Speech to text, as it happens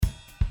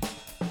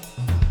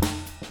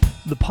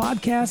The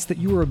podcast that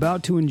you are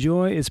about to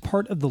enjoy is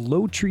part of the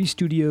Low Tree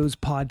Studios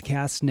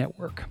podcast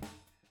network.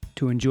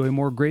 To enjoy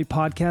more great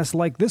podcasts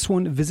like this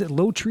one, visit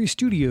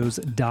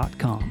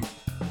lowtreestudios.com.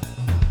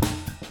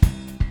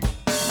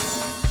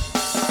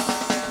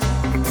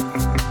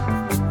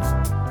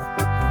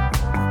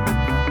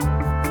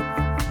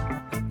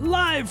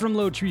 Live from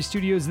Low Tree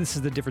Studios, this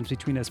is the Difference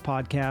Between Us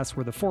podcast,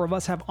 where the four of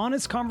us have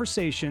honest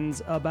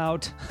conversations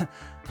about...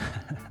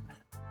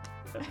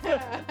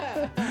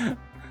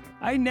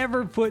 I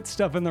never put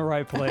stuff in the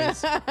right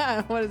place.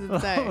 What does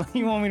it say?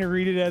 You want me to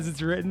read it as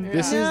it's written? Yeah.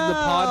 This is the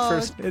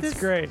pod It's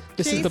great.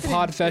 This is the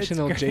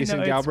podfessional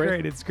Jason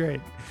Galbraith. It's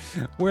great.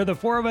 Where the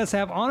four of us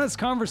have honest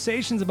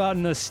conversations about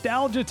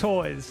nostalgia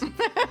toys.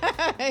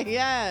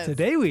 Yes.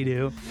 Today we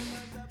do.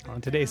 On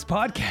today's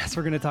podcast,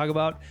 we're going to talk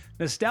about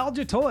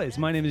nostalgia toys.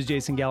 My name is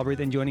Jason Galbraith,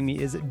 and joining me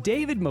is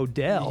David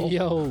Modell.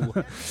 Yo.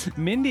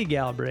 Mindy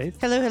Galbraith.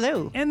 Hello,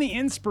 hello. And the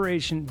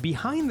inspiration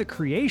behind the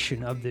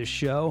creation of this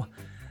show,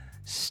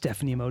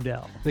 Stephanie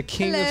Modell. The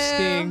king Hello. of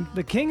Sting.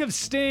 The king of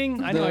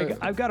Sting. I know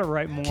I've got to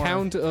write more.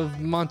 Count of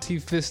Monte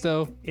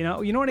Fisto. You know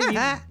what I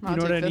need? You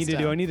know what I need to Monte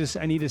do?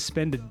 I need to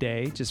spend a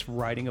day just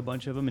writing a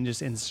bunch of them and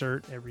just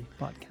insert every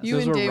podcast. You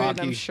Those and were David,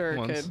 Rocky I'm sure,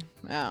 ones. could.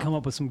 Yeah. Come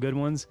up with some good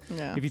ones.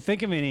 Yeah. If you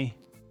think of any,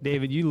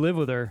 David, you live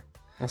with her.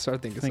 I'll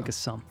start thinking. Think of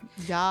some.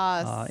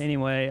 Yes.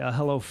 Anyway,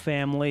 hello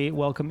family,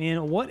 welcome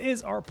in. What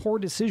is our poor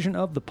decision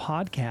of the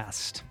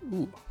podcast?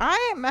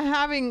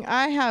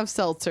 I have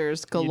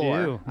seltzers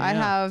galore. do, I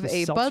yeah. have It's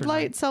a seltzer Bud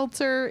Light night.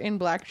 seltzer in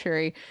black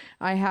cherry.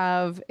 I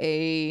have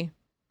a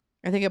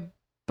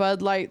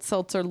Bud Light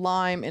seltzer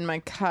lime in my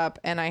cup,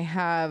 and I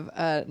have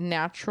a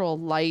natural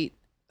light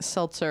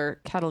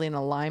seltzer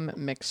Catalina lime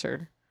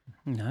mixer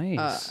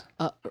Nice.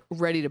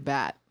 ready to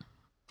bat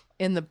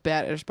in the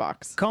batter's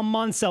box. Come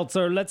on,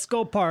 Seltzer, let's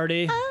go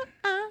party.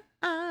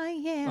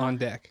 Yeah. On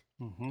deck.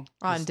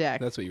 On deck.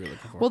 That's what you were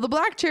looking for. Well, the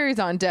black cherry's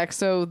on deck,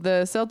 so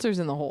the seltzer's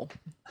in the hole.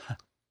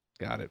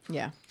 Got it.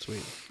 Yeah.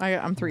 Sweet.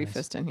 I'm three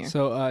fisting here.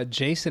 So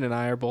Jason and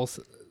I are both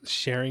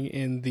sharing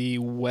in the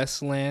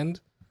Westland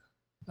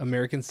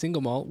American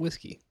single malt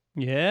whiskey.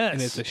 Yes.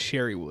 And it's a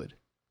sherry wood.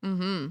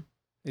 Mm-hmm.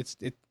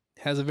 It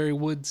has a very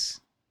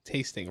woods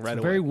tasting right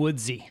away. very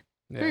woodsy.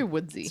 Yeah. Very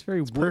woodsy. It's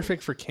very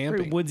Perfect for Very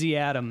camping. woodsy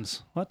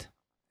Adams. What?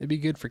 It'd be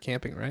good for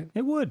camping, right?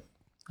 It would.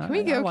 Can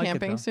we go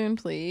camping soon,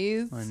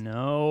 please? I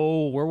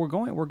know where we're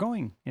going. We're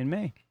going in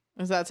May.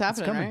 Because that's It's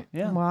happening, coming. right?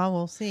 Yeah. Well,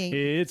 we'll see.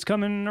 It's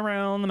coming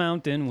around the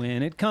mountain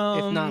when it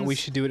comes. If not, we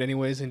should do it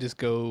anyways and just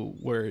go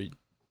where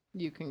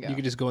You can go. you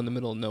could just go in the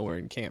middle of nowhere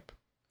and camp.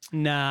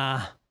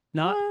 Nah,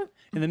 not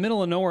in the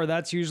middle of nowhere.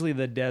 That's usually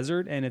the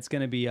desert, and it's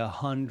going to be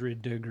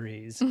 100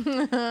 degrees,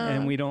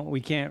 and we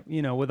can't.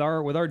 With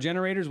our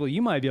generators, well,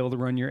 you might be able to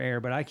run your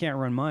air, but I can't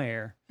run my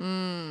air.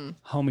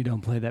 Homie,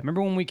 don't play that.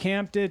 Remember when we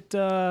camped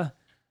at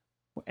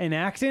in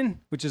Acton,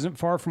 which isn't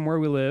far from where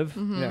we live.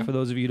 Yeah. For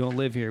those of you who don't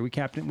live here, we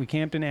camped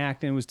in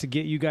Acton. It was to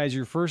get you guys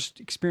your first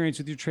experience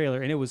with your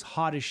trailer, and it was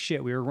hot as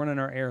shit. We were running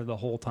our air the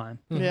whole time.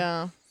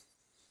 Yeah.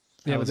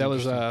 Yeah, was but that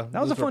was interesting.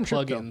 That was a fun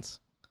trip, though. plugins.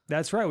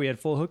 That's right. We had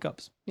full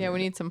hookups. Yeah, we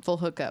need some full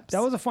hookups.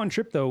 That was a fun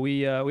trip, though.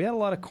 We had a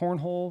lot of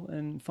cornhole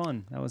and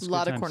fun. That was a good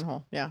lot of times.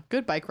 cornhole. Yeah.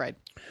 Good bike ride.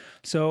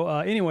 So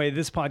anyway,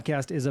 this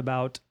podcast is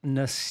about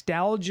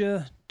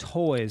nostalgia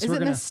toys. Is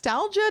it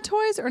nostalgia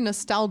toys or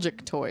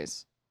nostalgic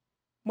toys?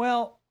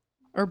 Well,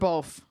 Or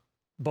both?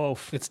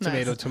 both. It's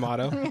Nice.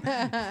 tomato.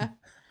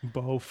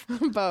 Both.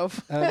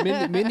 Both.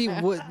 Mindy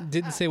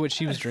didn't say what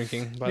she was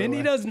drinking. By Mindy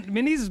the way. doesn't.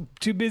 Mindy's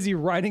too busy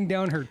writing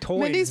down her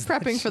toys. Mindy's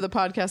prepping for the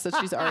podcast that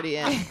she's already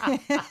in.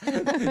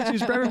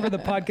 She's prepping for the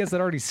podcast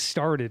that already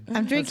started. I'm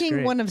That's drinking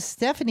great. one of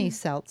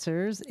Stephanie's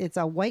seltzers. It's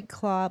a White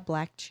Claw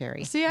Black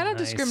Cherry. See, I don't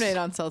Nice. discriminate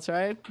on seltzer.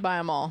 I buy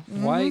them all.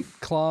 White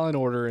claw in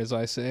order, as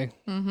I say.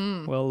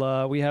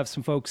 Well, we have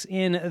some folks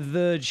in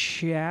the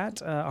chat.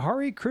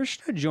 Hari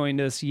Krishna joined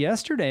us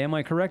yesterday. Am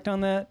I correct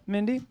on that,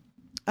 Mindy?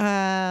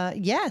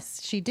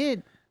 Yes, she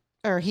did.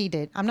 Or he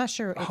did. I'm not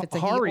sure if it's a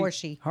Hari, he or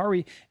she.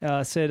 Hari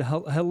said,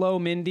 "Hello,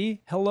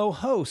 Mindy. Hello,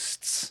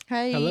 hosts."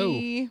 Hey.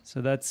 Hello.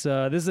 So that's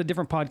this is a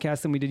different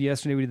podcast than we did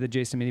yesterday. We did the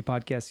Jason Mindy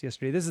podcast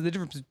yesterday. This is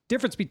the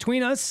difference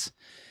between us.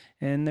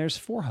 And there's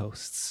four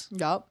hosts: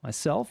 Yup.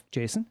 myself,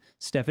 Jason,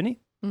 Stephanie,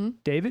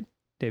 David.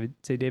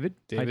 Say David.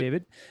 Hi, David.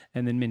 David.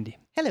 And then Mindy.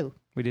 Hello.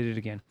 We did it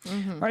again.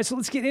 All right, so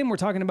let's get in. We're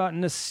talking about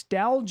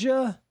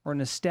nostalgia. Our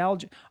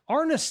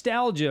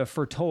nostalgia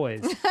for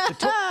toys.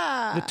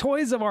 The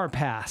toys of our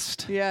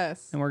past.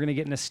 Yes. And we're going to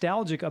get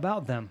nostalgic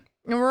about them.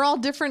 And we're all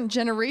different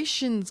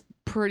generations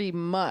pretty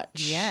much.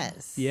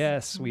 Yes.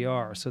 Yes, we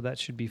are. So that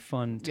should be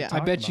fun to Yeah.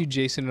 talk I bet about. you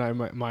Jason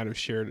and I might have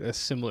shared a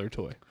similar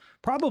toy.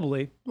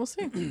 Probably. We'll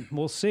see.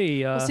 We'll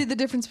see. We'll see the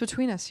difference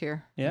between us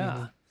here.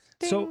 Yeah.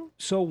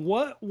 So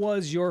what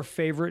was your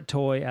favorite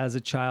toy as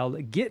a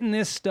child? Getting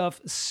this stuff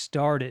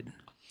started.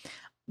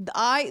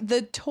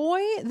 The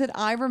toy that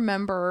I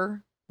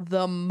remember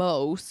the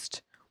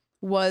most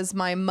was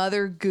my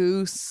Mother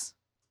Goose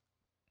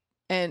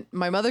and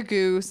my Mother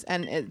Goose,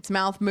 and its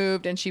mouth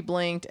moved and she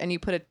blinked, and you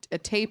put a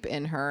tape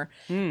in her,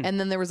 and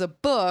then there was a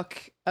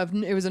book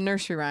it was a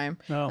nursery rhyme,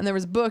 and there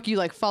was a book you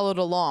like followed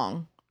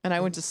along, and I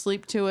went to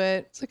sleep to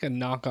it. It's like a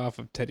knockoff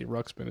of Teddy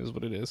Ruxpin is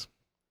what it is.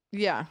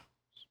 Yeah,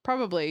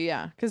 probably,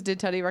 yeah. Because did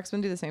Teddy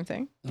Ruxpin do the same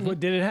thing? What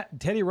did it?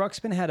 Teddy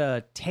Ruxpin had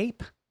a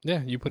tape.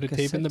 Yeah, you put a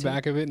tape in the Cassette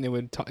back of it, and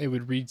it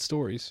would read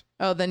stories.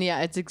 Oh, then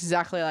yeah, it's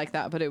exactly like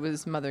that, but it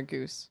was Mother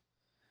Goose.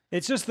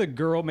 It's just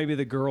maybe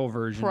the girl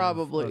version.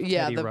 Probably, of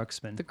yeah, Teddy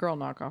Ruxpin. The girl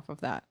knockoff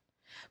of that.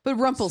 But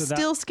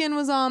Rumpelstiltskin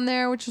was on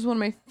there, which was one of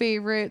my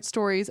favorite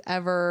stories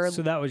ever.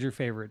 So that was your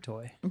favorite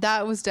toy.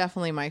 That was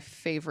definitely my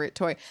favorite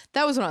toy.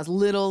 That was when I was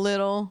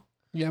little.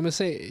 Yeah, I'm gonna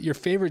say your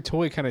favorite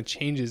toy kind of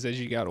changes as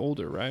you got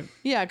older, right?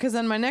 Yeah, because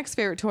then my next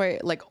favorite toy,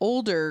 like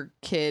older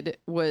kid,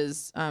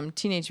 was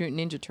Teenage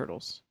Mutant Ninja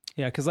Turtles.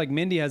 Yeah, because like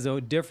Mindy has a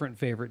different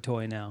favorite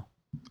toy now.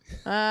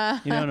 You know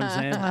what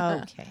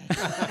I'm saying? Okay.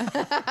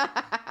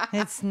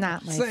 It's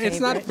not my favorite. It's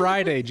not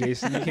Friday,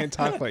 Jason. You can't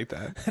talk like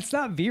that. That's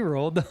not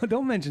B-roll.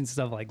 Don't mention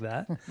stuff like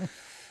that.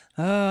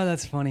 Oh,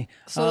 that's funny.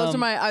 So those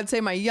are I'd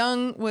say my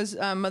young was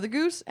Mother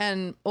Goose,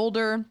 and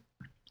older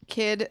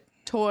kid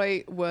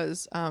toy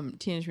was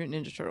Teenage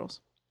Mutant Ninja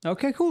Turtles.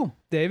 Okay, cool.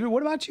 David,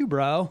 what about you,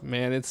 bro?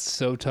 Man, it's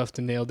so tough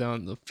to nail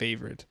down the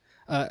favorite.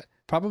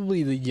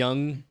 Probably the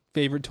young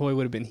favorite toy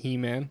would have been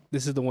He-Man.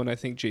 This is the one I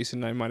think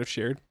Jason and I might have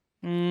shared.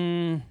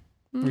 Were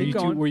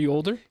you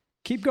older?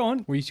 Keep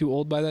going. Were you too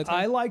old by that time?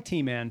 I liked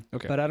He-Man,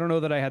 Okay. but I don't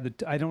know that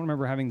I don't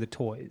remember having the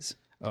toys.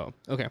 Oh,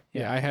 okay.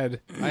 Yeah, I had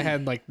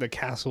like the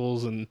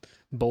castles and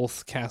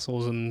both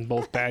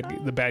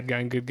the bad guy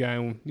and good guy,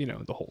 and, you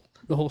know, the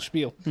whole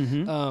spiel.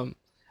 Mm-hmm.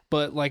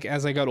 But like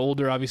as I got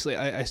older, obviously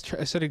I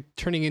started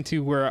turning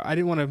into where I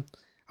wanted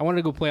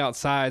to go play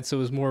outside, so it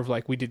was more of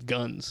like we did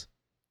guns.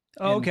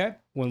 Oh, And okay.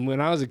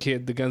 When I was a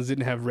kid, the guns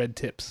didn't have red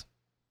tips.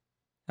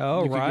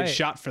 Oh, You could right. get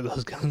shot for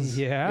those guns.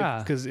 Yeah.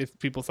 Because if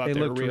people thought They they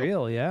looked were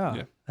real. Yeah.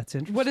 Yeah. That's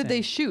interesting. What did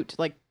they shoot?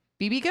 Like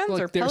BB guns or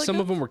Like there, pellet some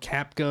guns? of them were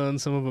cap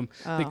guns. Some of them.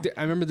 Oh.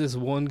 I remember this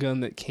one gun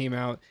that came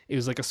out. It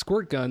was like a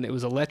squirt gun. It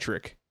was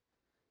electric,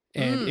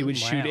 and it would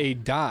shoot Wow. a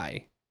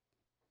dye.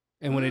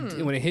 And when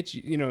it hit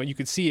you, you know, you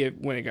could see it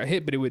when it got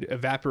hit, but it would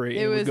evaporate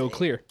and it would go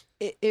clear.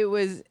 It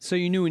was So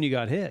you knew when you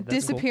got hit.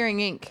 That's cool. disappearing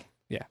ink.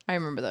 Yeah. I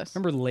remember those.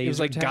 Remember laser It was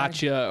like tag?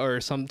 gotcha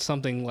or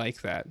something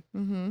like that.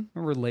 Mm-hmm.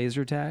 Remember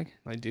laser tag?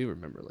 I do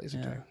remember laser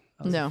Yeah. tag.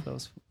 No. That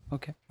was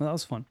okay. Well, that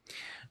was fun.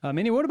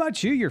 Minnie, what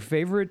about you? Your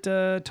favorite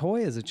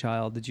toy as a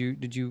child? Did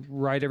you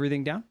write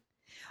everything down?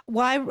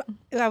 Well,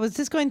 I was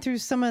just going through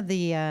some of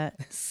the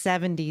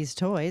 70s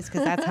toys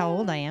because that's how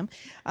old I am.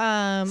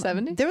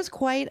 70s? There was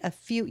quite a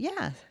few.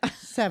 Yeah,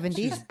 70s.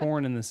 She's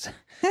born in this.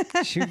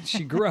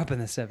 She grew up in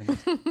the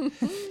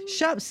 70s.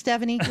 Shut up,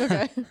 Stephanie.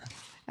 Okay.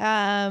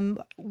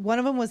 One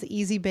of them was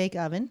Easy Bake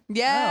Oven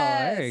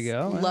Yes. there you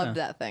go. Loved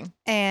that thing.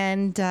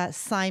 and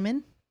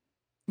Simon.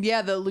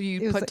 Yeah,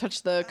 It was like-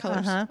 touch the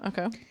colors. Uh-huh.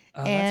 Okay.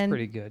 Oh, that's And-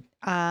 pretty good.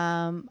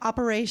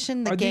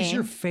 Operation the Are Game. these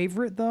your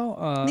favorite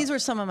though? These were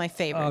some of my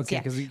favorites. okay,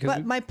 yeah. 'cause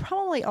But my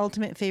probably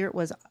ultimate favorite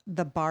was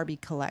the Barbie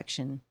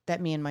collection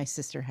that me and my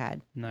sister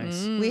had.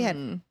 nice. We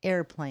had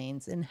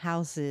airplanes and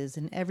houses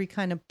and every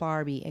kind of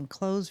Barbie and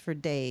clothes for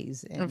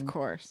days. And Of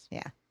course.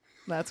 Yeah.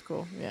 That's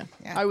cool. Yeah.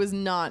 Yeah. I was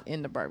not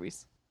into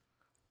Barbies.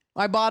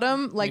 I bought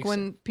them like Makes-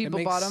 when people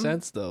it bought makes them.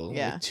 sense though.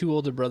 Yeah. Like two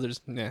older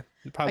brothers. Nah, it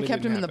I probably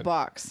kept them didn't in the happen.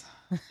 box.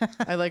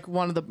 I like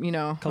wanted the,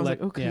 I was like,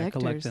 oh, collectors.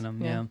 collecting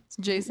 'em, yeah.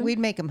 Jason? We'd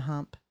make them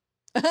hump.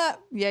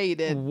 Yeah, you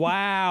did.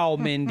 Wow,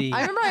 Mindy.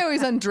 I remember I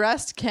always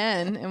undressed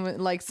Ken,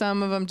 and like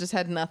some of them just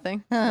had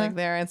nothing like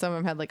there, and some of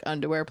them had like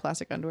underwear,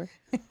 plastic underwear.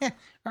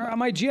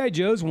 My GI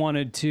Joes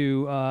wanted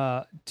to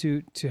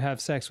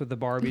have sex with the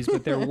Barbies,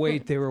 but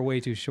they were way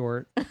too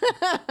short.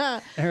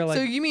 They're like,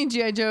 So you mean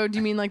GI Joe? Do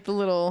you mean like the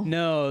little?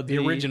 no, The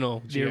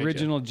original the G.I. Joe.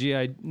 original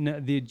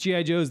the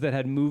GI Joes that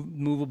had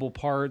movable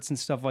parts and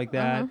stuff like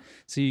that,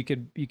 so you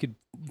could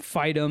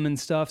fight them and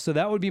stuff. So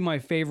that would be my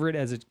favorite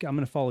I'm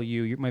gonna follow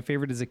you. You're my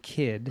favorite as a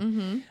kid.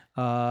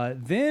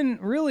 Then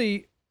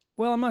really,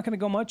 well, I'm not gonna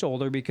go much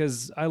older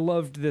because I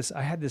loved this.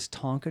 I had this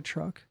Tonka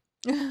truck.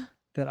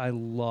 That I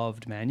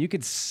loved, man. You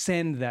could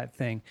send that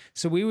thing.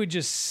 So we would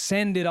just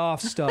send it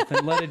off stuff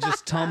and let it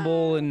just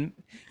tumble. And,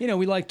 you know,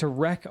 we like to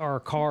wreck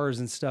our cars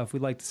and stuff.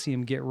 We'd like to see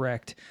them get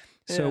wrecked.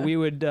 So we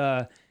would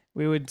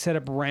set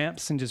up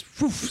ramps and just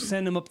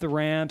send them up the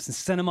ramps and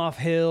send them off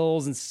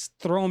hills and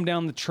throw them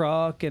down the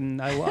truck.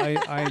 And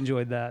I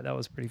enjoyed that. That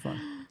was pretty fun.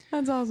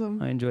 That's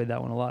awesome. I enjoyed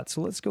that one a lot.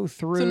 So let's go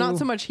through. So not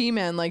so much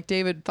He-Man like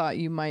David thought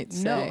you might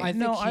say. No, I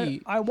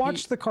think I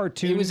watched the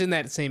cartoon. He was in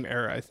that same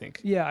era, I think.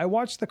 Yeah, I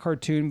watched the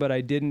cartoon, but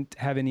I didn't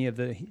have any of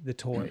the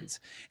toys.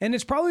 And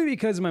it's probably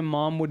because my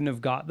mom wouldn't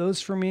have got those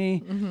for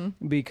me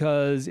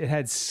because it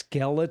had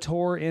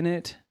Skeletor in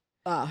it.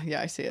 Ah, yeah,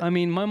 I see it. I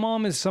mean, my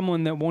mom is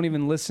someone that won't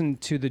even listen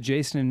to the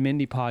Jason and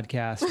Mindy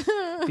podcast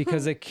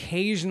because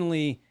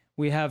occasionally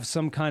we have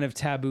some kind of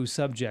taboo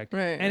subject.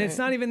 Right, and it's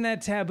right. not even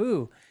that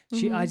taboo.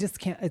 I just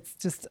can't.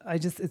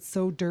 It's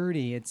so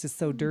dirty. It's just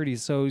so dirty.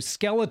 So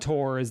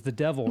Skeletor is the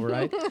devil,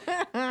 right?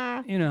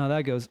 You know how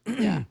that goes.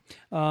 Yeah.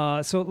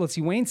 So let's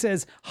see. Wayne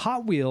says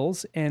Hot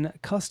Wheels and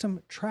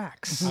custom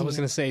tracks. I was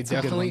gonna say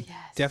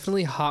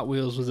definitely Hot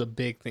Wheels was a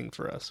big thing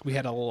for us. We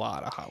had a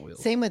lot of Hot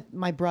Wheels. Same with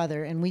my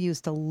brother, and we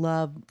used to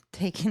love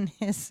taking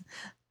his.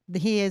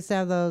 He used to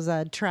have those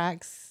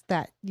tracks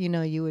that you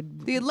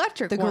would The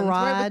electric the ones,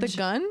 garage right, with the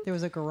gun. There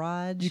was a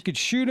garage. You could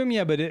shoot them,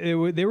 yeah, but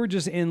they were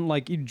just in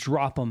like you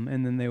drop them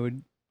and then they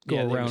would go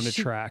Yeah, they around would a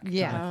track kind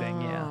of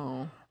thing, yeah.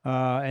 Oh.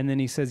 And then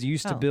he says you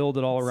used to Oh, build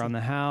it all around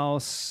the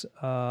house.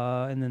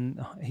 And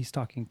then he's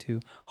talking to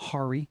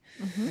Hari.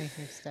 Right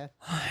here, Steph.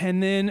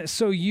 And then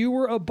so you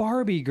were a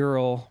Barbie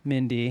girl,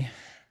 Mindy.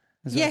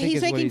 Yeah,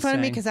 he's making fun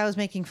of me because I was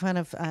making fun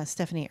of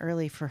Stephanie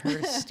early for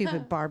her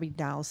stupid Barbie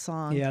doll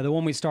song. Yeah, the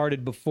one we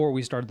started before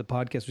we started the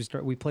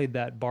podcast. We played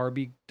that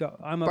Barbie.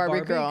 I'm a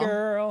Barbie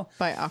girl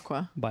By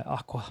Aqua. by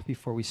Aqua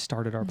before we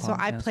started our podcast. So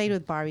I played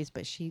with Barbies,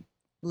 but she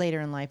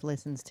later in life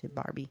listens to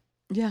Barbie.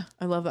 Yeah,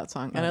 I love that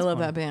song. And I That's love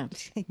fun. that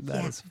band.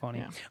 That is funny.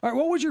 Yeah. All right,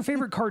 what was your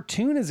favorite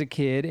cartoon as a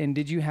kid, and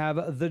did you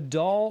have the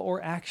doll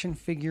or action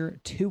figure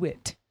to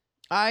it?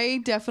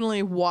 I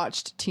definitely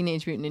watched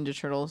Teenage Mutant Ninja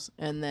Turtles,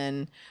 and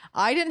then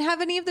I didn't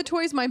have any of the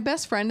toys. My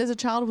best friend as a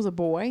child was a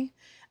boy,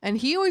 and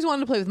he always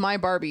wanted to play with my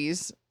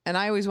Barbies, and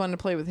I always wanted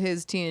to play with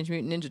his Teenage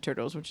Mutant Ninja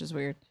Turtles, which is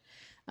weird.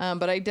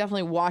 But I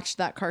definitely watched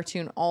that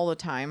cartoon all the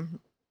time,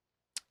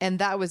 and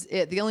that was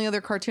it. The only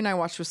other cartoon I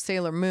watched was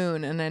Sailor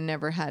Moon, and I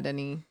never had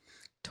any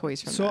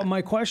toys from So that.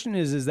 my question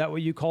is that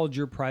what you called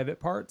your private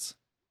parts?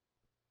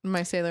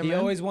 My Sailor He Moon?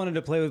 always wanted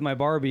to play with my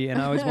Barbie,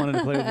 and I always wanted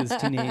to play with his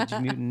Teenage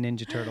Mutant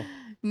Ninja Turtle.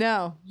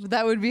 No,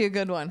 that would be a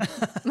good one.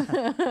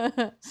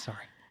 Sorry.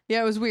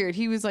 Yeah, it was weird.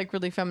 He was like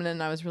really feminine,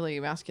 and I was really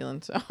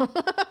masculine, so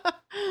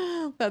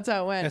that's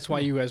how it went. That's why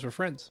you guys were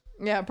friends.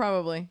 Yeah,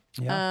 probably.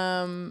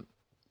 Yeah.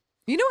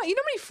 You know what? You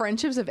know how many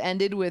friendships have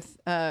ended with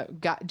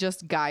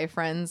just guy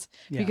friends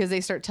Yeah. because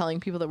they start telling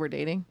people that we're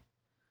dating?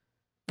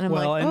 And I'm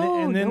Well, like,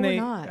 and then no, they,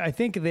 we're not. I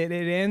think that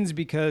it ends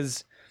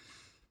because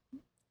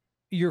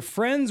you're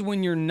friends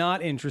when you're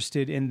not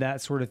interested in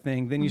that sort of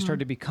thing. Then you start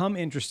to become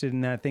interested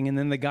in that thing, and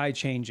then the guy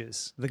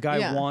changes. The guy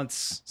Yeah.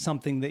 wants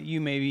something that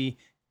you maybe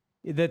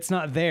that's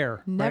not there.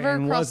 right, Never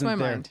and crossed my wasn't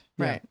there. mind.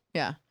 Yeah. Right.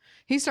 Yeah.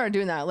 He started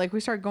doing that. Like we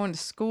started going to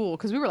school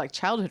because we were like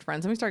childhood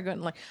friends, and we started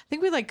going like I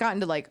think we like got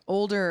into like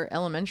older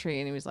elementary,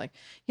 and he was like,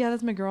 "Yeah,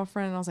 that's my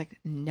girlfriend," and I was like,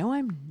 "No,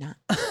 I'm not."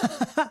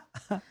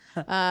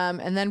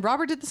 And then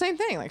Robert did the same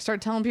thing. Like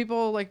started telling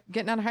people like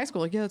getting out of high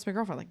school, like, "Yeah, that's my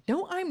girlfriend." Like,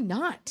 no, I'm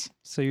not.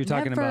 So you're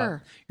talking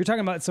Never.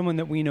 about someone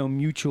that we know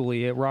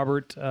mutually.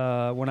 Robert,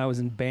 when I was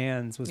in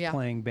bands, was Yeah.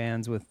 playing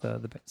bands with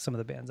some of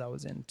the bands I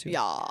was in too.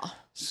 Yeah.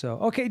 So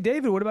okay,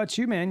 David, what about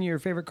you, man? Your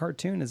favorite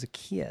cartoon as a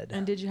kid?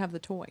 And did you have the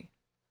toy?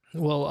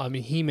 Well, I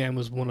mean, He-Man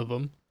was one of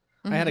them.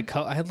 I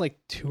had like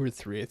 2 or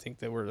 3, I think,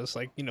 that were just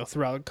like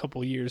throughout a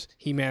couple years.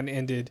 He-Man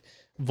ended,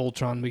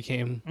 Voltron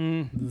became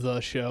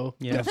the show,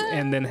 Yeah.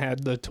 and then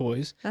had the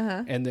toys,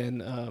 and then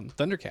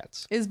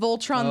Thundercats. Is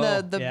Voltron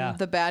Oh, yeah.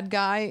 the bad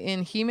guy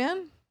in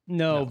He-Man?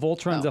 No,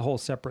 Voltron's a whole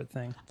separate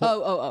thing.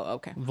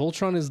 Okay.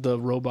 Voltron is the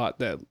robot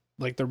that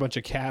like they're a bunch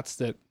of cats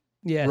that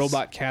Yes,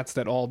 robot cats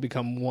that all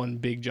become one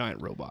big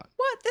giant robot.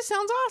 What? This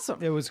sounds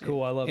awesome. It was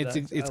cool. I love It's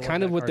that. it's I love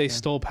kind of that what they cartoon.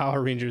 stole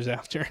Power Rangers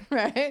after.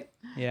 Right?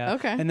 Yeah.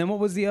 Okay. And then what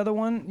was the other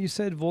one? You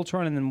said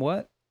Voltron, and then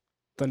what?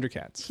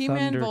 Thundercats.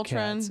 He-Man, Thundercats.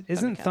 Voltron.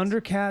 Isn't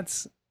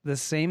Thundercats the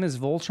same as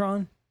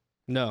Voltron?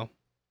 No,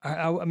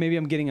 Maybe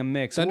I'm getting a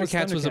mix. What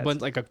Thundercats was a Thundercats?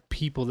 bunch like a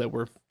people that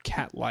were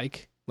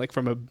cat-like, like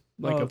from a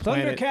Oh, a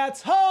planet.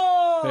 Thundercats!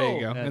 Ho! There you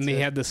go. That's And they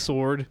it. had the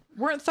sword.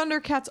 Weren't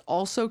Thundercats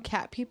also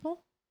cat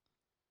people?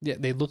 Yeah,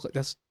 they look like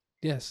that's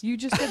yes. You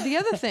just said the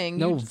other thing.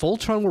 No, You-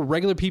 Voltron were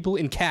regular people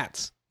in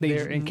cats.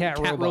 They're in cat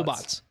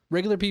robots.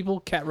 Regular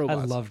people, cat I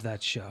robots. loved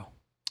that show.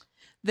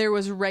 there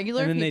was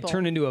regular And then people they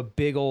turned into a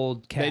big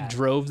old cat. They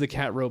drove the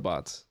cat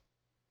robots.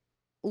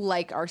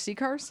 like RC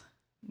cars.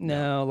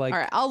 No, like All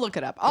right, I'll look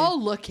it up.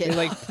 I'll look it.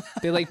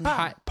 They like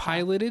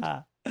piloted.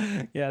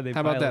 yeah. They How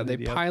about that? They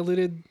piloted, yep.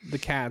 piloted the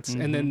cats,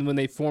 and then when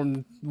they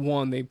formed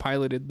one, they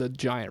piloted the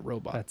giant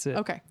robot. That's it.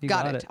 Okay, You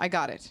got it. I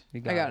got it.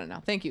 You I got it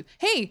now. Thank you.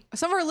 Hey,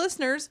 some of our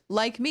listeners,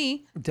 like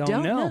me,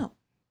 Don't know.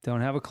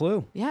 Don't have a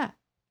clue. Yeah.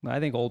 I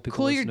think old people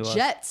Cool your listen to us.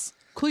 jets.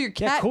 Cool your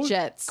Yeah, cat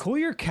jets. Cool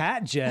your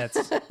cat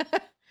jets.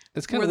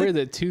 It's kind Were of the- weird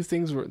that 2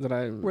 things that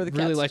I Were the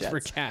really cats liked for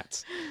jets.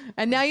 cats.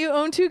 And now you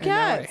own 2 And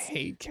now I cats.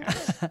 hate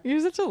cats. You're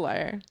such a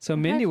liar. So,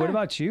 Mindy, what five.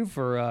 about you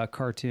for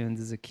cartoons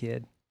as a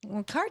kid?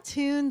 Well,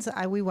 cartoons,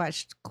 we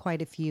watched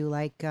quite a few,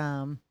 like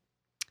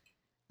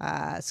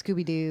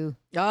Scooby Doo.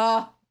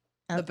 Ah,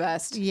 the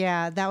best.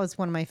 Yeah, that was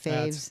one of my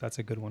faves. That's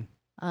a good one.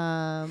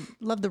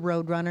 Love the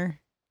Roadrunner.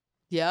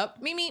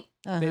 Yep. Me.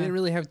 Uh-huh. They didn't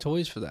really have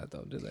toys for that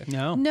though, did they?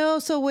 No. No,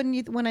 so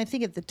when I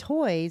think of the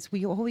toys,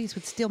 we always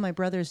would steal my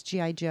brother's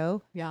GI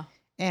Joe Yeah.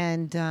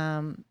 and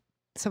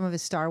some of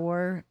his Star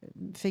Wars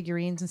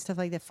figurines and stuff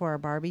like that for our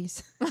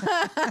Barbies.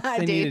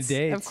 They needed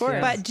dates, of course.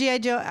 yeah. But GI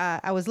Joe,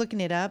 I was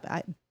looking it up.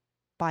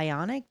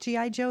 Bionic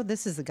GI Joe.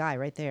 This is the guy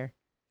right there.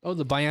 Oh,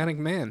 the Bionic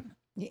Man.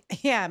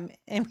 Yeah,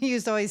 and we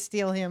used to always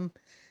steal him.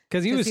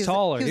 Because he 'cause was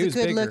taller. He was a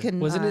good bigger. looking.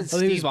 Wasn't it Oh,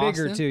 he was Steve bigger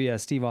Austin? too. Yeah,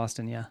 Steve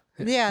Austin. Yeah.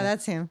 Yeah,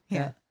 that's him.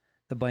 Yeah.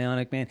 The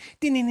Bionic Man.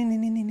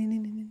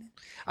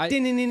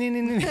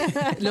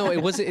 No,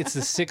 it wasn't. It's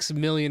the $6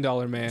 million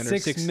man, or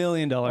 $6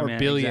 million or man,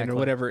 billion, exactly. or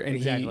whatever, and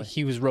Exactly.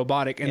 he was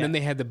robotic, and Yeah. then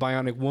they had the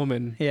Bionic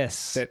Woman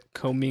Yes. that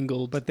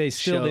commingled. But they made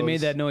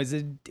shows. that noise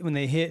when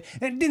they hit.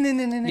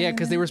 Yeah,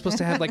 because they were supposed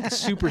to have like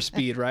super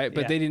speed, right?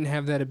 But Yeah. they didn't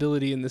have that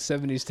ability in the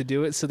 70s to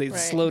do it, so they Right.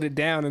 slowed it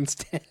down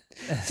instead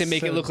to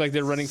make it So- look like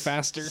they're running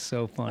faster.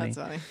 So funny. That's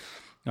funny.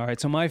 All right,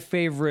 so my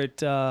favorite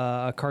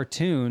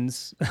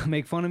cartoons,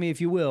 make fun of me if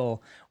you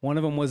will. One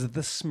of them was the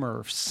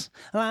Smurfs.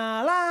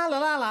 La la la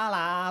la la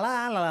la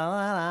la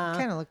la la.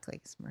 Kind of looked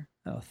like Smurf.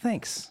 Oh,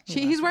 thanks.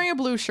 He's wearing a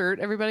blue shirt,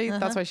 everybody.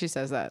 That's why she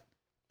says that.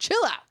 Chill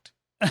out,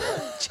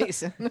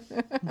 Jason.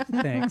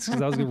 Thanks,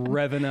 because I was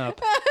revving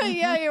up.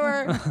 Yeah, you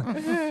were.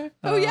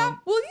 Oh, yeah?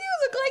 Well, you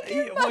look like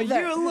your Well,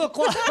 mother. you look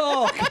like,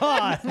 oh,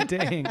 God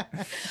dang.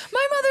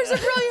 My mother's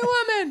a brilliant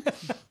woman.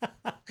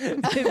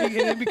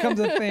 It becomes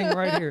a thing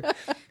right here.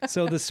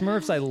 So the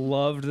Smurfs, I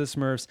loved the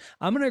Smurfs.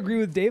 I'm going to agree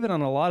with David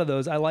on a lot of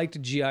those. I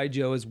liked G.I.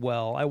 Joe as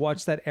well. I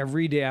watched that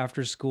every day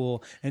after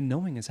school, and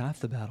knowing is half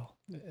the battle.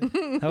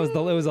 It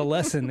was a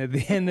lesson at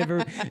the end of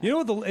you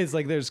know what it's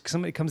like. There's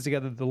somebody comes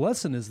together. The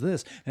lesson is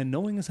this, and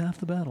knowing is half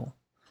the battle,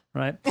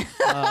 right?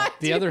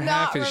 The other do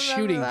half not is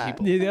remember shooting that.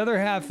 people. The other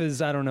half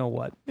is I don't know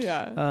what.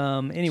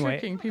 Yeah. Anyway,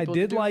 Tricking I people to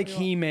did do what like they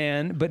want.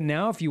 He-Man, but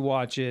now if you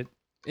watch it,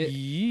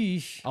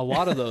 yeesh. A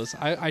lot of those.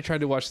 I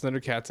tried to watch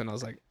Thundercats, and I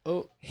was like,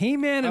 oh,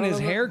 He-Man and I don't his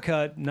know about-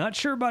 haircut. Not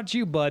sure about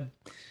you, bud.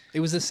 it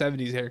was the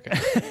 70s haircut.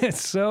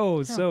 It's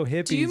so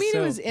hippie. Do you mean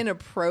so, it was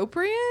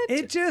inappropriate?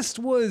 It just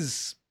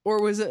was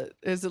Or is it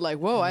like,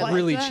 whoa, I like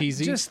really that?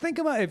 cheesy. Just think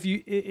about if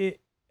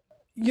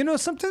you know,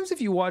 sometimes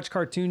if you watch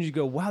cartoons, you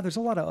go, wow, there's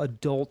a lot of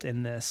adult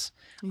in this.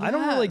 I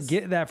don't really Yes.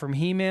 get that from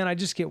He-Man. I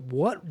just get,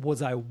 what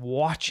was I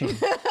watching?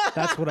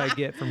 That's what I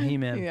get from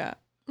He-Man. Yeah.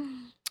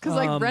 Because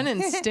like Ren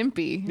and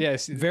Stimpy.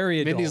 Yes,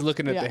 Very Mindy's adult.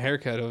 looking at Yeah. the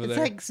haircut over It's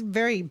there. like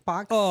very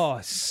box. Oh,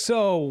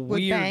 so With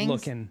weird bangs?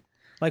 looking.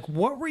 Like,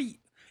 what were you?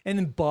 And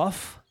then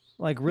buff,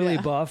 like really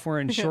Yeah. buff,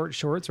 wearing short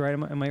shorts, right?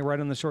 Am I right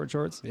on the short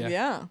shorts? Yeah.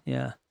 Yeah.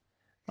 Yeah.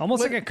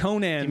 Almost like a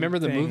Conan. You remember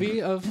the thing.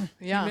 movie of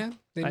Yeah. He-Man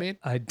they made?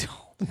 I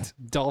don't.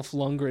 Dolph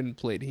Lundgren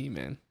played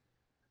He-Man.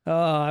 Oh,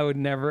 I would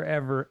never,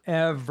 ever,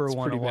 ever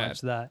want to pretty bad.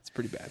 watch that. It's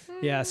pretty bad.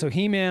 Yeah, so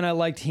He-Man, I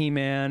liked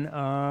He-Man,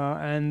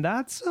 and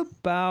that's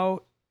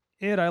about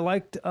it. I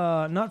liked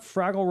not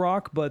Fraggle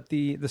Rock, but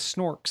the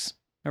Snorks.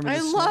 Remember I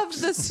the loved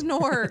Snorks? the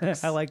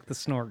Snorks. I like the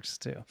Snorks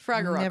too.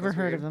 Fraggle Rock. Never was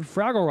heard weird. of them.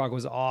 Fraggle Rock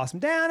was awesome.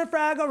 Down at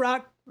Fraggle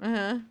Rock.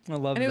 Uh-huh. I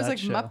love And it was that like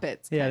show.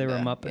 Muppets. Yeah, they were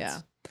kinda. Muppets. Yeah.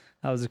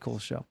 That was a cool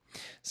show.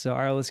 So, all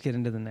right, let's get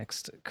into the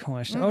next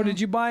question. Oh,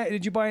 did you buy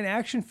an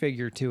action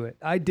figure to it?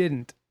 I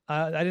didn't.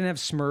 I didn't have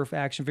Smurf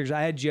action figures.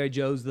 I had G.I.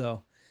 Joes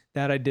though.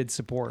 That I did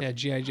support. Yeah,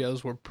 G.I.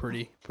 Joes were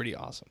pretty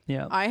awesome.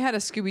 Yeah. I had a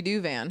Scooby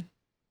Doo van.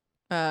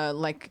 I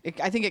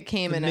think it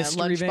came The in a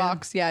mystery van?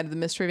 lunchbox. Yeah, the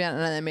mystery van,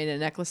 and then I made a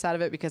necklace out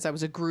of it because I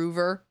was a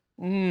groover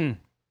Mm,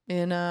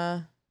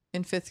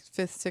 in fifth,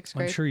 sixth I'm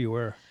grade. sure you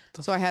were.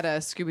 So I had a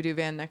Scooby Doo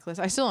van necklace.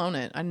 I still own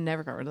it. I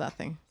never got rid of that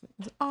thing. It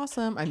was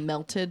awesome. I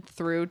melted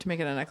through to make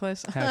it a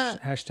necklace.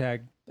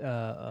 Hashtag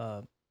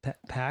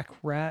pack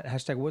rat.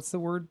 Hashtag what's the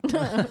word?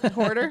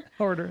 Hoarder.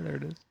 Hoarder. There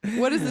it is.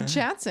 What is the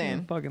chat I'm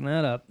saying? fucking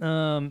that up.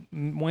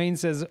 Wayne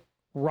says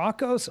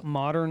Rocco's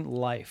Modern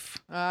Life.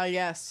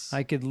 Yes.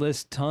 I could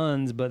list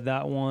tons, but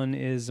that one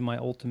is my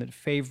ultimate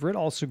favorite.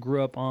 Also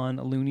grew up on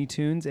Looney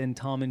Tunes and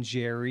Tom and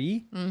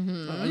Jerry.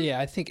 Yeah,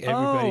 I think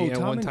everybody at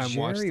Tom one and time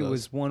watched Jerry those.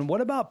 was one. What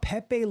about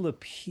Pepe Le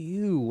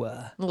Pew?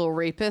 Little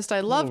rapist.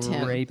 I loved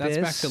him. That's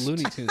back to Rapist.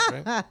 Looney Tunes,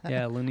 right?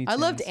 Yeah, Looney Tunes. I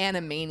loved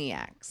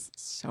Animaniacs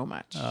so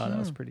much. Oh, that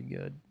was pretty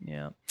good.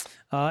 Yeah.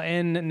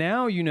 And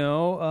now you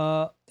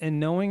know, and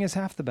knowing is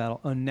half the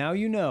battle. Oh, now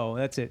you know.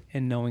 That's it.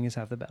 And knowing is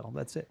half the battle.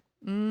 That's it.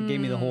 You gave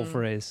me the whole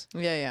phrase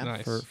Yeah.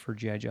 Nice. for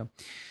G.I. Joe.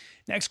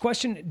 Next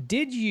question.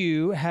 Did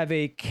you have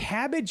a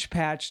Cabbage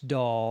Patch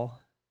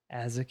doll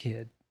as a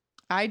kid?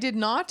 I did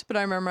not, but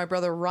I remember my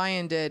brother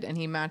Ryan did, and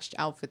he matched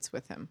outfits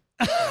with him.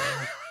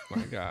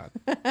 My God.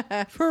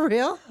 For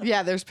real?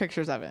 Yeah, there's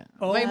pictures of it.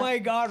 Oh my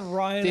God,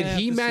 Ryan. Did I have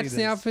he to match see the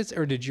this. outfits,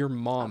 or did your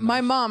mom? My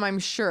mom, I'm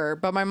sure,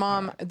 but my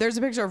mom, there's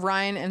a picture of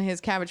Ryan and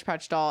his Cabbage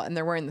Patch doll, and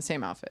they're wearing the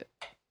same outfit.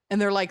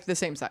 And they're like the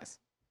same size.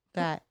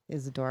 That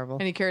is adorable.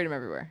 And he carried him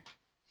everywhere.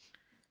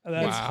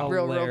 That's Wow.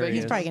 Real big. hilarious.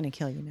 He's probably going to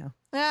kill you now.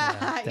 he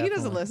definitely.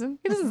 doesn't listen.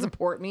 He doesn't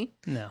support me.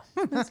 No.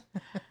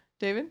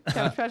 David,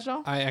 Cabbage Patch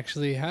doll? I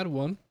actually had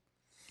one.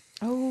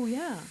 Oh,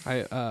 yeah.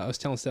 I was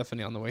telling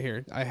Stephanie on the way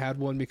here. I had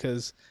one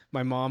because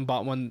my mom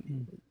bought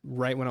one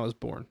right when I was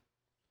born,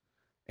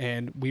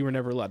 and we were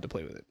never allowed to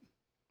play with it.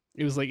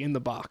 It was like in the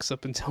box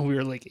up until we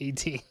were like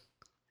 18.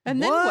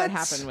 And then what What?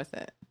 happened with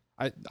it?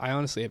 I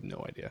honestly have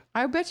no idea.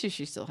 I bet you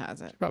she still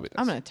has it. Probably does.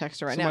 I'm going to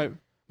text her right So now.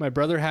 my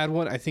brother had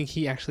one. I think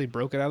he actually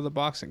broke it out of the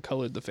box and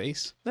colored the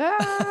face.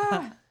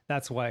 Ah!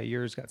 That's why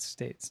yours got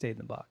stayed in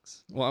the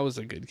box. Well, I was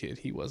a good kid.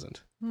 He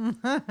wasn't.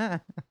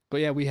 But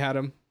yeah, we had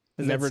him.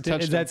 Is Never that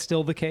touched Is him. that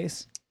still the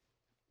case?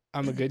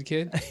 I'm a good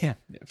kid. Yeah.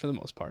 For the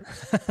most part.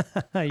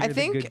 You're the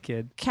think- good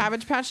kid.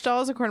 Cabbage Patch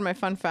dolls, according to my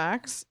fun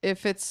facts,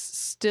 if it's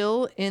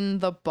still in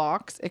the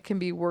box, it can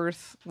be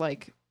worth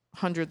like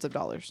hundreds of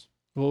dollars.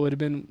 Well, it would have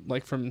been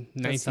like from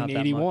That's not that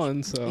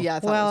 1981. So Yeah, I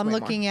thought it Well, was I'm way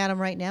looking at them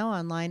right now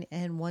online,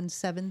 and one's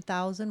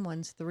 7,000,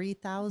 one's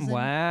 3,000.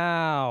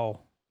 Wow. more.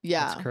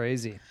 Yeah, That's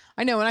crazy.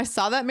 I know. When I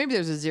saw that, maybe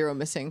there's a zero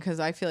missing because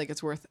I feel like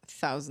it's worth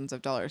thousands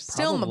of dollars.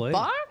 Still in Probably. the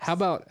box. how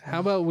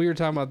about we were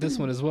talking about this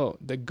one as well?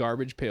 The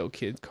Garbage Pail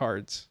Kid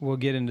cards. We'll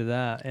get into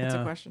that. That's a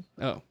Yeah. question.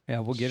 Oh, Yeah,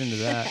 we'll get into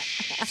that.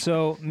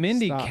 So,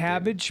 Mindy, Stop, dude.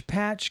 Cabbage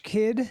Patch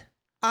Kid.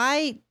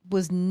 I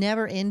was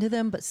never into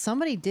them, but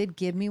somebody did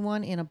give me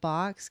one in a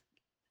box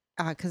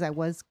because I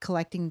was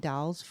collecting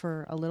dolls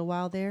for a little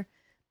while there,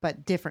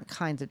 but different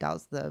kinds of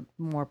dolls, the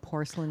more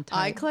porcelain type.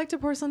 I collected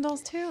porcelain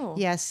dolls too.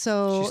 Yeah,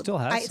 so She still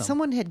has some.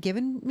 someone had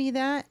given me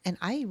that, and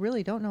I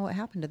really don't know what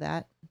happened to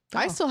that.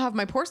 I still have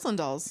my porcelain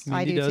dolls.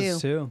 I Mindy do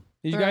does too.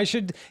 You They're- guys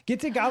should get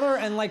together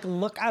and like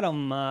look at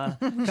them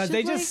because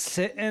they just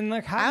sit in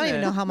the cabinet. I don't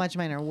even know how much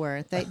mine are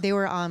worth. They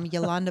were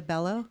Yolanda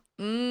Bello.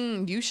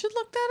 You should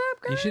look that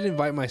up, girl. you should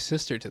invite my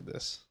sister to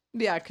this.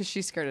 Yeah, because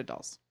she's scared of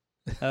dolls.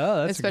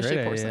 Oh, that's Especially a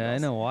great porcelain idea. I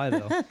dolls. know why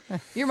though.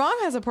 Your mom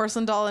has a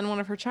porcelain doll in one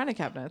of her china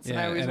cabinets, and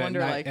I always at wonder,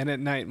 night, like, and at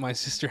night my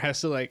sister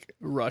has to like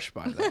rush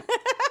by that.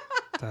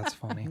 That's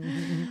funny.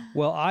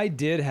 Well, I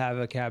did have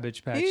a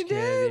Cabbage Patch You Kid.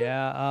 did?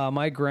 Yeah,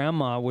 my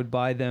grandma would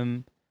buy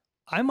them.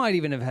 I might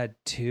even have had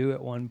two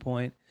at one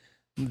point.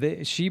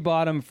 She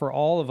bought them for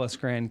all of us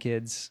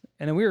grandkids,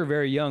 and we were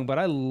very young. But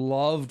I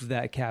loved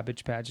that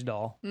Cabbage Patch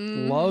doll.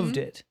 Loved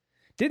it.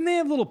 Didn't they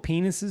have little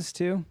penises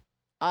too?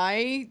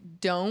 I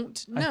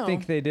don't know. I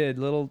think they did.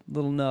 Little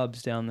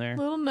nubs down there.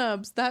 Little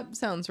nubs. That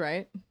sounds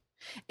right.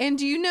 And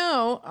do you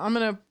know, I'm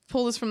going to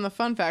pull this from the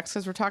fun facts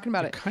because we're talking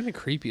about They're it. kind of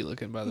creepy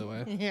looking, by the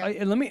way. Yeah.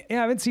 I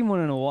haven't seen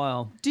one in a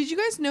while. Did you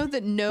guys know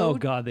that Oh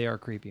God, they are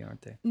creepy,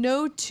 aren't they?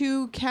 no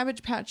two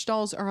Cabbage Patch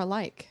dolls are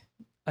alike?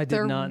 I did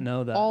They're not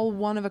know that. All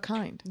one of a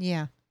kind.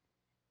 Yeah.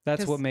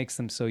 That's 'cause- what makes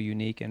them so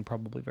unique and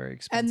probably very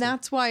expensive. And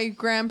that's why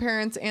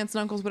grandparents, aunts,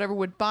 and uncles, whatever,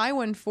 would buy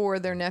one for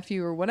their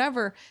nephew or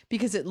whatever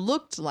because it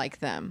looked like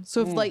them.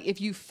 So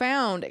if you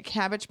found a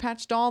Cabbage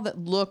Patch doll that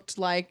looked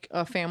like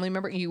a family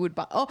member, you would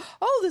buy.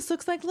 Oh, this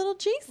looks like little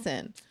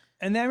Jason.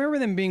 And I remember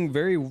them being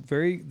very,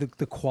 very.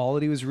 The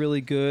quality was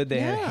really good. They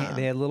Yeah.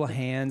 had little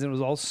hands, and it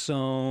was all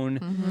sewn.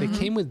 They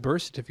came with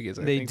birth certificates.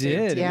 I They think,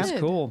 did. Yeah. It was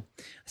cool.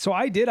 So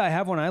I did. I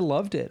have one. I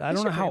loved it. I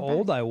don't know should how bring it back.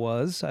 old I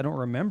was. I don't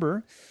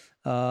remember.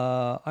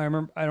 I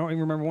remember. I don't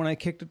even remember when I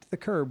kicked it to the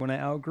curb when I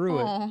outgrew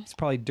Aw. it. It's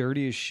probably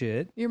dirty as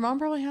shit. Your mom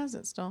probably has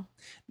it still.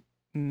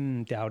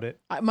 Doubt it.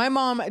 My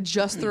mom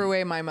just threw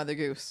away my Mother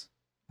Goose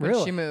when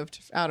Really? she moved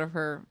out of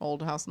her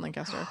old house in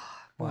Lancaster.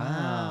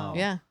 Wow.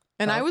 Yeah.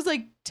 And I Oh. was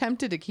like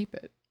tempted to keep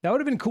it. That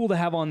would have been cool to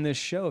have on this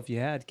show if you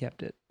had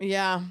kept it.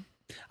 Yeah.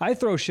 I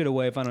throw shit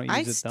away if I don't use I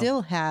it. Though.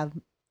 still have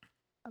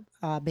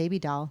a baby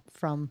doll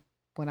from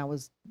when I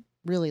was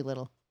really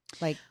little,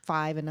 like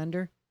 5 and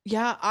under.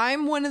 Yeah.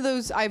 I'm one of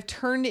those, I've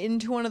turned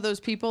into one of those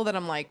people that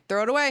I'm like,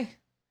 throw it away.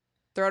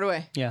 Throw it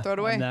away. Yeah. Throw it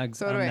away. I'm that,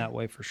 Throw it I'm away. that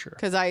way for sure.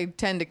 Because I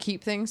tend to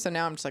keep things. So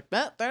now I'm just like,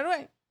 throw it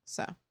away.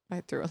 So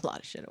I threw a lot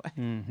of shit away.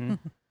 Mm-hmm.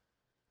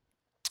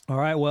 All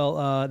right.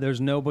 Well,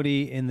 there's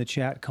nobody in the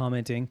chat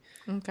commenting.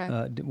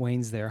 Okay.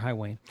 Wayne's there. Hi,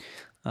 Wayne.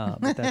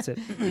 But that's it.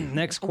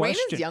 Next Wayne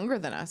question. is younger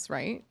than us,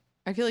 right?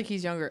 I feel like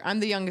he's younger. I'm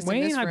the youngest in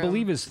Wayne, this I room.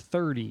 believe, is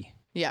 30.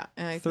 Yeah.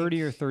 And I 30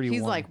 think or 31.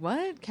 he's like,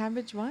 what?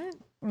 Cabbage what?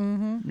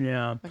 Mm-hmm.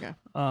 Yeah.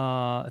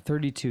 Okay.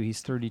 32.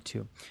 He's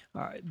 32.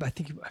 All right. But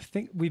I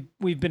think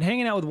we've been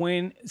hanging out with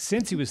Wayne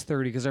since he was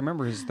 30 because I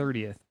remember his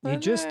 30th.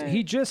 That's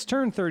He just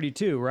turned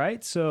 32,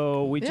 right?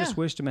 So we just Yeah.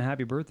 wished him a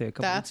happy birthday a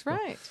couple That's weeks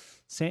ago.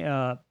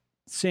 right.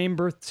 Same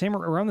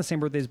around the same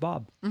birthday as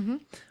Bob. Mm-hmm.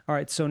 All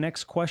right. So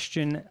next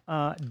question: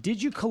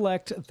 did you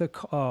collect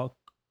the?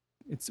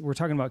 We're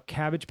talking about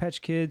Cabbage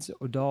Patch Kids,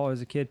 or doll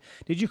as a kid.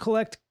 Did you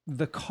collect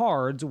the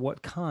cards?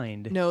 What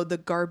kind? No, the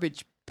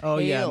garbage pail. Oh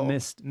yeah,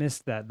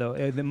 missed that though.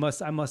 I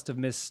must have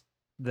missed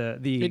the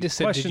They just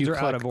said, questions "Did you are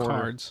out of collect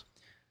order. cards?"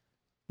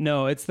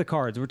 No, it's the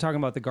cards. We're talking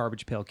about the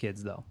Garbage Pail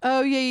Kids though.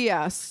 Oh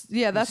yeah.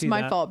 That's see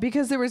my that? fault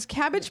because there was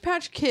Cabbage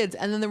Patch Kids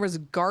and then there was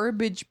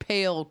Garbage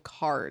Pail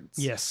cards.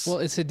 Yes. Well,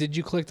 it said, "Did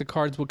you collect the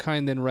cards? What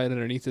kind?" Then right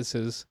underneath it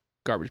says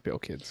 "Garbage Pail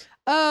Kids."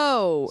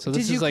 Oh, So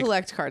did this you is like-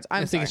 collect cards? I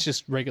I'm think sorry. it's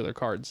just regular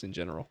cards in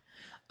general.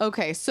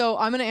 Okay, so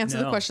I'm going to answer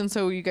the No. question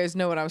so you guys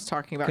know what I was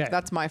talking about. 'cause Okay.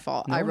 That's my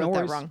fault. No- I wrote no that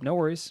worries. wrong. No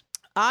worries.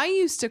 I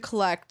used to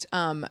collect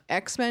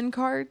X-Men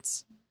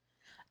cards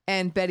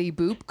and Betty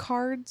Boop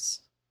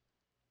cards.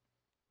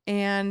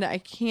 And I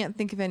can't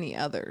think of any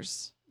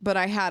others. But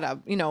I had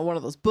one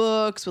of those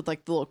books with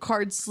like the little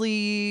card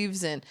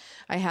sleeves, and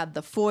I had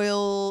the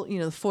foil,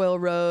 the foil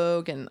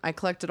rogue, and I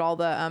collected all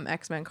the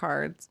X-Men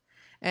cards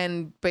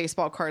and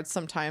baseball cards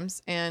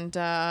sometimes, and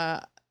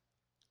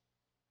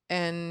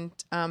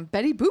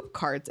Betty Boop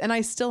cards, and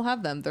I still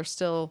have them. They're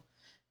still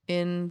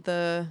in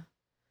the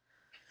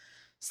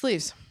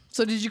sleeves.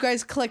 So did you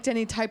guys collect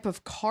any type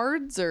of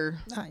cards or?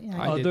 I did.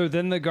 Other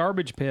than the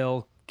Garbage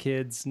Pail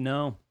Kids,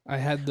 no. I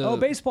had the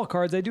baseball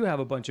cards. I do have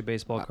a bunch of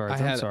baseball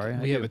cards. I'm sorry.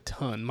 We have a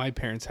ton. My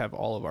parents have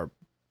all of our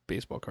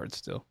baseball cards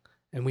still,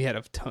 and we had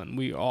a ton.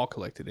 We all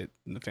collected it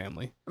in the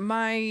family.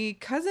 My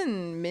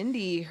cousin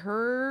Mindy,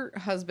 her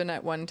husband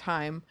at one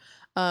time,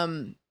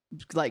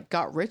 like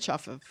got rich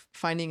off of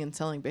finding and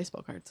selling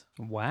baseball cards.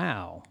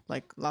 Wow.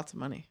 Like lots of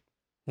money.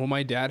 Well,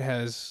 my dad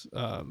has,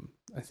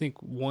 I think,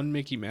 one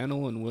Mickey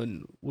Mantle and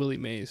one Willie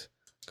Mays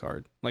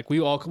card. Like we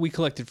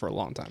collected for a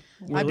long time.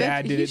 I Dad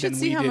bet did you it, should then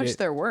see we how did much it.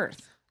 they're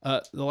worth.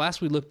 The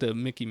last we looked, the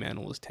Mickey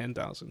Mantle was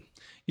 10,000.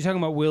 You talking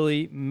about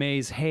Willie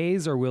Mays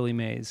Hayes or Willie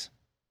Mays?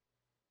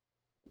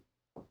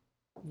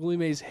 Willie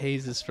Mays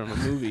Hayes is from a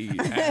movie. You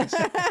ass.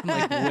 I'm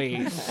like,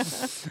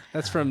 wait,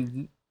 that's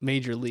from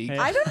Major League. Hey.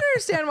 I don't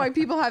understand why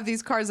people have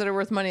these cards that are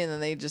worth money and then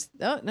they just,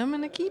 oh, no, I'm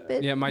gonna keep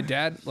it. Yeah, my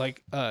dad,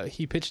 like,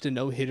 he pitched a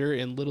no-hitter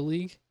in Little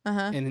League,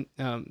 Uh-huh.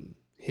 and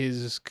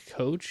his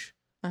coach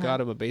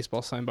got him a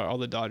baseball signed by all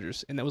the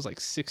Dodgers, and that was like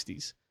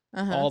 60s.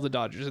 Uh-huh. All the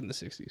Dodgers in the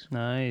 60s.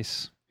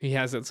 Nice. He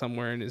has that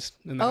somewhere in the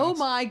Oh house.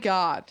 my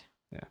God.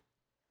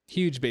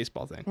 Huge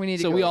baseball thing. We need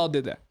to so go. we all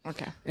did that.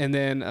 Okay. And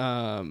then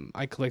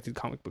I collected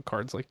comic book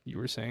cards, like you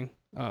were saying.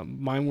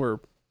 Mine were,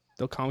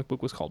 the comic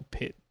book was called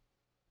Pit.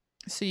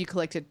 So you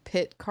collected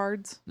Pit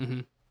cards?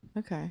 Mm-hmm.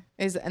 Okay.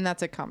 And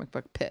that's a comic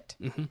book, Pit.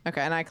 Mm-hmm. Okay.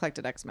 And I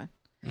collected X-Men.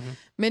 Mhm.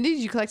 Mindy, did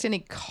you collect any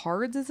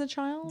cards as a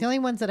child? The only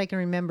ones that I can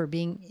remember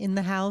being in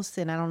the house,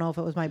 and I don't know if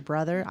it was my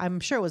brother. I'm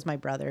sure it was my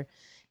brother.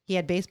 He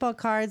had baseball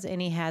cards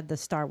and he had the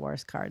Star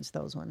Wars cards.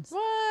 Those ones.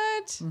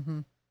 What?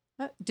 hmm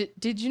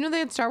Did you know they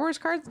had Star Wars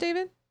cards,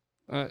 David?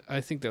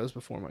 I think that was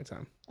before my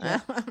time.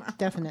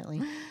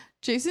 Definitely.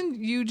 Jason,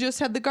 you just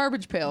had the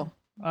garbage pail.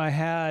 I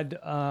had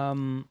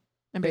And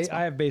baseball.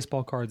 I have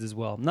baseball cards as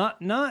well.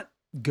 Not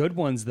good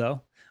ones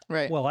though.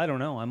 Right. Well, I don't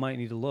know. I might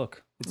need to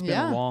look. It's been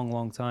Yeah. a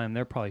long time.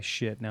 They're probably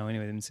shit now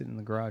anyway. They've been sitting in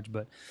the garage.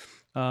 But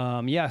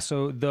yeah,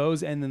 so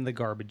those and then the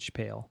garbage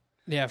pail.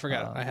 Yeah, I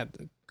forgot. I had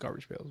the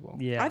garbage pail as well.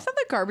 Yeah. I thought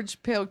the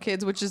garbage pail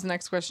kids, which is the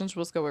next question, so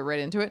we'll just go right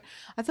into it.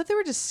 I thought they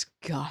were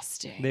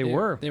disgusting. they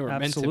were. They were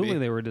meant to absolutely be.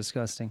 they were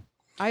disgusting.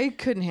 I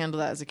couldn't handle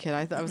that as a kid.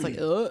 I was like,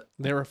 ugh.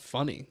 They were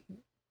funny.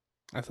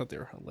 I thought they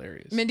were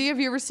hilarious. Mindy, have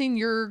you ever seen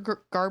your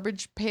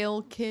garbage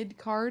pail kid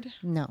card?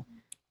 No.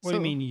 What do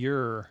you mean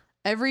you're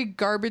Every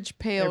garbage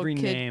pail Every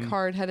kid name.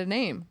 card had a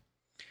name.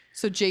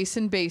 So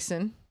Jason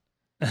Basin.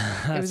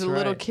 It was a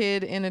little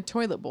kid in a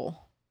toilet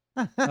bowl.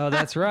 Oh,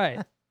 that's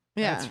right.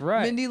 Yeah. That's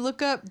right. Mindy,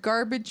 look up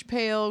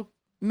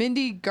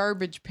Mindy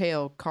garbage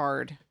pail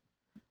card.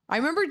 I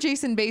remember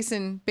Jason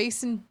Jason,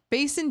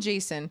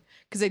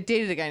 because I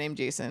dated a guy named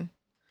Jason.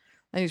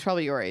 And he's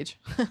probably your age.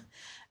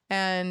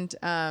 And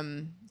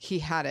he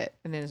had it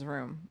in his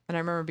room. And I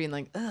remember being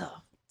like, ugh,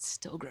 it's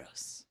still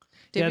gross.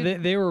 David, Yeah,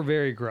 they were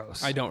very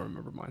gross. I don't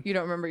remember mine. you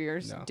don't remember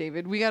yours, No.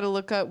 David? We gotta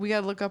look up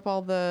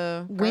all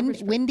the garbage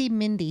pail. Windy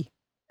Mindy.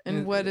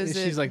 And what is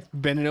it? She's like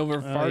bending over,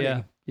 Oh, farting.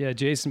 yeah. Yeah,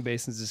 Jason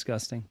Basin's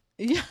disgusting.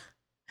 Yeah.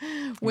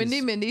 Windy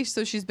He's- Mindy,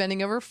 so she's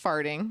bending over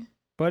farting.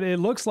 But it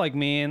looks like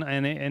me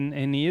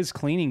and he is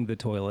cleaning the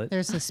toilet.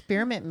 There's a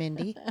spearmint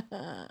Mindy.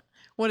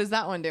 What is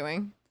that one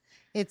doing?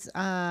 It's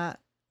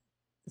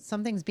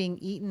something's being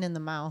eaten in the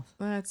mouth.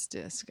 That's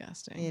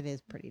disgusting. It is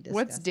pretty disgusting.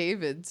 What's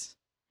David's?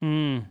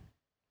 Mm.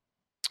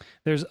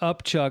 There's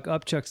Upchuck.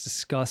 Upchuck's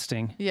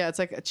disgusting. Yeah, it's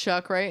like a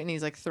Chuck, right? And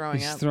he's like throwing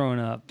He's up. throwing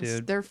up,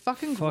 dude. They're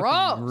fucking Fucking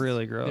gross.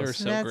 really They were gross.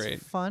 so That's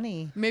great.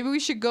 funny. Maybe we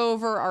should go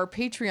over our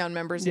Patreon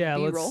members Yeah,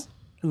 and B-roll.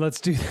 let's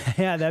do that.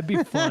 Yeah, that'd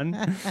be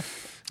fun.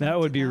 That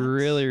would be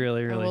really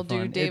we'll do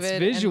fun. David It's and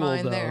visual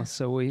mine though, there.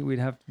 so we'd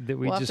have to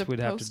We'll have just to would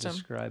have to post 'em.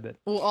 describe it.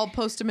 Well, I'll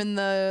post them in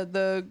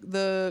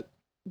the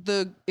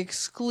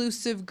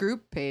exclusive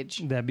group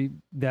page.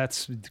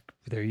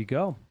 There you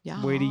go.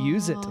 Yes. Way to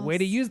use it. Way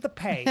to use the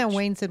page.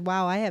 Wayne said,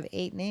 "Wow, I have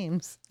 8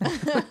 names.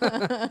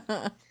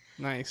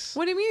 Nice.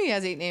 What do you mean he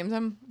has 8 names?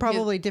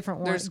 Probably different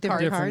ones, there's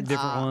different cards. cards."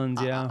 Different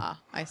ones, yeah.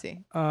 I see.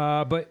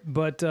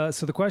 But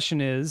so the question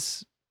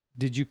is,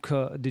 did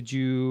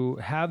you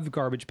have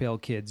Garbage Pail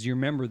Kids? You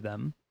remember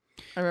them?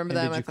 I remember And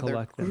them. did I you thought they were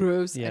collect them?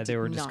 gross. I Yeah, did they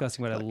were not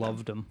disgusting, but I collect them.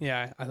 loved them.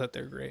 Yeah, I thought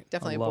they were great.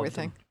 Definitely I a boy loved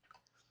thing.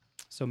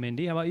 So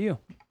Mindy, how about you?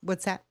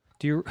 What's that?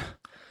 Do you?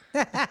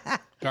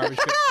 Garbage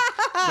pail.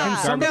 Can Garbage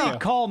somebody pail.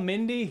 call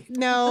Mindy?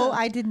 No,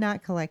 I did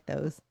not collect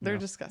those. They're No.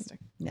 disgusting.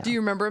 No. Do you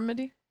remember them,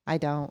 Mindy? I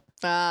don't.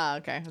 Ah,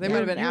 okay. They might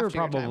have been You were after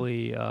your time.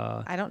 probably.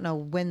 I don't know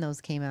when those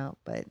came out,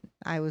 but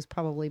I was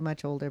probably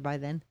much older by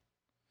then.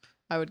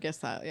 I would guess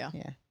that. Yeah.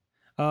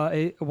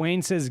 Yeah.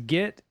 Wayne says,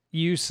 "Get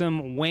you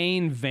some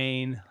Wayne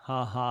vein."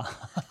 Ha ha.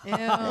 Ew.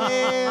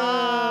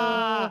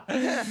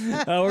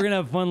 We're gonna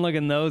have fun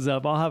looking those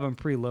up. I'll have them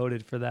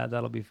preloaded for that.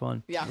 That'll be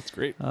fun. Yeah. That's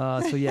great.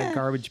 So yeah,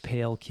 Garbage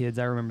Pail Kids.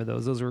 I remember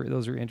those. Those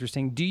were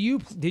interesting. Did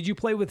you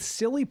play with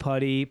Silly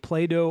Putty,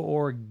 Play-Doh,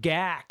 or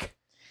GAC?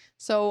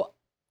 So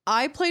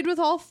I played with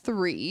all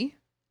 3.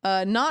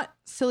 Not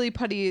Silly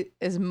Putty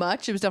as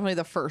much. It was definitely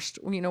the first,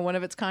 one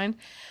of its kind.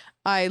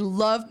 I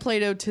love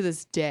Play-Doh to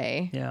this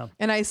day. Yeah.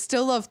 And I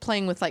still love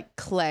playing with like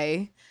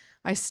clay.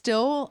 It's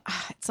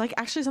like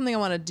actually something I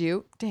want to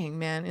do. Dang,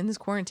 man, in this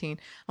quarantine,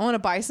 I want to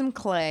buy some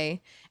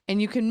clay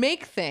and you can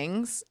make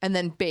things and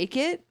then bake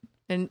it,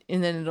 and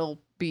then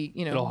it'll be,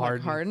 It'll like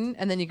harden. harden,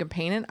 and then you can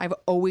paint it. I've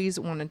always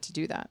wanted to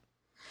do that.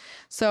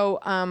 So,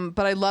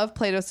 but I love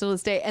Play-Doh still to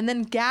this day. And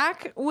then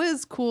GAC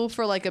was cool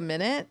for like a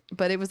minute,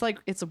 but it was like,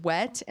 it's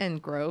wet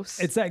and gross.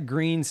 It's that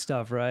green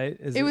stuff, right?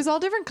 It was all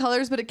different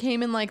colors, but it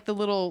came in like the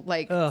little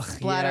like Ugh,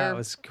 splatter, yeah, it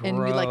was and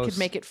we like could gross.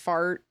 make it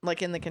fart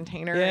like in the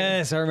container. and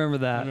Yes, I remember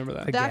that. I remember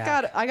that. The that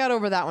gag. I got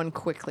over that one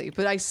quickly,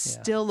 but I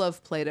still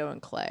love Play-Doh and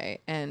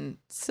clay, and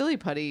Silly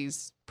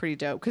Putty's pretty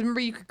dope. Because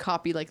remember, you could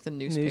copy like the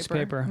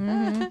newspaper.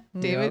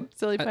 David,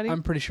 Silly Putty.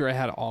 I'm pretty sure I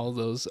had all of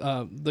those.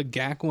 The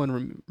GAC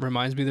one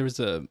reminds me there was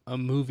a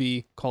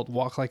movie called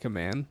Walk Like a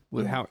Man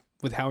with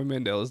Howie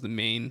Mandel as the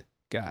main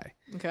guy.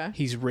 Okay.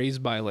 He's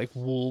raised by like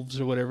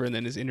wolves or whatever, and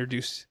then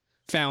is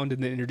found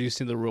and then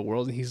introduced into the real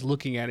world. And he's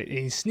looking at it and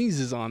he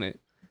sneezes on it,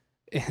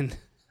 and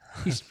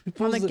he's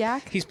On the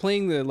GAC? He's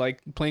playing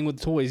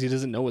with toys. He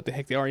doesn't know what the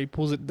heck they are. He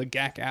pulls the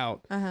GAC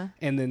out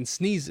and then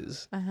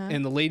sneezes,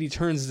 and the lady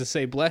turns to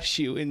say "bless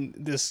you," and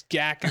this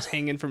GAC is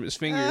hanging from his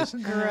fingers,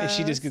 and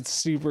she just gets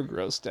super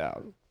grossed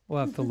out. We'll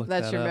have to look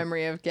That's that your up.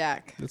 memory of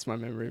GAC. That's my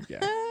memory of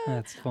GAC.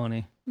 That's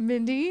funny.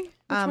 Mindy, which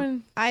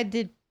one? I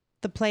did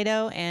the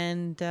Play-Doh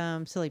and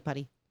Silly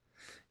Putty.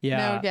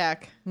 Yeah. No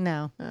GAC.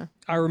 No.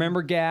 I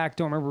remember GAC.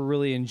 Don't remember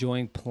really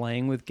enjoying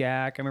playing with GAC.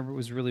 I remember it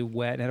was really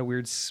wet and had a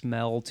weird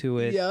smell to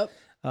it. Yep.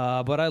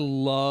 But I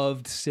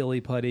loved Silly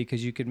Putty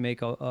because you could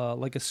make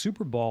like a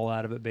super ball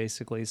out of it,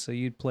 basically. So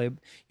you'd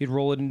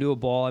roll it into a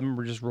ball. I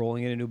remember just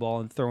rolling it into a ball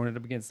and throwing it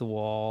up against the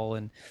wall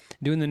and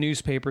doing the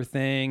newspaper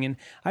thing. And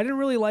I didn't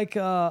really like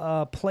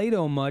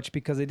Play-Doh much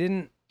because I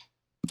didn't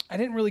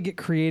really get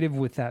creative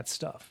with that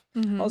stuff.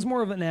 I was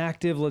more of an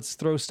active, let's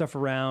throw stuff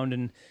around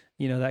and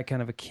that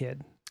kind of a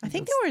kid. I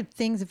think there were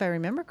things, if I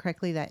remember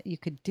correctly, that you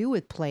could do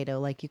with Play-Doh.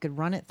 Like you could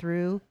run it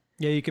through.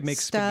 Yeah, you could make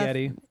Stuff.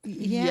 spaghetti.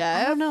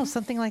 Yeah, I don't know.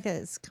 Something like that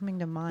is coming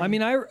to mind. I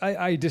mean,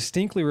 I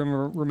distinctly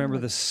remember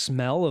the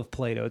smell of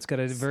Play-Doh. It's got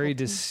a very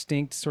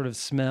distinct sort of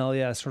smell.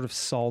 Yeah, sort of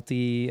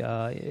salty.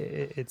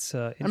 It's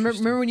I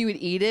remember when you would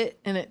eat it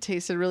and it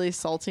tasted really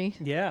salty.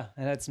 Yeah,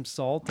 it had some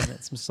salt in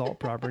it, some salt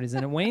properties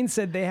in it. Wayne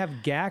said they have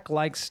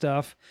GAC-like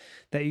stuff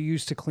that you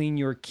use to clean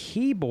your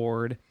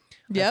keyboard.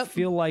 I Yep.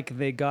 feel like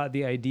they got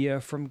the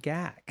idea from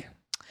GAC.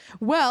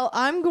 Well,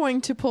 I'm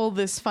going to pull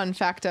this fun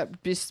fact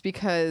up just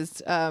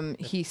because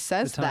he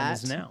says The time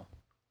that. is now.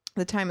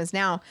 The time is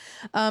now.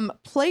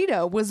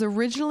 Play-Doh was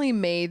originally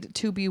made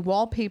to be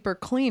wallpaper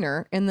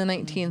cleaner in the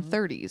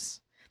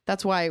 1930s.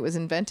 That's why it was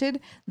invented.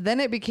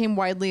 Then it became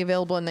widely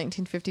available in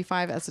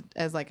 1955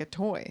 as like a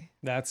toy.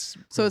 That's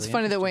So it's really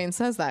funny that interesting. Wayne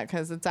says that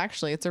because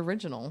it's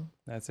original.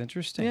 That's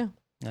interesting. Yeah.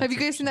 That's Have you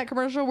guys seen that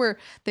commercial where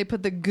they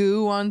put the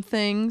goo on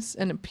things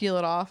and it peel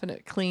it off and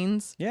it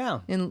cleans Yeah,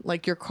 in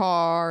like your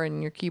car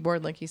and your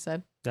keyboard, like he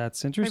said?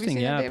 that's interesting. seen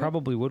that, Yeah, it David?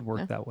 probably would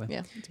work that way. Yeah.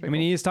 It's I pretty mean,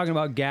 cool. he is talking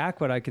about GAC,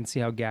 but I can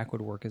see how GAC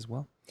would work as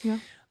well. Yeah.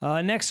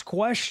 Next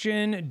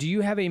question: Did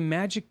you have a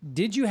Magic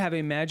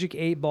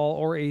 8-ball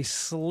or a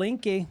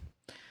Slinky?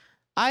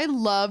 I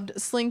loved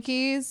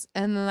Slinkies,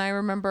 and then I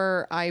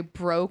remember I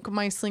broke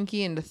my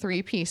Slinky into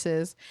 3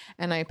 pieces,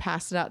 and I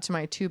passed it out to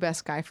my 2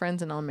 best guy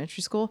friends in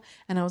elementary school,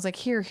 and I was like,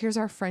 here's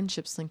our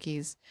friendship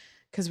Slinkies,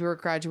 because we were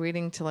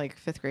graduating to like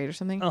 5th grade or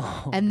something,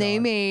 Oh, and they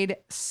God. made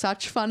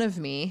such fun of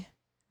me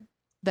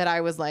that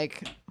I was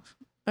like,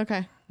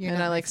 okay, You're and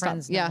not I my like stopped.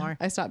 friends no Yeah, more.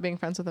 I stopped being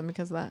friends with them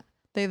because of that.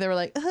 They were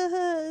like,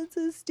 it's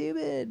so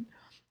stupid,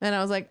 and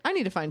I was like, I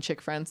need to find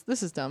chick friends.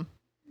 This is dumb.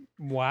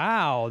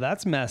 Wow,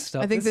 that's messed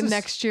up. I think This the is-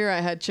 next year I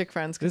had chick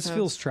friends. 'cause This I was-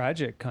 feels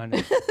tragic, kind of.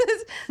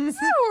 It's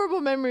a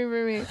horrible memory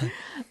for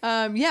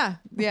me. Yeah,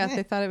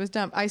 they thought it was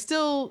dumb. I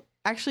still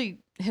actually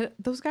hit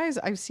those guys.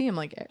 I see them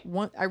like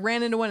one. I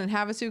ran into one in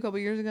Havasu a couple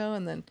years ago,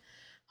 and then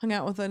hung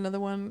out with another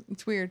one.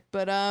 It's weird,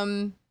 but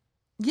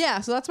yeah.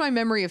 So that's my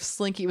memory of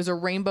Slinky. It was a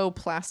rainbow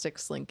plastic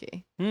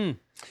Slinky.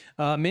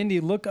 Mindy,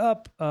 look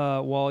up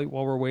while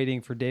we're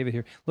waiting for David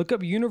here. Look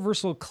up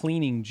Universal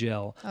Cleaning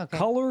Gel. Okay.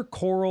 Color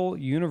Coral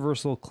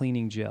Universal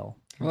Cleaning Gel.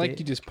 I like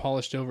you just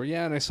polished over.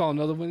 Yeah, and I saw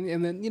another one,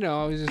 and then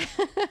I was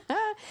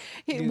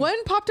just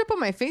One popped up on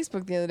my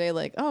Facebook the other day,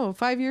 like, oh,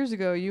 5 years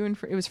ago,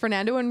 it was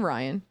Fernando and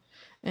Ryan,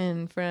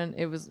 and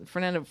it was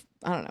Fernando.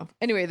 I don't know.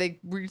 Anyway, they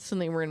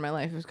recently were in my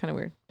life. It was kind of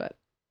weird, but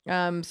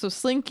so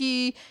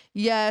Slinky,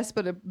 yes,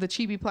 but the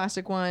cheapy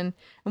plastic one.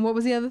 And what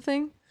was the other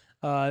thing?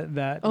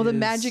 The The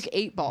Magic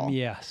 8-ball.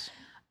 Yes.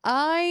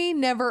 I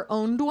never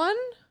owned one.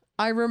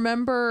 I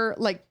remember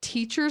like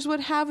teachers would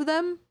have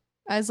them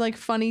as like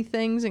funny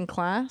things in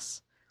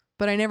class,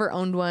 but I never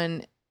owned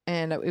one,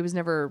 and it was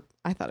never.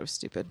 I thought it was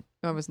stupid.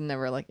 I was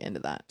never like into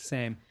that.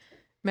 Same.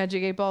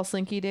 Magic 8-ball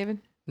Slinky, David.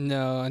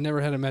 no. I never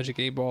had a Magic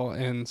 8-ball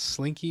and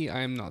Slinky. I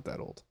am not that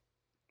old.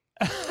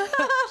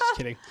 Just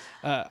kidding.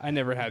 I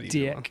never had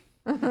either one. Dick.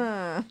 All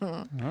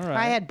right.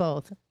 I had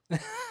both.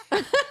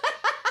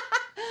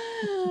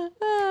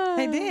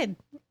 I did.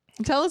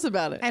 Tell us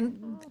about it.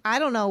 And I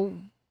don't know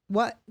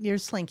what your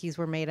Slinkies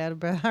were made out of,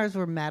 but ours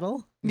were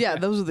metal. Yeah,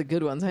 those are the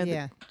good ones. I had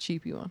Yeah. the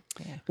cheapy one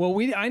Well,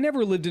 I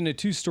never lived in a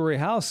 2-story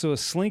house, so a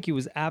slinky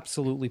was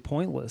absolutely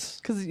pointless.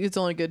 because it's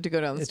only good to go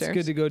down the It's stairs.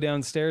 good to go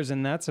downstairs,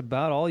 and that's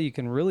about all you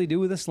can really do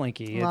with a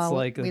slinky. It's Well,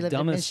 like we the lived in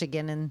dumbest.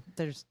 Michigan, and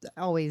there's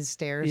always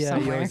stairs Yeah, you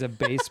somewhere. always have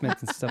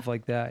basements and stuff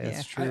like that.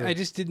 It's true. I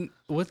just didn't.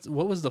 What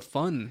was the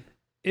fun?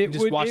 It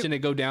Just would- watching it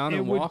go down It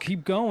and would walk.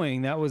 keep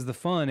going. That was the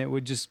fun. It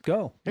would just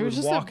go. It, It was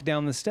would just a- walk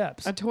down the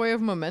steps. A toy of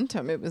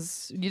momentum. It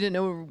was you didn't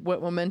know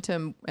what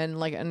momentum and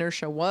like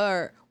inertia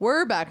were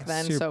back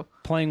then. you're So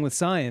playing with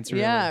science,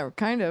 really. yeah,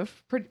 kind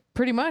of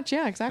pretty much.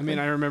 Yeah, I exactly. mean,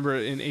 I remember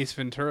in Ace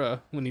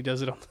Ventura when he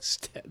does it on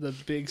the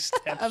big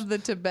steps. of the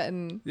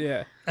Tibetan.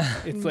 Yeah,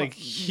 it's like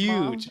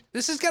huge.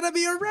 This is gonna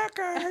be a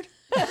record.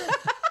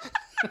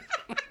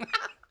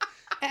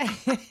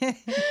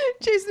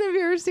 Jason, have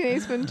you ever seen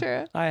Ace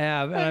Ventura? I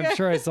have, and I'm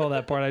sure I saw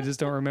that part. I just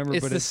don't remember.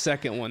 It's but the it's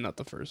second one, not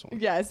the first one.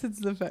 Yes, it's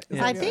the.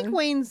 I think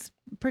Wayne's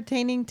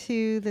pertaining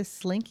to the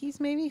Slinkies,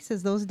 maybe. He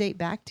says those date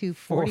back to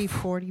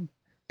 4040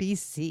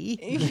 BC.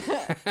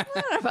 I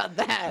don't know about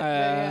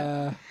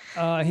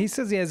that. he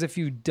says he has a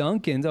few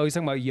Dunkins. Oh, he's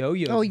talking about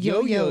yo-yos. Oh,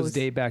 Yo-yos yo-yos.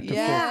 date back to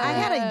Yeah, Yeah, I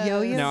had a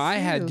yo-yo. No, I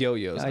had too.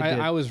 yo-yos. I did.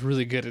 I was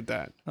really good at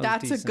that. I was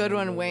That's a decent good at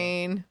one, yo-yo.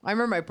 Wayne. I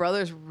remember my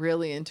brother's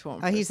really into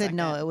them. He said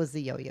no, it was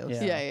the yo-yos.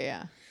 Yeah.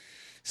 Yeah.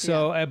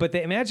 So, but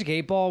the Magic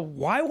 8 Ball,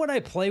 why would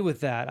I play with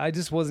that? I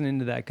just wasn't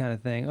into that kind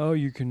of thing. Oh,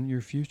 your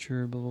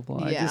future, blah, blah,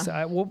 blah.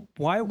 Yeah.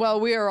 Why? Well,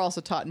 we are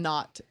also taught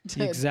not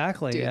to.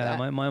 exactly. do Yeah.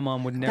 that. My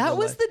mom would never. That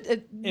was let-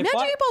 the Magic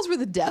I- 8 Balls were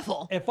the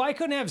devil. If I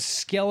couldn't have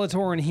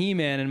Skeletor and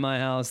He-Man in my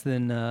house,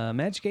 then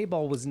Magic 8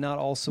 Ball was not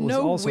also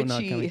No not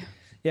witchy. coming.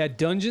 Yeah,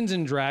 Dungeons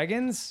and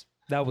Dragons,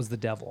 that was the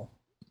devil.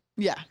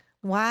 Yeah.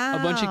 Wow.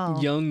 A bunch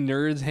of young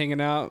nerds hanging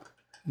out,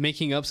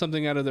 making up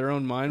something out of their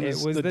own mind. It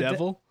was the the de-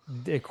 devil.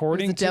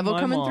 According the to devil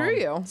my coming mom. through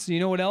you. So you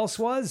know what else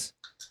was?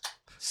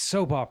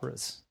 Soap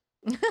operas.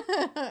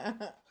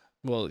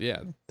 Well, yeah,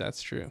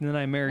 that's true. And then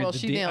I married Well,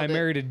 she I nailed it.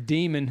 married a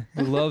demon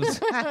who loves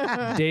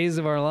Days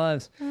of Our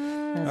Lives. All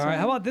right,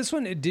 how about this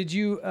one? Did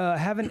you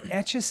have an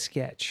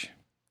Etch-a-Sketch?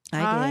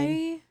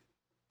 I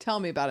Tell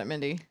me about it,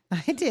 Mindy. did.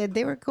 I did.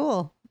 They were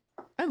cool.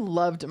 I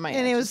loved my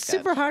And it was Etch-a-Sketch.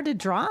 super hard to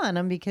draw on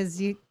them because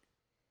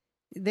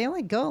they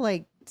only go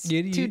like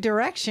You- two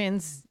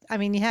directions. I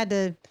mean, you had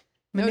to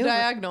No maneuver.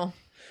 diagonal.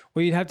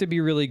 Well, you'd have to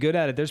be really good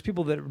at it. There's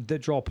people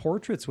that draw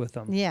portraits with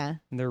them. Yeah.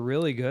 And they're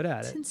really good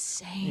at It's it.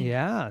 insane.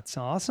 Yeah, it's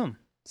awesome.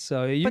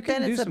 So you But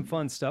can then do it's a- some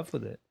fun stuff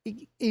with it.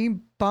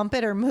 You bump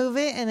it or move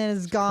it, and then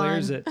it's gone.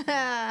 Clears it.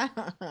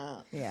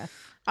 Yeah.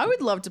 I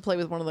would love to play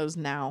with one of those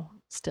now.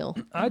 Still,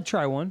 I'd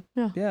try one.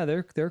 Yeah.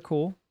 They're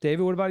cool.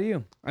 David, what about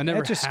you? I never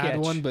Etch-a-Sketch. had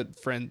one, but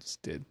friends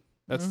did.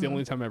 That's the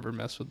only time I ever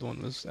messed with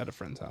one was at a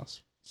friend's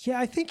house. Yeah,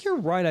 I think you're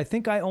right. I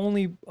think I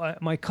only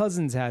my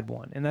cousins had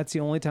one, and that's the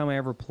only time I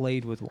ever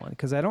played with one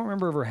because I don't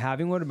remember ever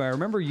having one, but I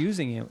remember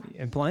using it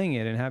and playing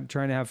it and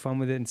trying to have fun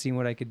with it and seeing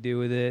what I could do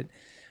with it.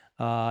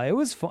 It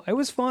was fun. It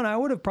was fun. I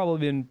would have probably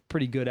been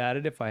pretty good at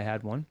it if I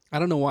had one. I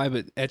don't know why,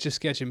 but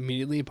Etch-a-Sketch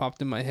immediately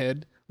popped in my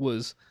head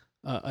was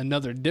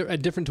a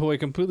different toy,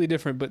 completely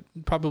different, but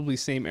probably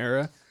same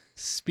era.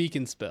 Speak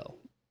and Spell.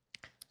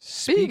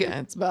 speak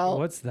and spell.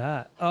 What's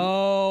that?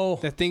 Oh,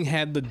 That thing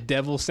had the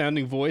devil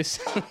sounding voice.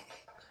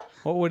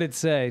 what would it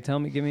say?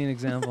 Give me an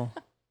example.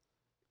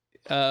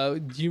 Do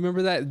you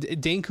remember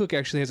that? Dane Cook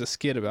actually has a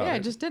skit about Yeah, it. I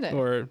just did it.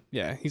 Or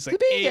yeah, he's like,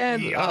 Speak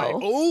and spell.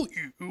 oh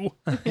you.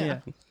 Yeah.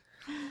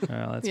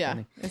 Oh, that's Yeah,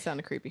 funny. it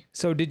sounded creepy.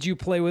 So, did you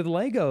play with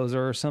Legos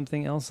or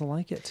something else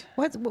like it?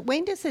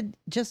 Wayne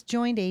just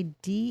joined a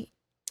D.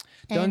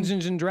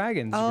 Dungeons and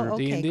Dragons. Oh, group.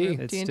 okay. D&D. group.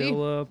 It's D&D.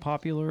 still a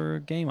popular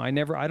game. I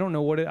don't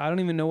know what it. I don't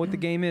even know what the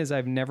game is.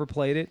 I've never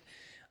played it.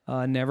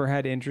 Never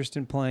had interest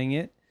in playing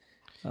it.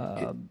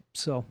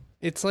 So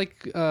It's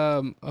like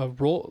a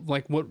role,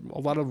 like what a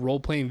lot of role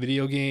playing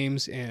video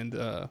games and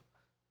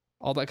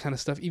all that kind of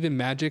stuff. Even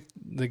Magic: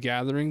 The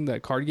Gathering,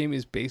 that card game,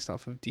 is based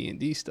off of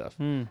D&D stuff.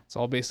 It's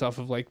all based off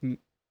of like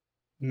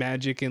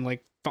magic and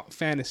like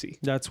fantasy.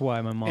 that's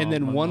why my mom. And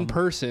then my one mom-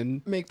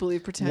 person, Make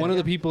believe, pretend. one of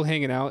the yeah. people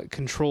hanging out,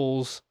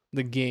 controls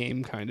the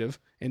game kind of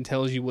and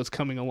tells you what's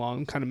coming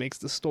along. Kind of makes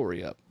the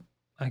story up.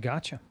 I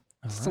gotcha.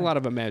 It's a lot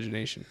of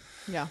imagination.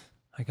 Yeah,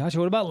 I gotcha.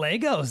 What about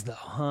Legos though?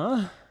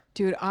 Huh?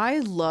 dude, I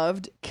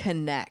loved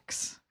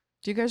Connects.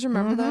 Do you guys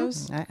remember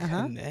those?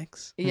 Uh-huh.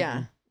 Next.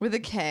 Yeah, with a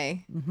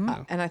K.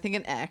 Mhm. And I think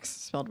an X,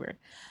 spelled weird.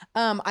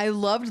 I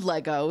loved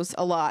Legos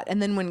a lot, and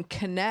then when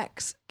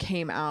Connects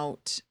came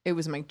out, it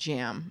was my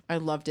jam. I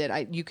loved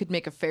it. You could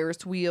make a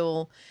Ferris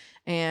wheel,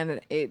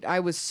 and I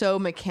was so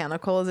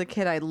mechanical as a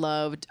kid. I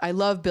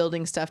love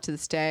building stuff to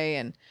this day,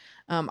 and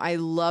I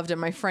loved it.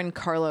 My friend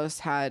Carlos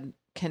had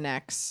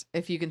Connects.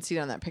 If you can see it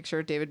on that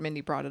picture, David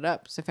Mindy brought it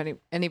up. So if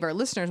any of our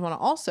listeners want to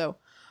also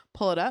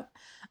pull it up,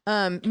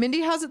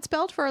 Mindy, how's it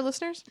spelled for our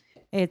listeners?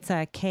 It's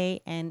a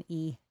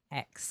KNEX.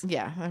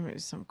 Yeah, I mean,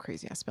 some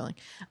crazy ass spelling.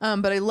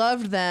 But I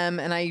loved them,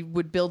 and I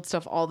would build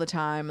stuff all the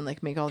time and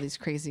like make all these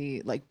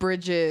crazy like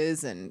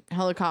bridges and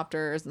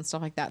helicopters and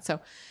stuff like that. So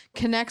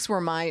Connects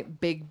were my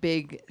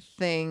big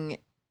thing.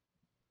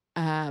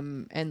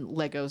 And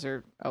Legos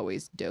are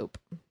always dope.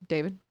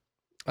 David?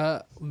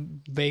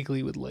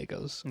 Vaguely with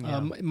Legos.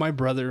 Yeah. My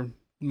brother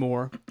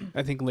more.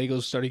 I think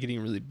Legos started getting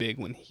really big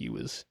when he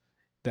was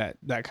that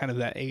kind of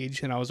that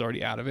age, and I was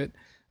already out of it.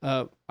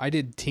 I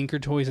did Tinker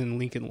Toys and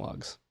Lincoln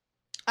Logs.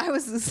 I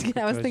was thinking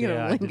Yeah, of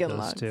I did Lincoln those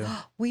Logs. too.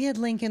 We had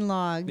Lincoln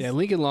Logs. Yeah,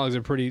 Lincoln Logs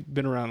are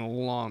been around a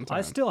long time.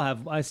 I still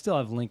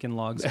have Lincoln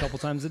Logs a couple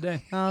times a day.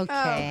 Okay. Oh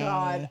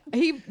God.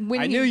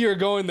 I knew you were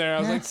going there. I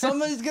was like,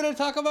 somebody's gonna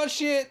talk about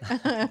shit.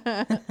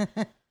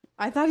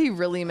 I thought he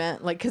really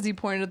meant like because he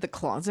pointed at the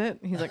closet.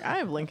 He's like, I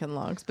have Lincoln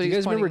Logs. But Do you he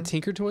was guys remember pointing-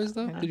 Tinker Toys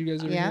though? Did you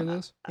guys ever Yeah. hear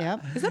those?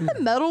 Yep. Is that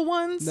the metal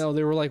ones? No,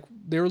 they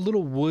were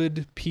little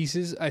wood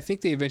pieces. I think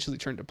they eventually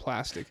turned to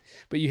plastic.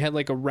 But you had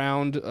like a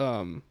round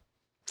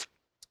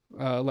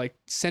like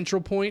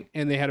central point,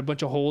 and they had a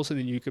bunch of holes, and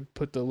then you could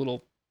put the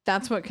little.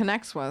 That's what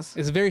Connects was.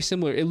 It's very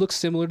similar. It looks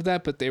similar to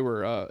that, but they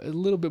were a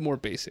little bit more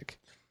basic.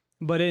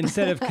 But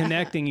instead of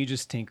connecting, you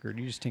just tinkered.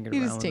 You just tinkered He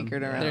around. just with them.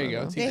 tinkered around. There you with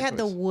go. them. They Tinker had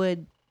the Toys.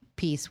 wood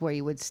piece where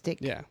you would stick.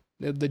 Yeah,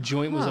 the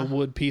joint was a Huh.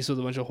 wood piece with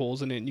a bunch of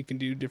holes in it, and you can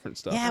do different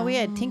stuff. Yeah, we Oh.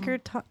 had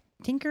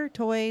Tinker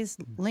Toys,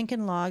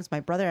 Lincoln Logs. My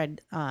brother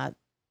had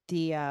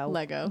the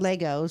Legos.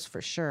 Legos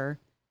for sure.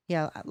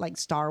 Yeah, like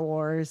Star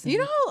Wars. You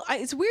and- know,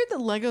 it's weird that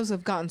Legos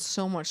have gotten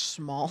so much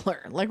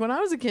smaller. Like when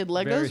I was a kid,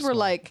 Legos Very were small.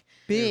 like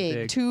big.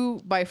 big.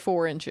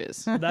 2x4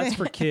 inches. That's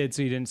for kids,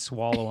 so you didn't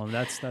swallow them.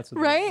 That's what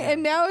Right? yeah.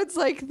 And now it's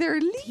like they're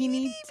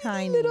Teeny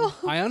tiny. little.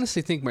 I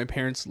honestly think my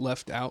parents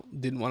left out,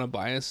 didn't want to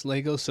buy us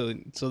Legos,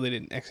 so they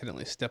didn't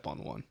accidentally step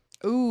on one.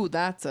 Ooh,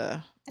 that's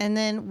a. And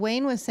then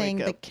Wayne was saying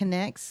Wake the up.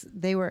 Connects,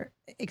 they were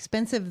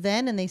expensive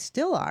then and they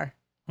still are.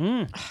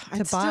 Mm.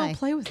 I'd still buy.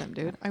 play with them,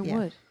 dude. I Yeah.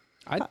 would.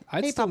 I'd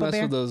Hey, still Papa mess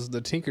Bear. with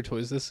the Tinker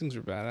Toys. Those things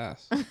are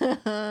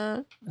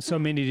badass. So,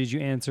 Mindy, did you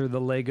answer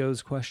the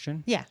Legos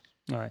question? Yeah.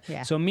 All right.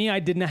 Yeah. So me, I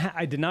did not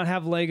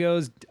have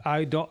Legos.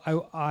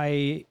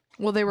 I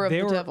Well, they were of They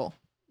the were- devil.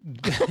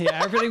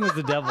 yeah, everything was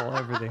the devil.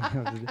 Everything.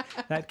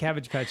 That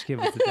Cabbage Patch Kid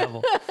was the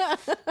devil.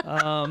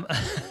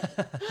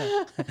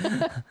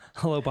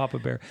 Hello, Papa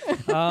Bear.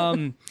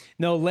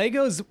 No,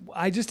 Legos,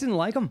 I just didn't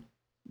like them.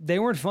 They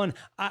weren't fun.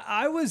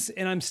 I was,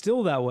 and I'm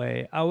still that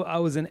way. I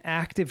was an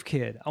active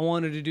kid. I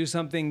wanted to do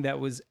something that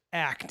was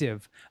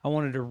active. I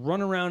wanted to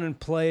run around and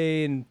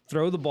play and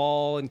throw the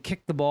ball and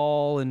kick the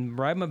ball and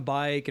ride my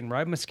bike and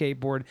ride my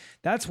skateboard.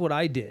 That's what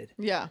I did.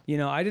 Yeah. You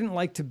know, I didn't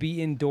like to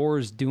be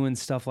indoors doing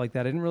stuff like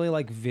that. I didn't really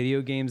like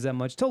video games that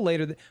much till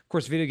later. Of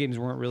course, video games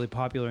weren't really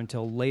popular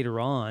until later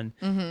on.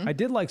 I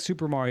did like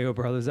Super Mario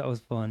Brothers. That was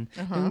fun.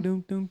 Doom,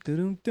 doom, doom,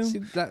 doom, doom. See,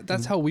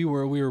 that's how we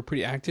were. We were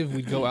pretty active.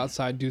 We'd go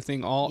outside, do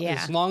thing all Yeah.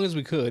 as long as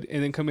we could,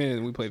 and then come in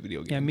and we play video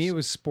games. Yeah, me, it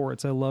was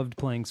sports. I loved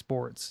playing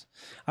sports.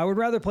 I would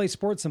rather play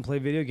sports than play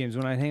video games.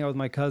 When I hang out with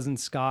my cousin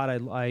Scott,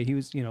 he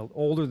was,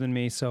 older than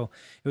me, so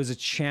it was a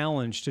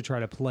challenge to try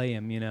to play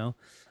him,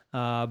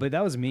 But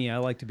that was me. I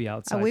like to be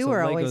outside. We so were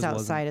Legos always wasn't.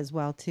 outside as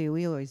well too.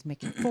 We were always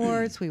making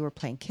forts. We were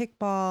playing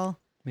kickball,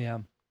 Yeah.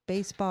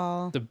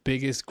 baseball. the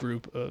biggest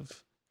group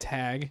of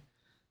tag.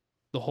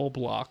 The whole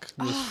block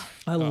was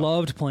I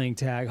loved playing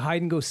tag,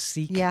 hide and go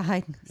seek.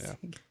 Yeah,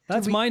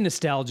 That's my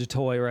nostalgia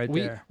toy right we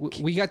there.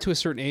 we got to a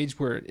certain age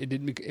where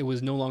it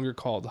was no longer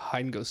called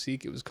hide and go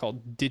seek. It was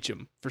called ditch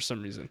 'em for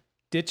some reason.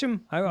 Ditch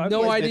him?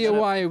 No idea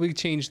why we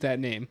changed that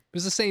name. It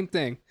was the same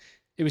thing.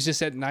 It was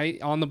just at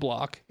night on the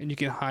block, and you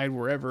can hide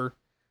wherever.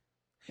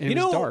 And it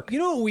was dark. You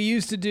know what we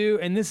used to do,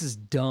 and this is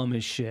dumb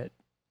as shit,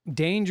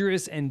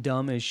 dangerous and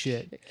dumb as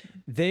shit.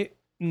 They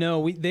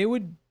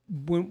would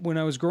when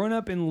I was growing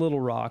up in Little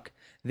Rock,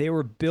 they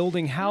were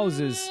building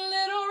houses.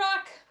 Little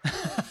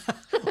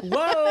Rock.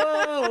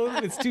 Whoa!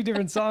 It's two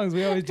different songs.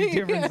 We always do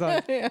different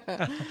songs.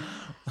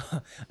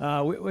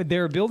 They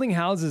were building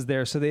houses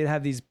there, so they'd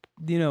have these,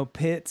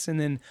 pits and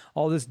then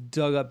all this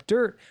dug up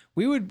dirt.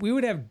 We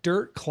would have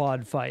dirt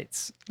clod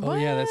fights. Oh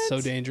yeah, that's so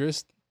What?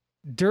 dangerous.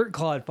 Dirt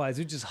clod fights.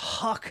 We'd just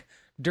huck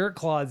dirt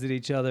clods at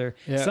each other.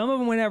 Yeah. Some of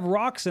them would have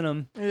rocks in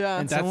them, Yeah.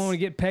 and someone That's- would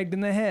get pegged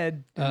in the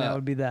head, and that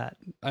would be that.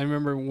 I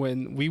remember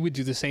when we would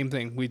do the same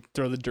thing. We'd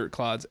throw the dirt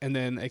clods, and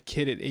then a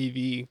kid at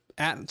AV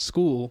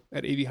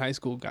at AV High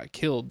School got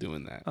killed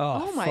doing that.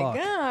 Oh my fuck.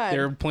 God. They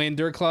were playing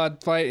dirt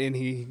clod fight, and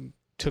he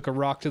took a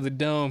rock to the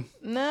dome.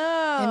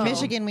 No. In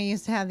Michigan, we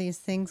used to have these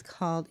things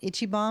called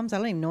itchy bombs. I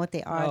don't even know what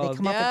they are. Oh, They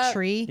come up Yep. a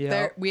tree, Yeah.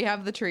 There, we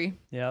have the tree.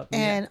 Yep.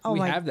 and oh we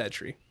my have that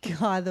tree.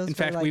 god, those. In were,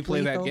 fact, like, we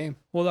play lethal. that game.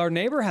 Well, our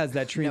neighbor has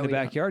that tree No, in the we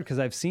don't. backyard because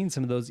I've seen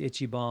some of those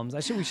itchy bombs.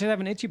 We should have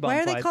an itchy bomb.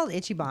 Why are they fight. called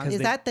itchy bombs? Because Is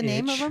they that the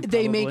name of itch. them?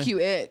 They make Probably. you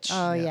itch.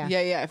 Oh, yeah.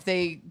 Yeah.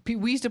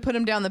 We used to put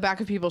them down the back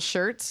of people's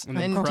shirts And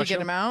and then to crush get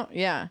 'em? them out.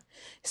 Yeah.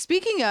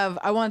 Speaking of,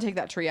 I want to take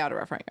that tree out of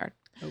our front yard.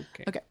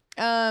 Okay. Okay.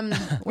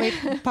 Wait,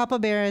 Papa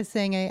Bear is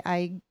saying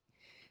I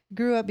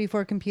grew up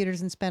before computers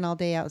and spent all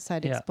day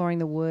outside Yeah. exploring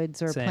the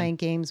woods or Same. playing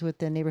games with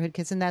the neighborhood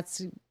kids, and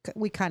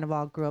we kind of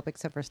all grew up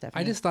except for Stephanie.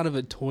 I just thought of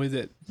a toy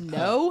that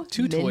No.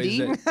 two Mindy.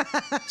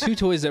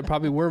 toys that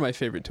probably were my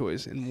favorite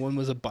toys, and one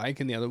was a bike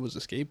and the other was a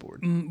skateboard.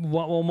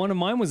 Well, one of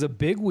mine was a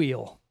big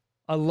wheel.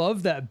 I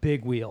love that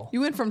big wheel.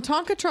 You went from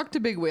Tonka truck to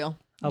big wheel.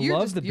 I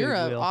love the big You're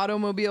an wheel.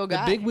 automobile The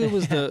guy. big wheel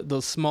was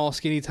the small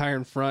skinny tire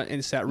in front and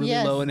it sat really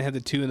Yes. low and it had the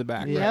 2 in the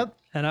back. Yep.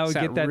 And I would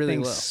Sat get that really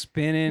thing low.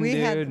 spinning, We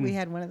dude. had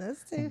and one of those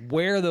too.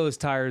 wear those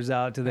tires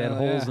out till they had Oh,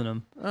 holes yeah. in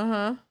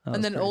them.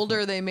 And then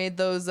older, they made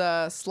those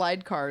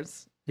slide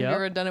cars. Have Yep. you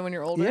ever done it when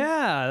you're older?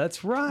 Yeah,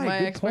 that's right. My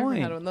Good ex-boyfriend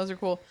point. had one. Those are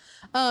cool.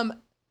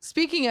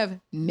 Speaking of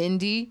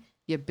Mindy,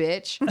 you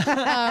bitch.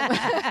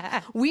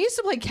 We used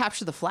to play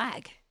Capture the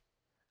Flag.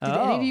 Did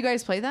any of you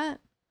guys play that?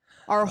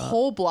 Our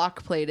whole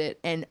block played it,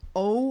 and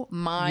oh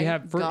my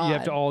god! You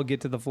have to all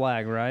get to the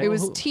flag, right? It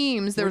was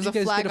teams. There was a where'd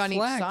you guys flag get a on each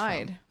flag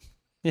side.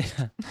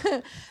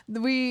 yeah.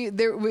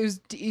 There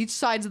was each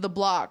sides of the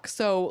block.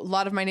 So a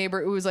lot of my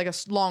neighbor, it was like a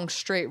long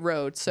straight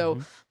road. So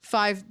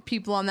 5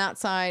 people on that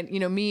side, you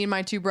know, me and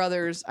my 2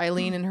 brothers,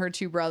 Eileen and her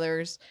 2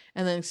 brothers,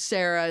 and then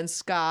Sarah and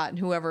Scott and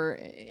whoever.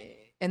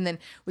 And then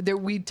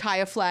we'd tie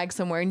a flag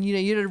somewhere, and you know,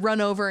 you had to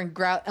run over and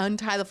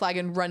untie the flag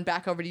and run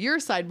back over to your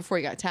side before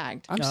you got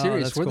tagged. I'm Oh,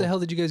 serious. that's Where the cool. hell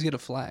did you guys get a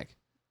flag?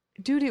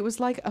 Dude, it was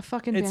like a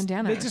fucking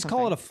bandana. They just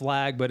call it a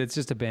flag, but it's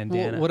just a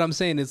bandana. Well, what I'm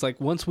saying is like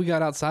once we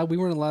got outside, we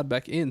weren't allowed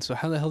back in. So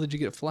how the hell did you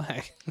get a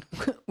flag?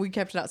 We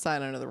kept it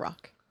outside under the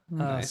rock.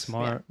 Nice.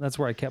 Smart. That's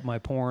where I kept my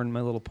porn,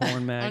 my little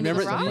porn mag. Under the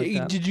Remember, rock? Like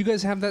that. did you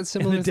guys have that in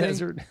similar the thing?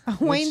 desert?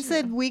 Wayne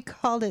said we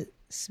called it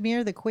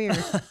smear the queer.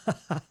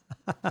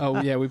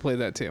 Oh yeah, we played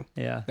that too.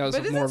 Yeah. That was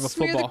But more of a isn't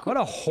smear the football. What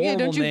a horrible Yeah,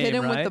 don't you name, hit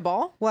him right? with the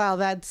ball? Well,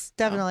 that's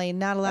definitely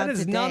not allowed That is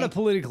today. not a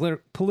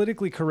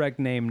politically correct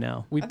name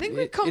now. I think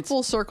we've come it's,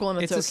 full circle,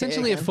 and It's okay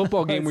essentially again. a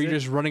football game where That's you're it.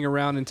 just running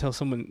around until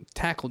someone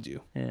tackled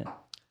you. Yeah.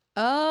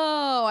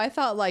 Oh, I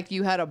thought like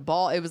you had a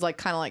ball. It was like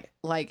kind of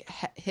like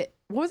hit.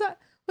 What was that?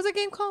 What's that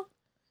game called?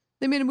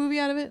 They made a movie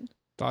out of it.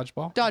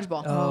 Dodgeball.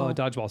 Dodgeball. Oh,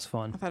 dodgeball's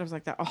fun. I thought it was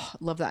like that. Oh, I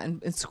love that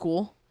in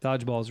school.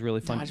 Dodgeball is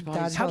really fun.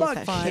 Dodgeball is How really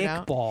about fun.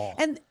 kickball?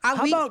 And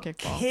How we, about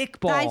Kickball.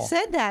 kickball? I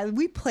said that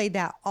we played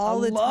that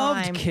all I the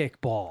loved time,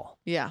 kickball.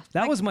 Yeah.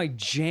 That was my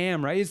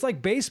jam, right? It's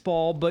like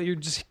baseball, but you're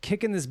just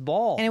kicking this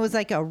ball. and it was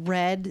like a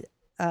red,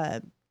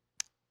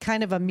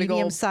 kind of a Big old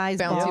medium-sized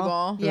bouncy ball.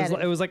 ball. It Yeah,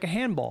 was, it was like a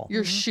handball.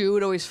 Your shoe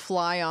would always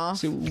fly off.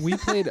 So we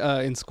played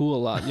in school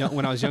a lot.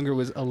 When I was younger,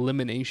 was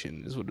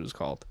elimination is what it was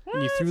called.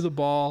 And you threw the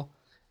ball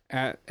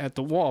at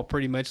the wall,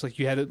 pretty much like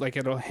you had it like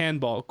at a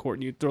handball court,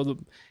 and you throw the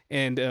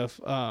and if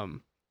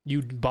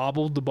you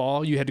bobbled the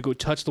ball, you had to go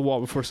touch the wall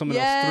before someone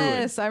else threw it.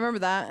 Yes, I remember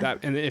that.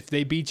 And if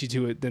they beat you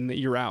to it, then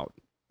you're out.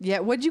 Yeah.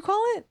 What'd you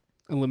call it?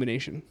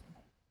 Elimination.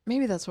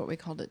 Maybe that's what we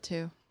called it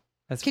too.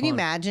 That's Can you fun.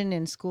 imagine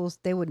in schools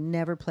they would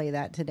never play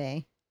that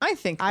today? I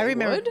think I they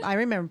remember. would. I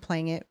remember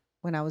playing it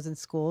when I was in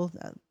school.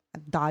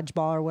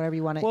 Dodgeball or whatever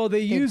you want to. Well, they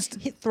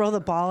used. throw the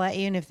ball at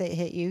you, and if they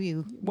hit you,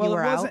 you Well,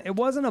 were it wasn't. out. It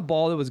wasn't a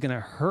ball that was going to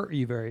hurt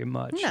you very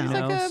much. No. You It's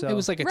know? like a- So, It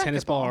was like a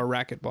tennis ball Racquetball. or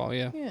a racquetball.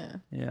 Yeah. Yeah.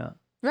 yeah.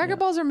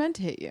 Racquetballs are meant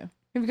to hit you.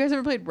 Have you guys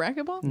ever played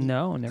racquetball?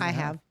 No, never. I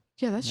have.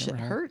 Yeah, that shit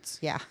have. hurts.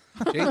 Yeah.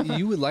 Jay,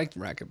 you would like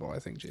racquetball, I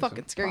think, Jason.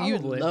 Fucking scary. You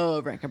Probably.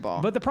 love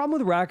racquetball. But the problem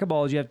with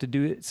racquetball is you have to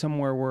do it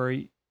somewhere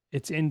where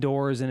it's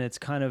indoors and it's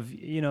kind of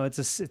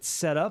it's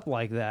set up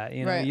like that.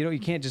 You know, Right. you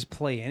can't just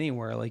play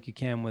anywhere like you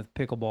can with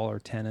pickleball or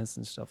tennis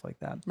and stuff like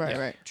that. right,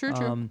 right. True,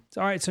 true.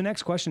 All right. So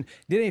next question: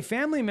 did a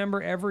family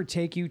member ever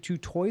take you to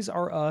Toys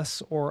R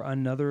Us or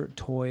another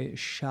toy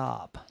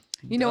shop?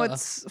 You know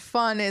what's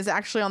fun is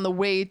actually on the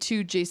way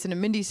to Jason and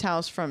Mindy's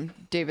house from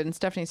David and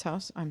Stephanie's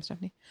house. I'm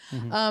Stephanie.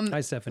 Hi,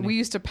 Stephanie. We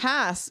used to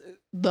pass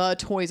the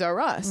Toys R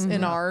Us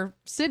in our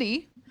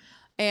city,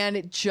 and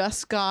it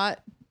just got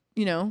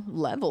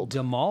leveled.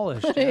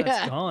 Demolished. Yeah,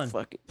 it's gone.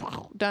 Fucking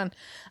done.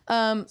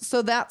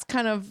 So that's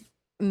kind of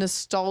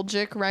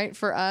nostalgic, right,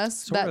 for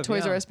us. Sort that of,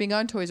 Toys R yeah. Us being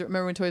gone.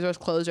 Remember when Toys R Us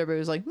closed? Everybody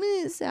was like,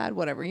 meh, sad,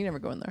 whatever. You never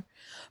go in there.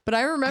 But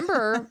I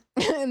remember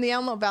in the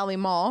Antelope Valley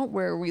Mall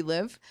where we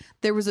live,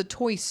 there was a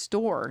toy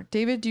store.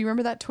 David, do you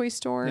remember that toy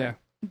store? Yeah.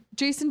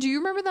 Jason, do you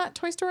remember that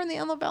toy store in the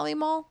Antelope Valley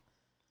Mall?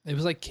 It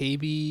was like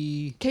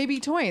KB.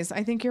 KB Toys.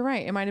 I think you're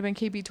right. It might have been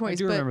KB I Toys.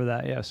 do but remember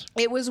that. Yes.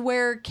 it was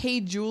where K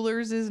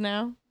Jewelers is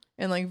now.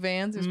 And like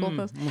Vans, there's both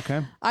those.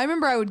 Okay. I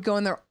remember I would go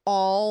in there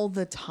all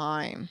the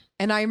time.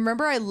 And I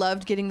remember I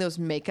loved getting those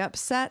makeup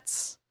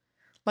sets,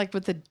 like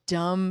with the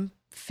dumb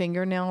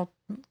fingernail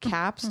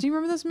caps. Do you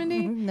remember those,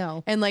 Mindy?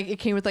 No. And like it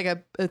came with like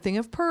a thing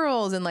of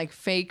pearls and like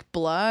fake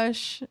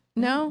blush.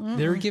 No?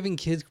 They were giving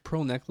kids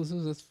pearl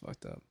necklaces. That's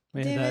fucked up.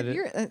 Man, David,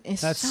 you're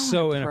it's that's so,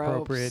 so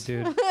inappropriate.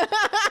 inappropriate, dude.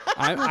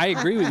 I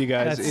agree with you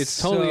guys. That's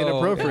It's totally so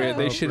inappropriate.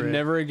 They should inappropriate.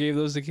 never have gave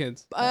those to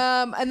kids.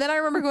 And then I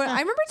remember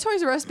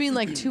Toys R Us being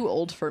like too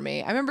old for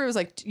me. I remember it was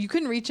like you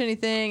couldn't reach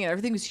anything and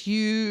everything was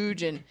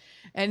huge. And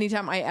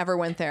anytime I ever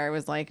went there, I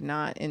was like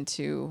not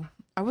into.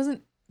 I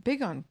wasn't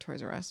big on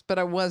Toys R Us, but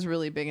I was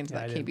really big into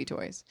Yeah, that I did. KB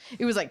Toys.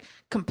 It was like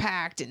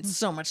compact and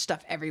so much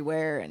stuff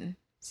everywhere, and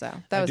so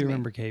that I was do me.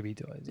 remember KB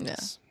Toys.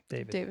 Yes.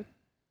 David. David.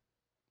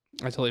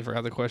 I totally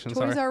forgot the question.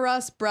 Toys Sorry. R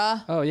Us,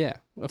 bruh. Oh yeah.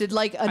 Did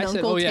like an I said-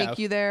 uncle oh, yeah. take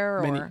you there,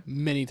 or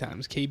Many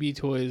times. KB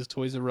Toys,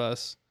 Toys R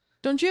Us,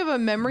 don't you have a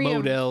memory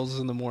of? Models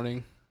in the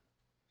morning.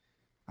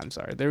 I'm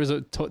sorry. There was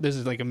this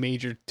is like a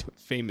major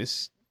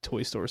famous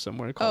toy store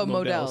somewhere Oh, called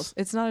Modell's.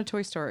 It's not a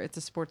toy store. It's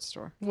a sports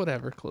store.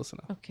 Whatever, close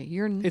enough. Okay,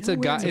 you're. It's a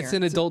guy. It's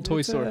an adult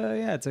toy store.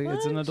 Yeah, it's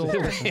an adult.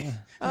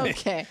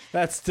 Okay,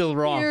 That's still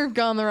wrong. you've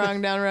gone the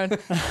wrong down road.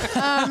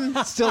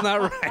 Still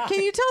not right.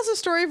 Can you tell us a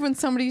story of when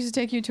somebody used to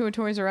take you to a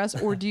Toys R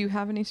Us, or do you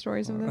have any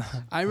stories of this?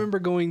 I remember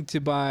going to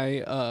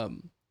buy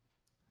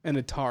an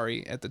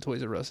Atari at the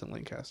Toys R Us in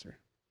Lancaster.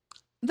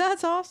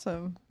 That's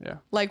awesome. Yeah.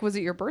 Like, was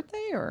it your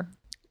birthday or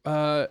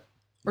Uh,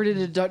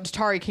 did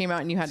Atari came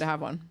out and you had to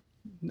have one?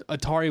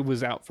 Atari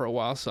was out for a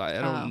while, so I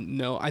don't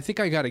know. I think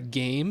I got a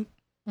game,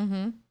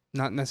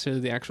 not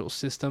necessarily the actual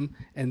system.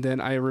 And then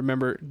I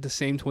remember the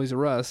same Toys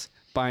R Us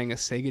buying a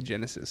Sega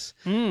Genesis.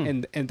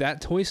 And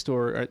that toy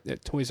store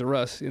at Toys R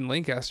Us in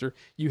Lancaster,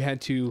 you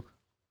had to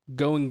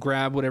go and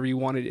grab whatever you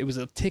wanted. It was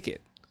a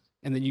ticket,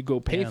 and then you go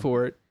pay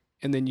for it,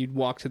 and then you'd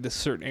walk to this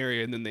certain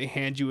area, and then they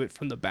hand you it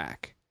from the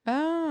back.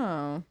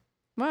 Oh,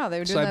 wow! They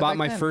were doing So I that bought back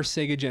my then. first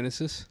Sega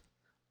Genesis,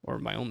 or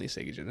my only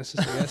Sega Genesis,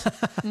 I guess.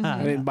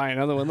 I didn't buy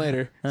another one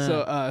later.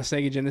 So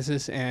Sega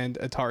Genesis and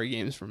Atari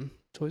games from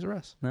Toys R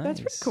Us. That's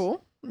pretty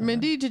cool.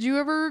 Mindy, did you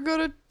ever go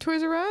to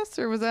Toys R Us,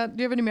 or was that?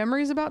 Do you have any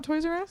memories about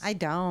Toys R Us? I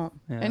don't.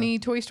 Any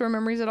toy store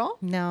memories at all?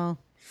 No.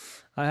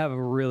 I have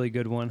a really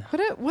good one.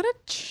 What a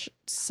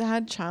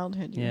sad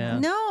childhood. You Yeah.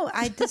 had. No,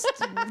 I just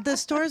the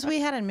stores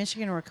we had in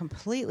Michigan were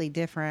completely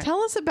different.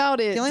 Tell us about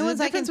it. The only ones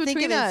I can difference think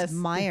of between is us.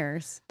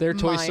 Myers. Their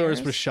toy stores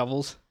Myers. with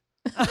shovels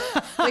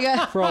They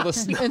got for all the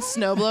snow. and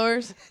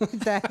snowblowers.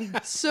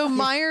 That- So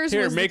Myers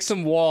Here, make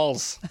some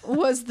walls.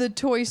 was the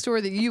toy store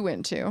that you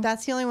went to.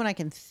 That's the only one I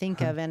can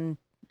think of. And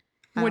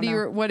I What don't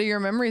know. are your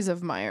memories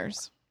of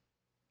Myers?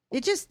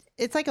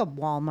 It's like a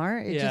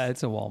Walmart.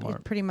 It's a Walmart.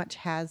 It pretty much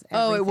has Oh,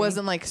 it everything.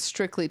 wasn't like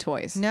strictly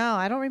toys. No,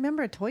 I don't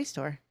remember a toy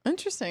store.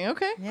 Interesting.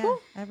 Okay, Yeah, cool.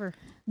 ever.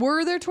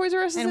 Were there Toys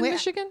R Us And in we-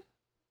 Michigan?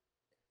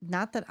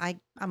 Not that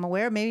I'm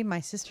aware. Maybe my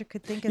sister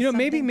could think of You know,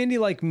 maybe something. Mindy,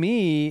 like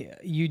me,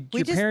 your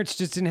just- parents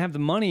just didn't have the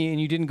money, and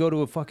you didn't go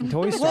to a fucking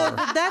toy store. Well,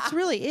 that's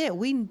really it.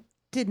 We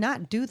did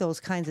not do those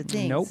kinds of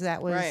things. Nope.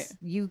 That was Right.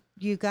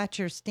 you got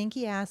your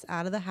stinky ass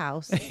out of the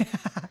house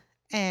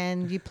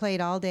and you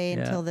played all day Yeah.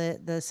 until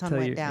the sun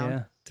went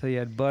down. Till you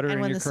had butter And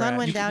in when your the sun crack.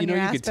 went down, You know,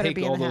 your you ass could better take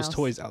be in all the those house.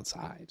 toys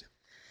outside.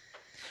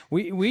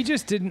 We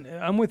just didn't.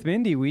 I'm with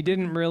Mindy. We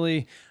didn't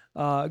really.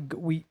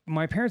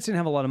 My parents didn't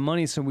have a lot of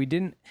money, so we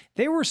didn't.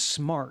 They were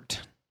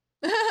smart.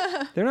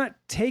 They're not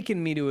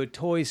taking me to a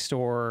toy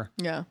store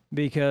Yeah.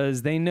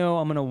 because they know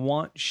I'm gonna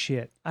want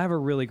shit. I have a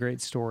really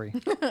great story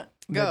Go.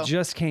 that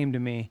just came to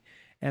me,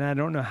 and I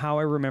don't know how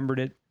I remembered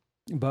it,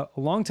 but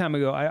a long time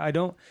ago. I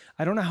don't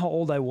know how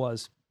old I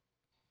was.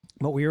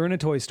 But we were in a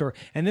toy store,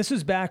 and this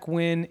was back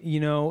when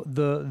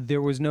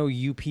there was no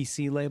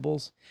UPC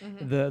labels.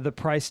 The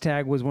price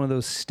tag was one of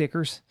those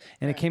stickers,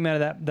 and it came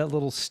out of that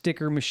little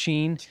sticker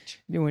machine.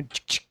 It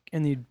went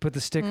and you'd put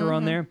the sticker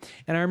on there.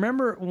 And I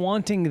remember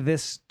wanting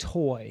this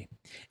toy,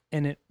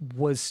 and it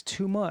was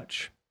too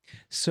much,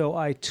 so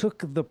I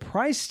took the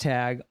price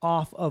tag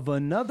off of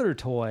another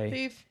toy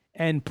Thief.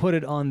 and put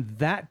it on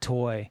that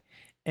toy,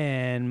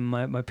 and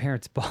my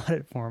parents bought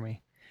it for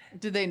me.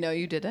 Did they know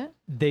you did it?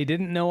 They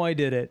didn't know I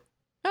did it.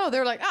 Oh,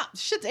 they're like,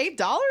 shit's $8,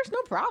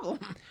 no problem.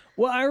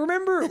 Well, I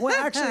remember. Well,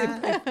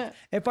 actually,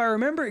 if I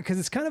remember, because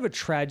it's kind of a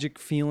tragic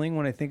feeling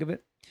when I think of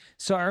it.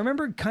 So I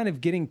remember kind of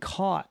getting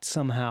caught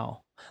somehow.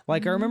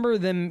 Like I remember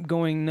them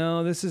going,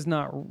 "No, this is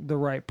not the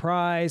right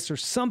price," or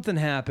something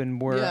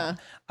happened where Yeah.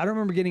 I don't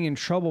remember getting in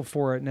trouble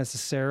for it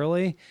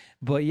necessarily.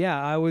 But yeah,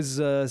 I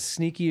was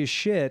sneaky as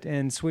shit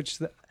and switched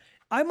the.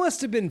 I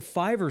must have been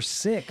 5 or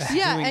 6.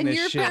 Yeah, doing and this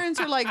your shit. parents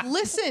are like,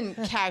 "Listen,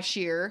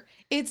 cashier,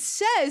 it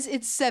says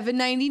it's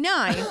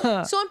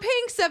 $7.99, so I'm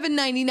paying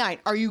 $7.99.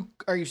 Are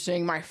you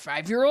saying my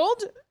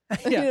 5-year-old?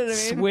 Yeah, You know what I mean?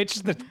 switch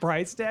the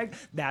price tag.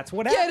 That's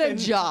what Get happened.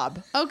 a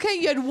job, okay?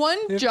 You had one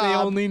If they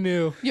job. only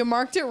knew. You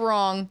marked it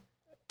wrong.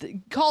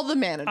 Call the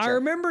manager. I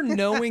remember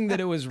knowing that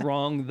it was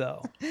wrong,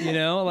 though.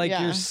 Like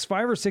Yeah. you're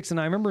 5 or 6, and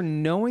I remember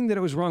knowing that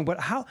it was wrong. But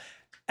how?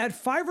 At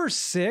 5 or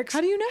 6, How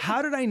do you know?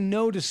 How did I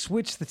know to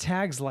switch the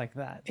tags like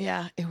that?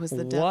 Yeah, it was the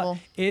What? devil.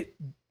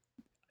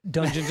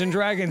 Dungeons and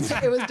Dragons.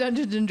 It was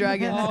Dungeons and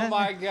Dragons. Oh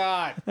my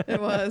god. It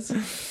was.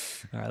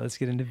 All right, let's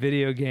get into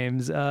video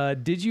games.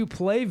 Did you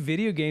play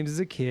video games as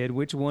a kid?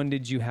 Which one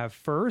did you have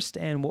first?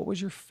 And what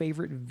was your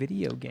favorite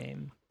video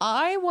game?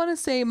 I want to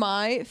say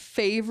my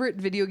favorite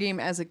video game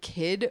as a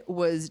kid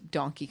was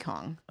Donkey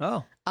Kong.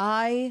 Oh,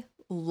 I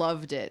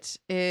loved it.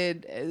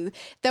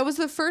 That was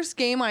the first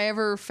game I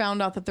ever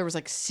found out that there was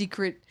like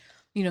secret,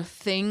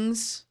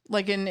 things.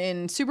 Like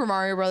in Super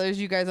Mario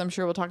Brothers, you guys I'm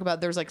sure will talk about,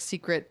 there's like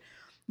secret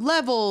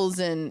levels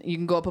and you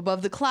can go up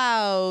above the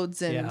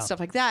clouds and Yeah. stuff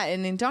like that.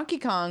 And in Donkey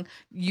Kong,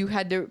 you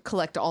had to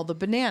collect all the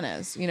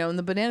bananas, and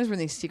the bananas were in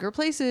these secret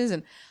places.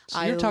 And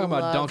So you're talking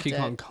about loved Donkey it.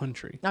 Kong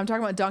Country. I'm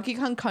talking about Donkey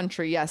Kong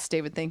Country. Yes,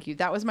 David, thank you.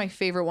 That was my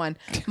favorite one.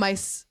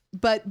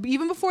 But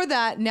even before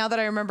that, now that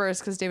I remember, is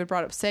because David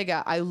brought up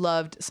Sega. I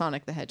loved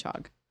Sonic the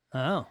Hedgehog.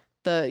 oh,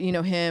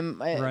 Him,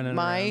 Running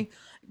my around.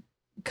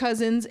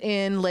 cousins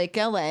in Lake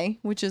LA,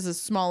 which is a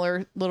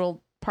smaller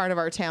little part of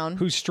our town.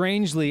 who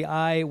strangely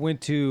I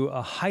went to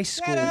a high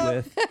school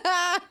with.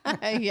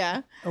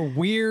 Yeah. A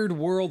weird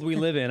world we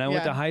live in. I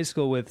went Yeah. to high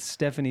school with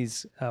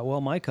Stephanie's,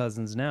 my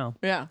cousins now,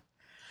 Yeah.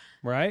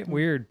 right?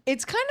 Weird.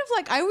 It's kind of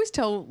like, I always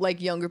tell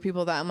like younger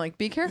people that I'm like,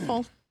 be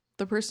careful.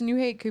 The person you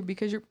hate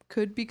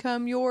could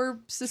become your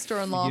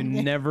sister-in-law. You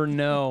never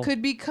know.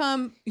 Could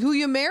become who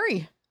you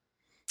marry.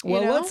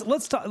 Well, know?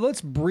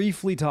 let's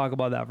briefly talk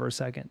about that for a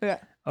second. Yeah.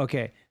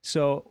 Okay,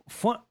 so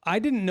I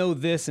didn't know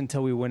this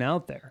until we went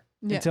out there.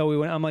 Yeah.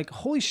 I'm like,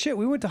 holy shit,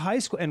 we went to high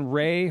school. And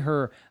Ray,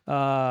 her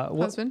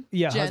Husband?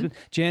 Jen. husband,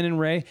 Jen and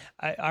Ray.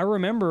 I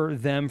remember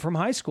them from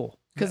high school.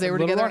 'Cause they were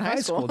Little together Rock in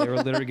high school. They were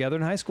literally together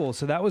in high school.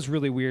 So that was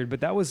really weird.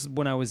 But that was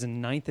when I was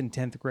in 9th and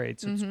 10th grade.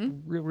 So it's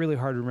really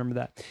hard to remember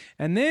that.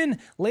 And then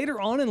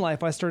later on in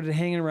life, I started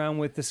hanging around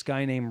with this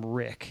guy named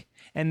Rick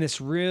and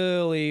this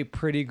really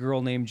pretty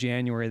girl named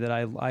January that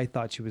I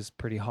thought she was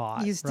pretty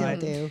hot. You still right?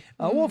 do.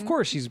 Well, of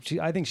course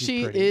I think she's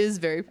She pretty. is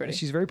very pretty.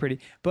 She's very pretty,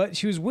 but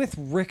she was with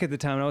Rick at the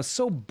time, and I was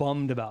so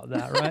bummed about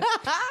that,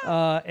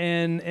 right?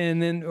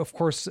 And then of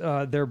course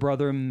their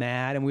brother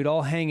Matt, and we'd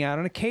all hang out,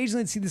 and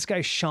occasionally I'd see this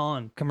guy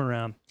Sean come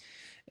around,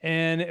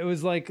 and it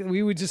was like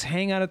we would just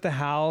hang out at the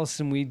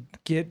house, and we'd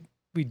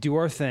do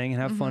our thing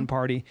and have fun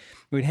party.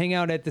 We'd hang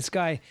out at this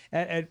guy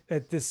at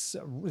this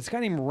guy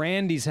named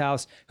Randy's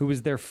house, who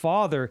was their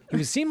father.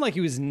 Seemed like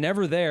he was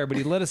never there, but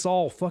he let us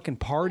all fucking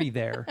party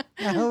there.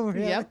 Oh,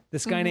 really? Yep.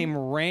 This guy named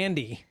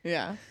Randy.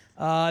 Yeah.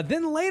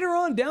 Then later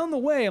on down the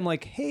way, I'm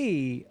like,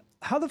 hey,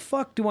 how the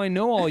fuck do I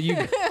know all you?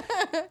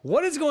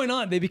 What is going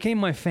on? They became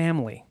my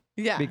family.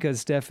 Yeah. Because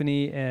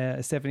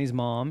Stephanie's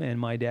mom and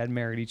my dad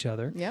married each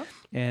other. Yep.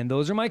 And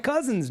those are my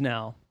cousins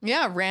now.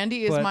 Yeah.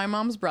 Randy is But- my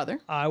mom's brother.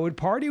 I would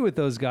party with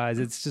those guys.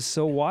 It's just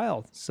so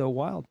wild. So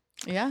wild.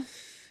 Yeah.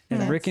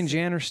 And Rick and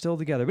Jan are still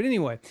together. But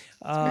anyway,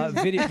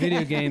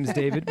 video games,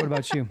 David, what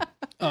about you?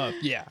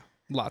 Yeah,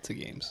 lots of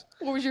games.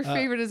 What was your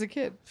favorite as a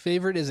kid?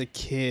 Favorite as a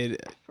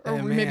kid,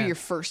 Or maybe man, your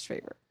first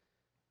favorite?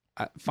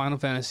 Final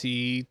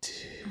Fantasy.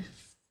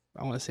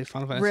 I want to say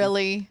Final Fantasy.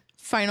 Really?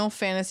 Final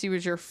Fantasy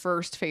was your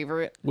first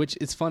favorite? Which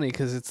it's funny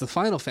because it's the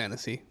Final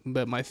Fantasy,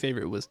 but my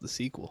favorite was the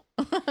sequel.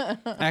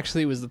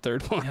 Actually, it was the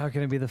third one. How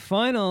can it be the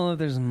final if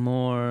there's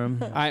more?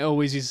 I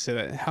always used to say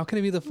that. How can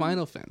it be the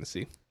Final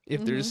Fantasy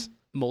if there's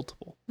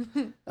multiple?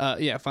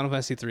 Yeah, Final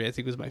Fantasy 3 I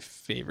think was my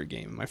favorite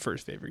game, my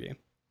first favorite game.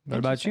 What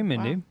about you,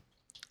 Mindy?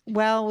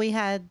 Well, we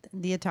had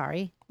the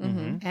Atari,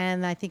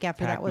 and I think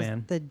after that Pac-Man.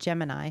 was the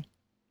Gemini.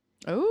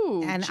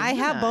 Oh. And I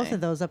have both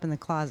of those up in the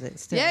closet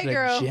still. Yeah, The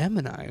girl.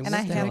 Gemini. And What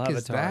I the have- heck Love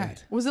is Atari.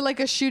 that? Was it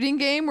like a shooting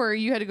game where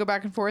you had to go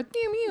back and forth?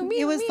 Mew, mew, mew,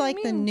 It was mew, like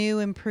the mew. new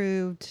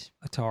improved.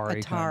 Atari.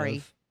 Kind Atari,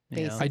 of. Yeah.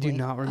 basically. I do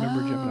not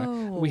remember Gemini.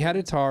 Oh. We had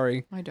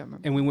Atari, I don't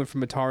remember. and we went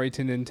from Atari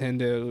to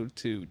Nintendo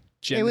to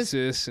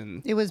Genesis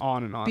and it was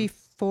on and on.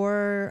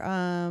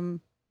 Before,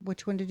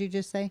 which one did you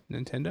just say?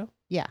 Nintendo?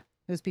 Yeah,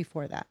 it was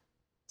before that.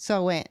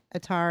 So it went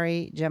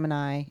Atari,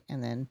 Gemini,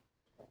 and then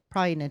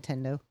probably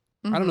Nintendo.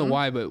 I don't know Mm-hmm.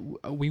 why,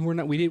 but we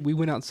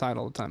went outside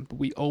all the time, but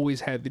we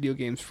always had video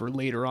games for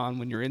later on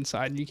when you're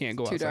inside and you can't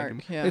go Too outside. dark,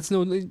 anymore. yeah. It's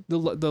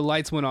the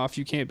lights went off,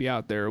 you can't be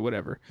out there or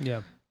whatever.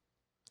 Yeah.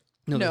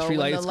 No, the street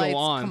when lights the lights go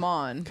on. come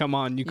on. Come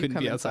on, you You couldn't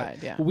come be outside.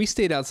 inside, yeah. But we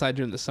stayed outside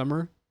during the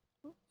summer,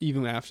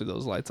 even after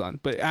those lights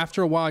on. But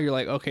after a while, you're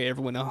like, okay,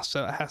 everyone else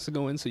has to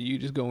go in, so you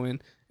just go in,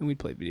 and we'd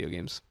play video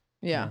games.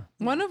 Yeah.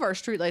 One of our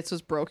street lights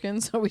was broken,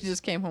 so we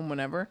just came home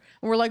whenever.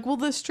 And we're like, well,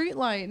 the street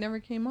light never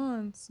came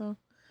on, so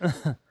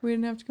we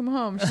didn't have to come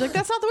home. She's like,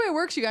 that's not the way it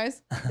works, you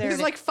guys.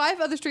 There's like 5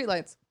 other street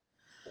lights.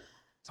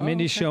 So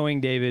Mindy's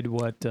showing David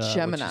what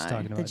Gemini. she's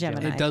talking The about.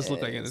 Gemini. It does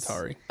look like an is-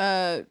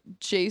 Atari.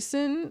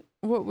 Jason,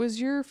 what was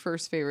your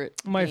first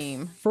favorite My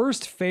game?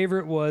 first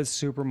favorite was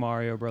Super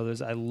Mario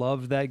Brothers. I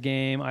loved that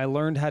game. I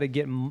learned how to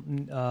get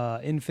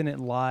infinite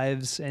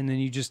lives, and then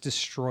you just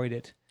destroyed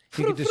it.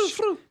 You could just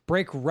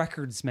break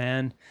records,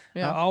 man.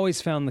 Yeah. I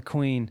always found the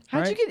queen.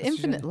 How'd right? you get That's what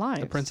infinite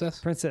lives? The princess?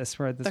 Princess,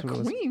 right? That's The what it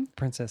was. queen?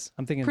 Princess.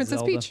 I'm thinking Princess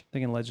Zelda. Peach.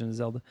 Thinking Legend of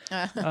Zelda.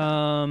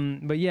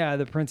 But yeah,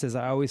 the princess.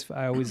 I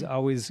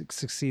always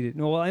succeeded.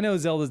 Well, I know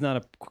Zelda's not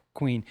a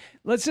queen.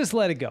 Let's just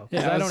let it go.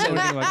 'cause I don't know anything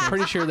about I'm games.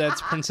 pretty sure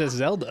that's Princess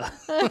Zelda.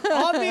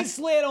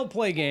 Obviously, I don't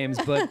play games,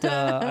 but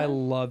I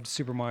loved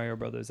Super Mario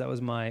Brothers. That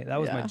was my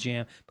Yeah.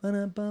 jam.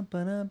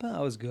 Ba-da-ba-ba-da-ba.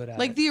 I was good at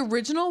Like it. the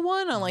original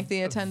one on like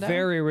the Nintendo?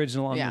 Very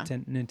original on Yeah.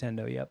 Nintendo.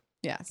 Yep.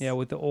 Yes. Yeah,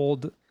 with the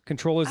old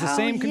controllers, the Oh,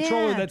 same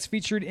controller yeah. that's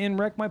featured in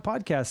Wreck My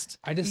Podcast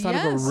I just thought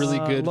of Yes. a really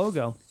good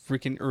logo.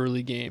 freaking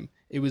early game.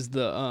 It was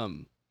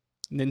the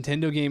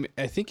Nintendo game.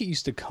 I think it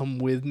used to come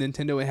with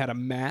Nintendo. It had a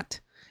mat,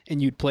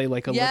 and you'd play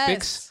like Olympics.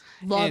 Yes.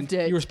 Loved and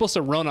it. You were supposed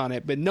to run on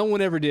it, but no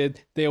one ever did.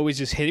 They always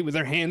just hit it with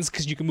their hands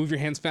because you can move your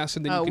hands faster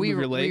than you can move your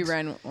we legs.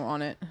 ran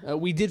on it.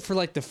 We did for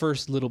like the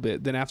first little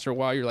bit. Then after a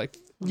while, you're like,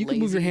 you can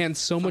move your Lazy hands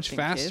so much fucking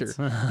faster.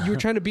 kids. You were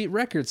trying to beat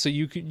records, so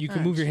you can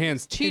move your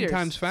hands 10 Cheaters.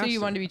 times faster. So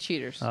you wanted to be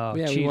cheaters. Oh,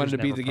 Yeah, we cheaters wanted to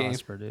beat never the game.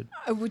 prosper,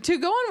 dude. To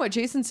go on what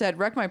Jason said,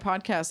 Wreck My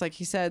Podcast, like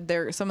he said,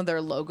 some of their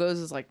logos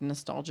is like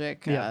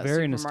nostalgic. Yeah,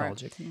 very Super Mario.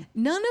 nostalgic.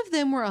 None of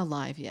them were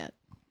alive yet.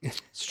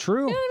 It's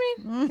true.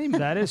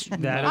 That is I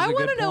a want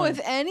good to know point.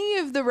 if any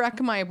of the Wreck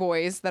My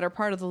Boys that are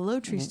part of the Low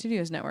Tree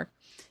Studios network,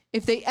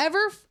 if they ever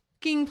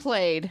fucking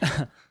played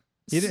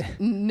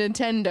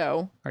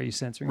Nintendo. Are you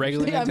censoring?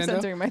 Regular Yeah, I'm Nintendo.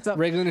 censoring myself.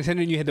 Regular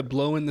Nintendo, and you had to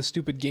blow in the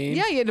stupid game.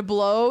 Yeah, you had to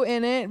blow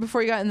in it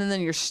before you got, and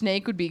then your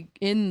snake would be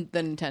in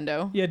the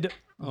Nintendo. Yeah.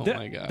 Oh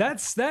my God.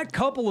 That's that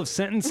couple of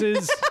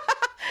sentences.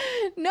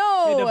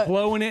 No. You had to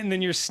blow in it, and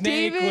then your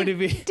snake would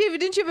be. David,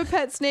 didn't you have a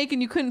pet snake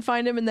and you couldn't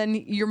find him, and then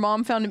your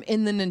mom found him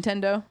in the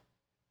Nintendo,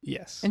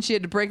 Yes. and she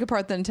had to break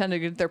apart the Nintendo to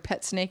get their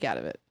pet snake out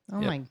of it.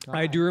 Oh my god.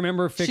 I do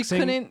remember She fixing.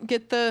 couldn't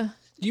get the.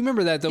 Do you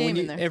remember that though? When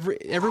Game you in there.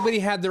 everybody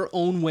had their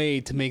own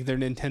way to make their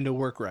Nintendo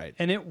work right.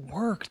 And it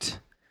worked.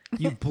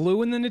 You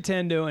blew in the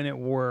Nintendo, and it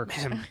worked.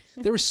 Man,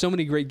 there were so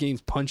many great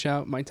games. Punch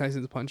Out, Mike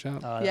Tyson's Punch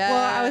Out. Yeah.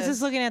 Well, I was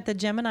just looking at the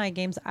Gemini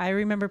games. I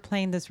remember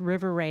playing this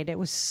River Raid. It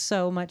was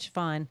so much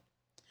fun.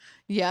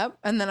 Yep.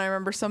 And then I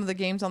remember some of the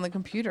games on the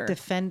computer.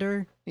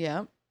 Defender.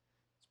 Yep.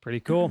 Pretty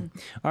cool.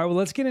 All right, well,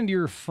 let's get into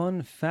your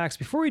fun facts.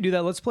 Before we do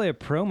that, let's play a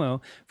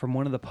promo from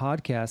one of the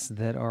podcasts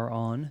that are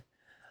on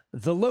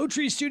the Low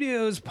Tree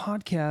Studios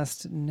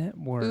Podcast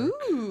Network.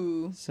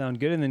 Ooh. Sound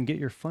good? And then get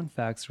your fun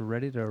facts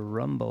ready to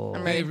rumble.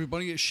 I'm ready. Hey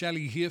everybody, it's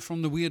Shelley here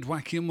from the Weird,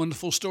 Wacky and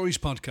Wonderful Stories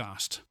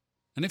podcast.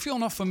 And if you're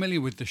not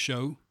familiar with the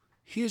show,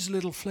 here's a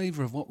little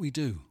flavour of what we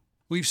do.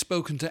 We've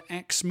spoken to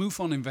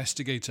ex-MUFON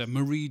investigator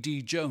Marie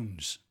D.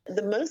 Jones.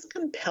 The most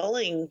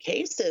compelling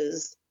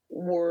cases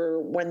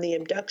were when the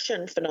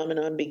abduction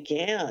phenomenon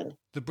began.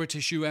 The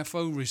British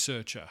UFO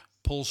researcher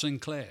Paul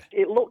Sinclair.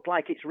 It looked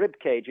like its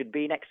ribcage had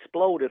been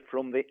exploded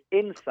from the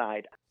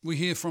inside. We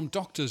hear from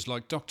doctors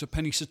like Dr.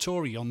 Penny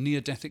Satori on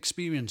near-death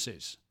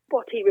experiences.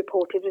 What he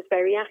reported was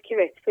very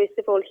accurate. First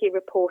of all, he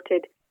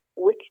reported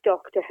which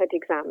doctor had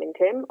examined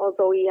him,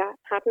 although he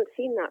hadn't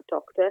seen that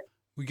doctor.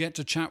 We get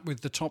to chat with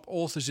the top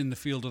authors in the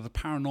field of the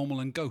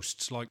paranormal and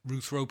ghosts like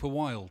Ruth Roper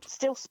Wilde.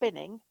 Still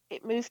spinning,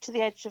 it moved to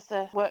the edge of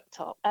the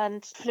worktop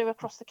and flew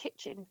across the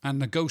kitchen. And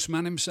the ghost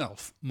man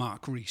himself,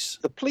 Mark Rees.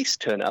 The police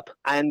turn up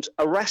and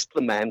arrest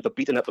the man for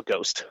beating up a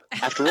ghost.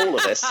 After all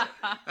of this.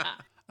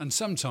 And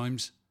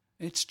sometimes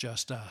it's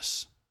just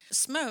us.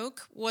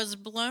 Smoke was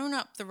blown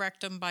up the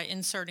rectum by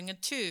inserting a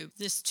tube.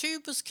 This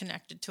tube was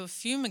connected to a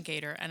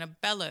fumigator and a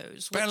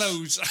bellows.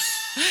 Bellows!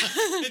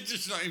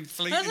 Just like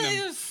inflating That's like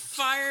them. a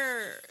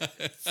fire.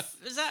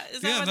 Is that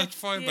Yeah, what that's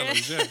fire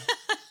bellows, yeah.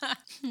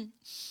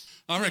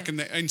 I reckon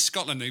that in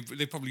Scotland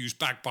they probably use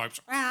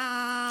bagpipes.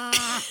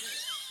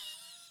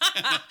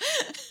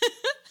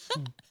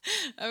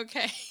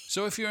 Okay.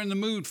 So if you're in the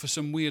mood for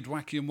some weird,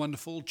 wacky and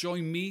wonderful,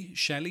 join me,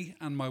 Shelley,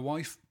 and my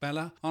wife,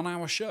 Bella, on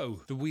our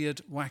show, the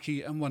Weird,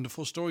 Wacky and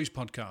Wonderful Stories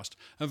podcast,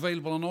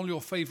 available on all your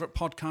favourite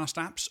podcast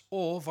apps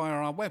or via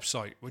our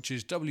website, which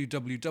is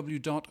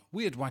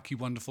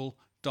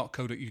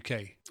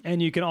www.weirdwackywonderful.co.uk.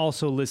 And you can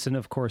also listen,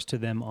 of course, to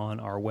them on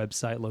our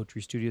website,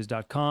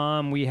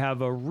 lowtreestudios.com. We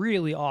have a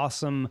really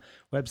awesome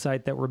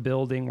website that we're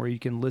building where you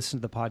can listen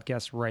to the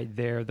podcast right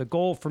there. The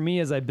goal for me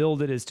as I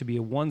build it is to be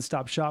a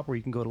one-stop shop where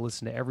you can go to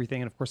listen to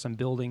everything. And of course, I'm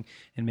building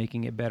and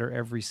making it better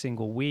every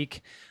single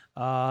week.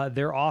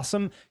 They're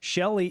awesome.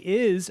 Shelley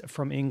is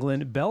from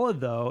England. Bella,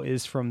 though,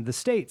 is from the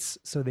States.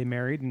 So they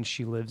married and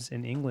she lives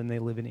in England. They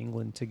live in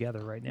England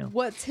together right now.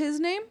 What's his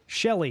name?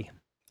 Shelley.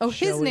 Oh,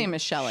 his name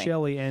is Shelley.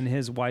 Shelley, and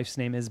his wife's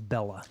name is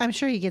Bella. I'm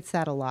sure he gets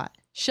that a lot.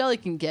 Shelley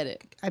can get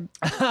it.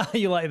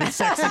 You like the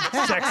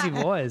sexy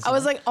voice. I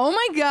was like, oh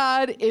my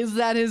God, is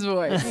that his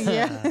voice?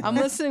 Yeah. I'm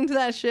listening to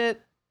that shit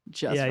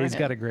just yeah, for he's him.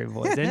 got a great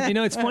voice. And you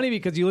know, it's funny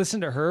because you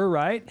listen to her,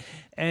 right?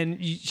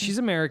 And she's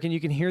American. You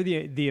can hear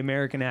the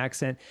American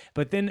accent,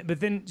 but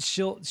then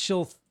she'll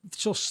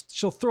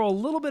throw a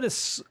little bit of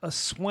a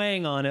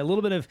swang on it, a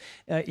little bit of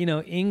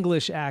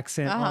English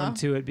accent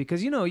onto it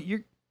because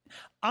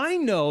I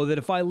know that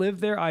if I lived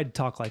there, I'd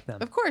talk like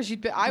them. Of course,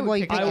 I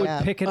would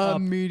pick it up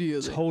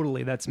immediately.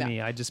 Totally, that's me.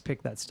 I just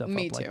pick that stuff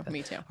Me up too. like that.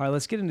 Me too. All right,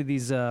 let's get into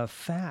these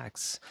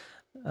facts,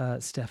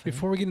 Stephanie.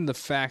 Before we get into the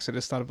facts, I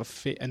just thought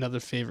of another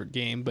favorite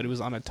game, but it was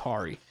on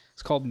Atari.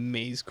 It's called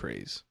Maze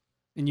Craze.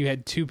 And you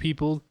had two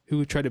people who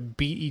would try to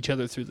beat each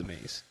other through the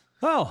maze.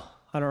 Oh,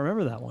 I don't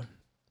remember that one.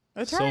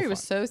 Atari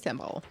was so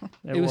simple.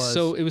 It was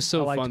so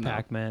I liked fun.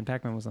 Pac-Man.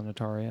 Pac-Man was on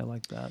Atari. I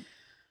liked that.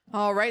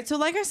 All right. So,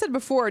 like I said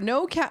before,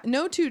 no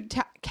two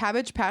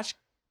Cabbage Patch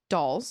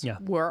dolls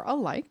were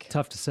alike.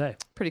 Tough to say.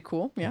 Pretty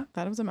cool. Yeah,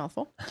 that was a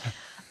mouthful.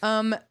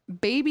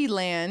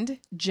 Babyland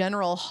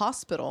General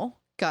Hospital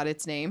got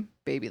its name,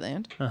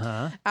 Babyland,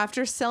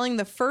 after selling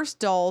the first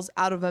dolls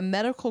out of a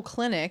medical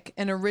clinic.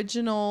 An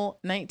original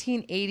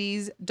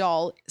 1980s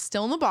doll,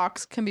 still in the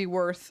box, can be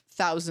worth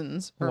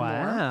thousands or more.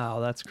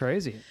 Wow, that's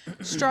crazy.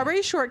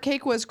 Strawberry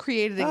Shortcake was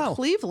created in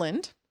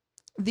Cleveland.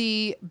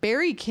 The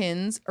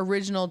Berrykins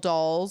original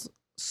dolls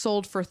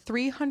sold for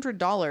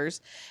 $300.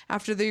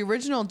 After the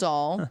original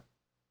doll,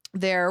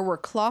 there were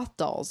cloth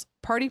dolls,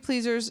 Party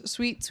Pleasers,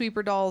 Sweet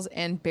Sweeper dolls,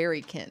 and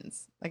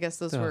Berrykins. I guess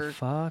those were.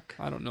 Fuck.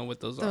 I don't know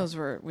what those are. Those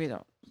were. We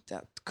don't.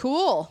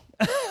 Cool.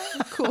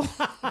 Cool.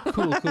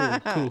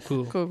 Cool.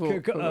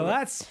 Cool. Oh,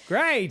 that's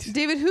great.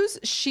 David, who's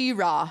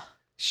She-Ra?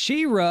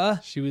 She-Ra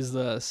She was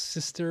the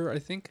sister, I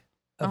think,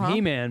 of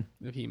He-Man.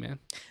 of He-Man.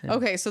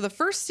 Okay, so the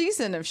first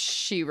season of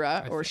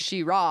She-Ra or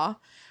She-Ra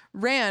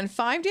ran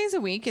 5 days a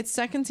week. Its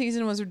second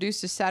season was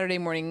reduced to Saturday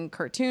morning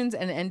cartoons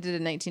and ended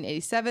in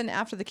 1987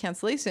 after the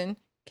cancellation.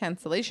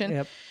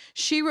 Yep.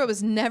 She-Ra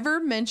was never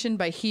mentioned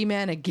by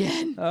He-Man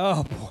again.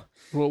 Oh, boy.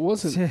 Well, it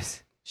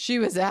wasn't. She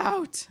was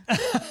out.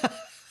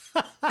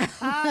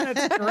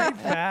 That's a great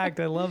fact.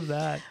 I love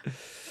that.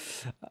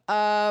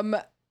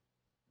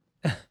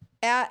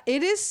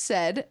 It is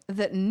said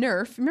that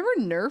Nerf, remember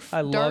Nerf?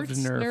 I loved darts?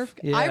 Nerf.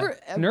 Yeah.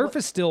 Nerf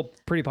is still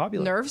pretty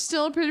popular. Nerf's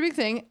still a pretty big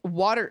thing.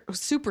 Water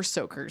super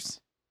soakers.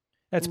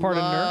 That's part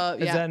of Nerf?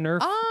 Is that Nerf?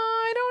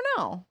 I don't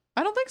know.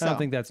 I don't think so. I don't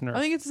think that's Nerf.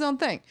 I think it's its own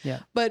thing. Yeah.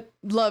 But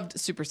loved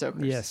super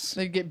soakers. Yes.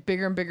 They get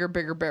bigger and bigger,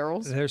 bigger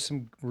barrels. There's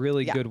some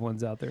really good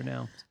ones out there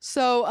now.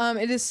 So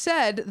it is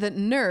said that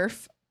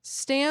Nerf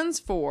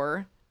stands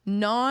for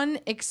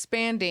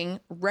non-expanding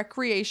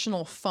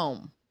recreational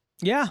foam.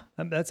 Yeah,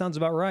 that sounds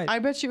about right. I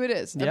bet you it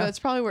is. Yeah. That's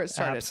probably where it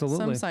started.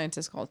 Absolutely. Some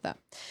scientists call it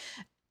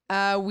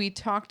that. We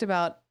talked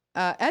about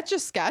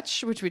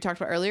Etch-a-Sketch, which we talked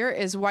about earlier,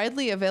 was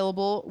widely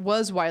available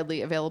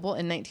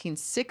in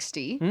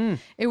 1960.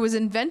 It was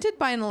invented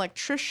by an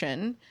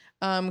electrician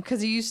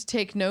because he used to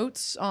take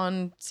notes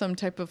on some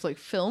type of like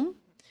film.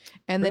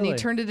 And then he Really?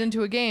 turned it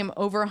into a game.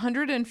 Over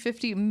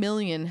 150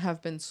 million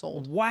have been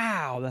sold.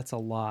 Wow, that's a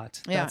lot.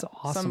 That's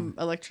awesome. Some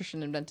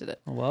electrician invented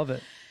it. I love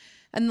it.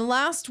 And the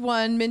last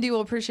one, Mindy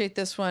will appreciate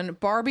this one.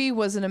 Barbie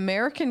was an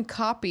American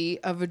copy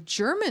of a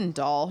German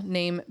doll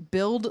named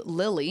Build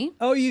Lily.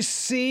 Oh, you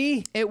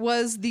see? It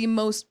was the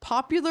most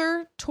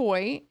popular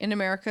toy in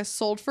America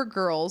sold for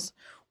girls,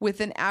 with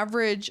an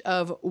average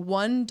of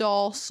one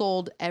doll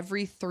sold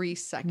every 3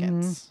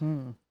 seconds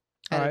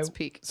at its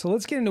peak. So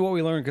let's get into what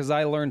we learned, because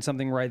I learned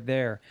something right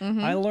there.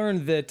 I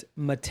learned that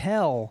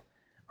Mattel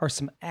are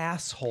some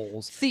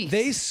assholes. Thieves.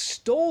 They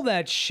stole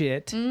that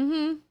shit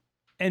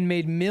and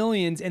made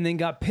millions, and then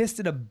got pissed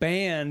at a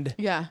band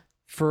Yeah.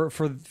 for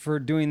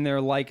doing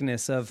their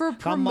likeness of For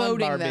 "Come on,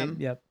 promoting Barbie." them.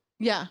 Yep.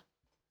 Yeah.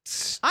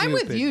 I'm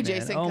with Stupid, you, man.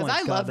 Jason, Oh 'cause my I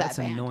God, love that That's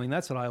band. annoying.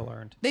 That's what I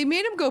learned. They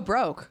made him go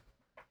broke.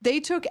 They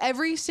took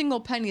every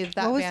single penny that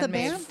What was band the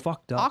made. band?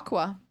 Fucked up.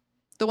 Aqua.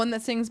 The one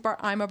that sings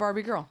I'm a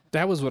Barbie Girl.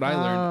 That was what I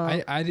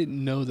learned. Oh. I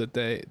didn't know that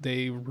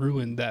they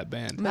ruined that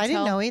band. I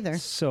didn't know either.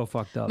 So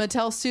fucked up.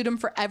 Mattel sued him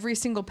for every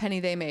single penny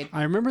they made.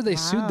 I remember they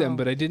sued them, Wow.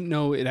 but I didn't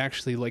know it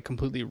actually like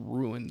completely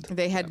ruined.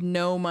 They had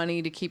no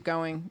money to keep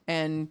going,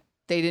 and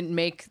they didn't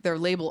make their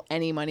label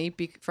any money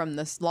from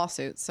this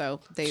lawsuit, so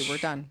they were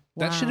done.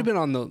 That should have been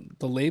on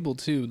the label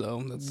too, though.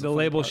 That's The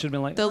label should have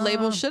been like, The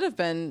label should have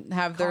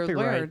have their copyright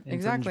lawyer.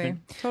 Exactly.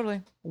 infringement.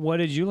 Totally. What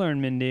did you learn,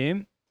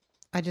 Mindy?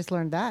 I just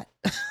learned that.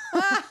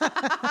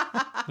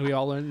 We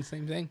all learned the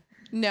same thing.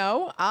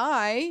 No,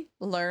 I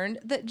learned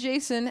that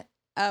Jason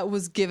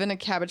was given a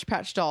Cabbage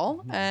Patch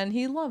doll, and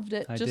he loved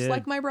it, I just did.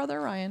 like my brother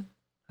Ryan.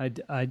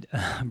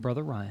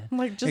 Brother Ryan.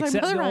 Like just Except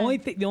like brother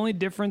Ryan. the only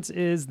difference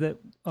is that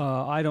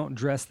I don't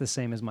dress the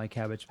same as my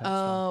Cabbage Patch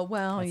doll. Oh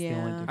well, That's the only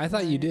yeah. difference. I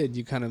thought you did.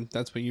 You kind of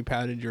that's what you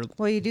padded your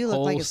Well, you do look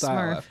whole like a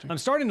style Smurf. after. I'm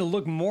starting to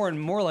look more and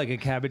more like a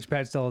Cabbage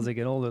Patch doll as I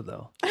get older,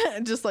 though.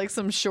 Just like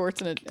some shorts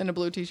and a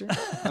blue T-shirt.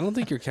 I don't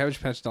think your Cabbage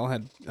Patch doll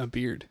had a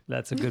beard.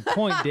 That's a good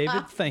point,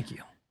 David. Thank you.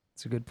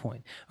 That's a good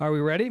point. Are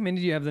we ready?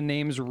 Mindy, do you have the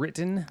names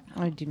written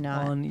I do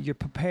not. on your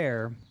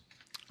prepare?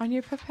 On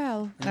your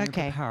papel. On your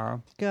Okay.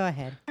 prepare? Go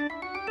ahead.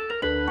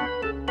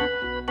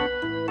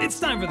 It's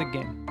time for the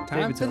game. Time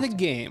David's for the hosting.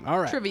 game. All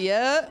right.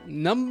 Trivia.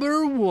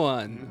 Number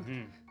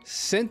 1.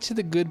 Sent to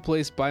the good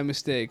place by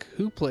mistake.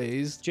 Who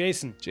plays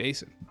Jason.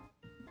 Jason?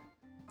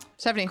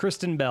 Stephanie.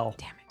 Kristen Bell.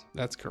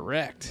 That's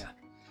correct.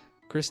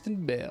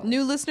 Kristen Bell.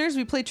 New listeners,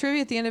 we play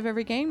trivia at the end of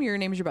every game. Your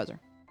name is your buzzer.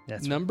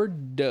 That's Number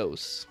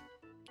dos.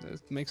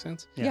 Does that make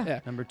sense? Yeah.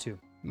 Number 2.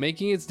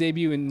 Making its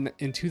debut in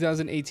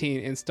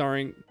 2018 and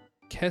starring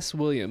Kess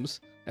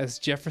Williams as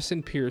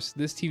Jefferson Pierce,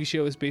 this TV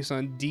show is based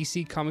on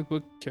DC comic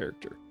book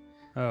character.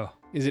 Oh.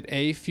 Is it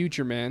A,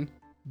 Future Man,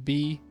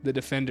 B, The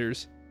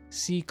Defenders,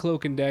 C,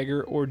 Cloak and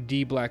Dagger, or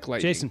D, Black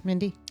Lightning? Jason.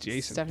 Mindy.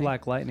 Jason. Stephanie.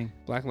 Black Lightning.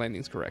 Black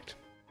Lightning's correct.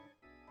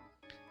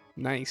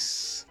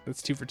 Nice.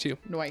 That's 2 for 2.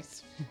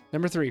 Nice.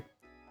 Number 3.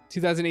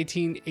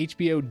 2018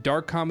 HBO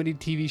dark comedy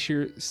TV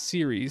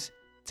series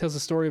tells the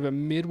story of a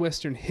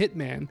Midwestern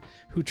hitman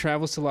who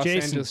travels to Los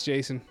Jason. Angeles.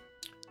 Jason.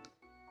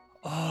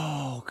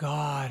 Oh,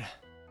 God.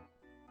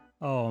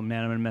 Oh,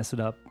 man, I'm going to mess it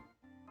up.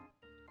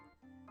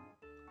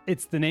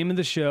 It's the name of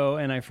the show,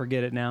 and I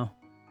forget it now.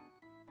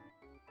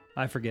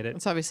 I forget it.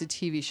 It's obviously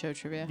TV show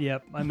trivia.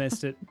 Yep, I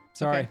missed it.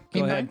 Sorry. Okay, Go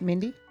keep ahead. going.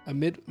 Mindy. A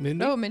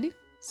Mindy? Oh, Mindy.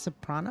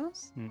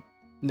 Sopranos.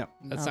 No,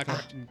 that's not Okay.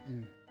 correct.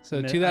 Mm-mm. So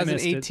I missed it.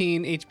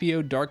 2018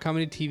 HBO dark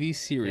comedy TV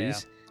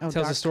series Oh, tells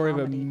the dark story of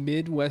a comedy.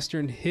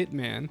 Midwestern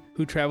hitman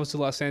who travels to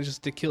Los Angeles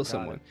to kill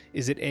someone.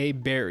 Is it A,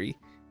 Barry,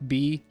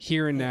 B,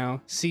 Here and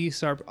Now, C,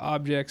 Sharp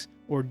Objects,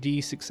 or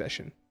D,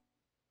 Succession?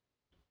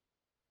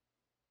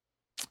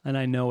 And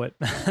I know it.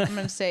 I'm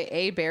going to say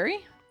A, Barry.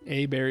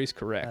 A, Barry's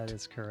correct. That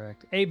is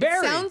correct. Hey,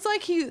 Barry. Sounds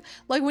like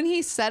when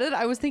he said it,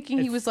 I was thinking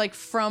he was like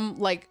from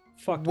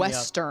fucked me up.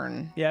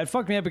 Western. Yeah, it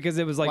fucked me up because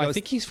it was like Well, I was,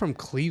 think he's from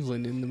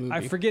Cleveland in the movie.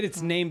 I forget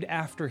it's named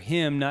after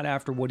him, not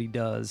after what he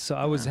does. So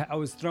I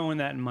was throwing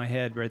that in my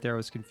head right there. I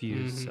was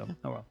confused. So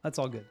oh well, that's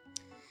all good.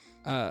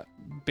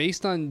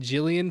 Based on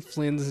Gillian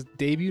Flynn's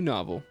debut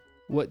novel,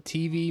 what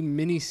TV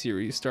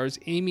miniseries stars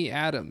Amy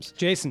Adams?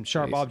 Jason,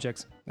 Sharp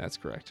Objects. That's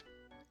correct.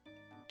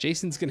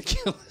 Jason's gonna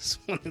kill this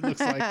one, it looks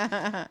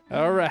like.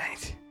 All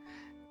right.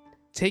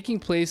 Taking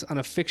place on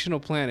a fictional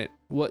planet,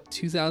 what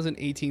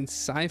 2018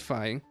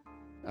 sci-fi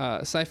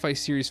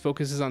series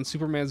focuses on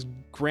Superman's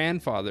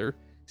grandfather,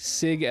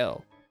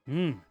 Sig-El?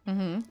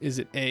 Is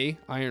it A,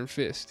 Iron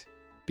Fist,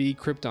 B,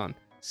 Krypton,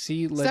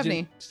 C,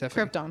 Legend?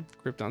 Stephanie. Krypton.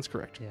 Krypton's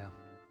correct. Yeah.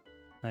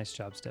 Nice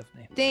job,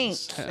 Stephanie.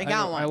 Thanks. I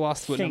got one. I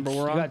lost what number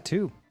we're on. You got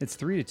 2. It's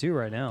 3-2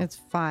 right now. It's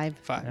 5.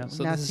 5. Yeah.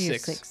 So Now this it's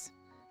is 6.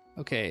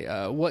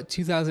 Okay. What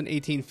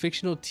 2018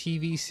 fictional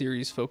TV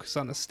series focused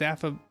on a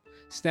staff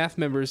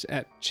members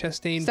at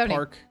Chastain Stephanie.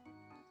 Park?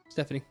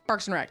 Stephanie.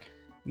 Parks and Rec.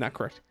 Not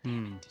correct.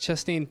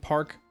 Chastain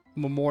Park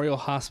Memorial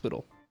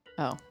Hospital.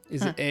 Oh.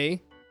 Is it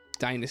A,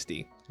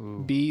 Dynasty,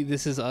 B,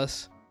 This Is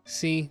Us,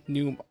 C,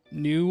 New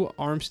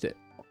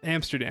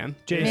Amsterdam?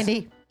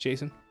 Mindy.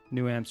 Jason?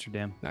 New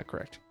Amsterdam. Not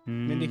correct.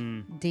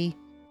 Mindy?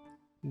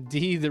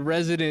 D. The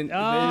Resident. Oh,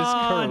 That is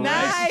correct.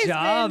 nice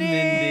job,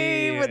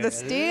 Mindy. With the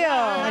steal.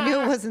 I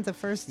knew it wasn't the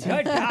first two.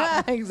 Good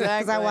job.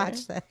 Exactly. Because I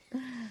watched that.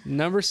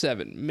 Number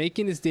 7.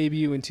 Making its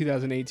debut in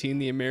 2018,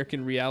 the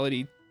American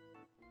reality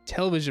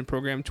television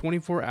program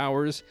 24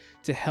 Hours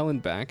to Hell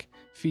and Back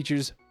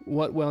features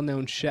what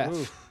well-known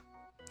chef?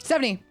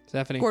 Stephanie.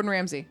 Gordon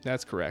Ramsay.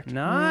 That's correct.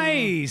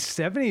 Nice.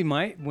 Stephanie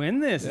might win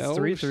this. It's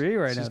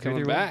 3-3 right now. She's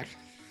coming 3-3. back.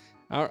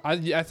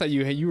 I thought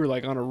you were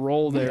like on a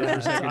roll there for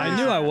a second. I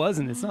knew I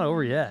wasn't. It's not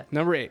over yet.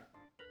 Number 8.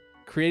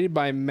 Created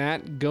by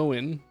Matt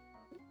Gowan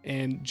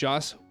and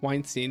Joss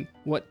Weinstein,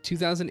 what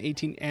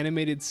 2018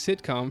 animated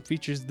sitcom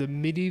features the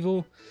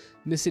medieval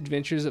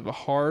misadventures of a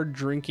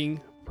hard-drinking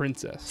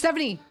princess?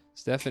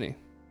 Stephanie.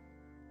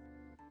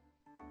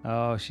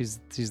 Oh, she's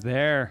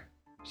there.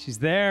 She's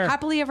there.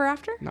 Happily Ever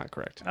After? Not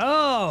correct.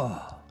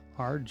 Oh,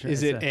 hard.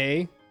 Is it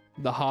A,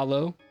 The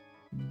Hollow,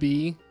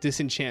 B,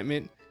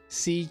 Disenchantment,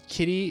 C,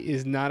 Kitty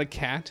is Not a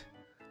Cat,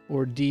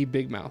 or D,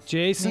 Big Mouth?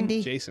 Jason?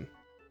 Mindy. Jason.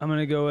 I'm going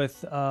to go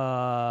with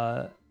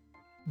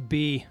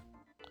B.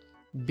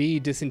 B,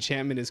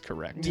 Disenchantment is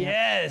correct.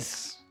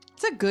 Yes.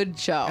 It's a good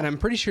show. And I'm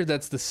pretty sure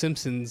that's the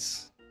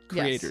Simpsons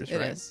creators, yes, it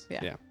right? is.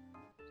 Yeah.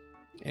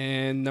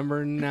 And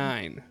number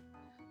 9.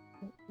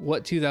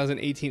 What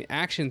 2018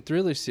 action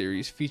thriller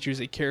series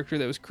features a character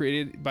that was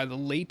created by the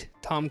late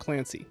Tom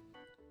Clancy?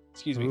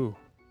 Excuse me. Ooh.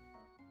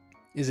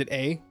 Is it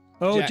A?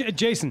 Oh,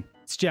 Jason.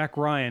 It's Jack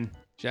Ryan.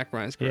 Jack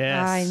Ryan's correct.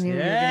 Yes. I knew you were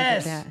going to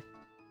get that.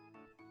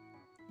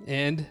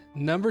 And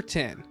number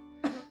 10.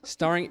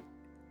 Starring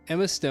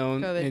Emma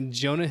Stone and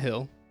Jonah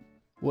Hill,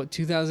 what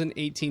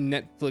 2018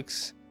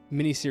 Netflix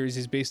miniseries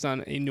is based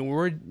on a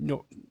Norwegian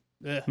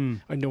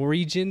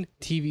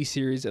TV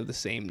series of the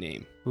same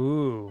name?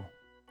 Ooh.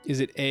 Is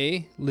it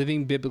A,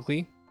 Living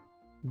Biblically,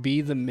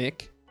 B, The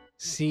Mick,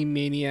 C,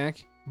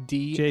 Maniac,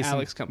 D, Jason,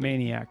 Alex Company?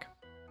 Maniac.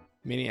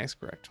 Maniac's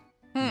correct.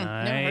 Nice.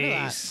 Never heard of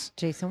that.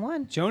 Jason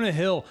won. Jonah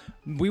Hill.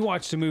 We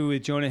watched a movie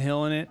with Jonah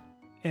Hill in it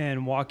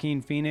and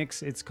Joaquin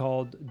Phoenix. It's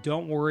called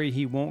Don't Worry,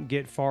 He Won't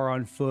Get Far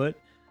on Foot.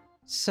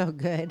 So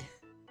good.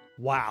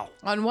 Wow.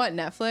 On what?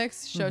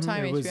 Netflix?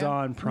 Showtime? It was HBO?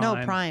 on Prime.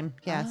 No, Prime.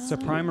 Yes. It's a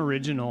Prime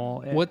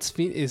original.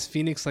 Is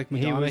Phoenix like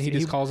Madonna? He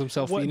just calls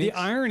himself Phoenix. Phoenix? The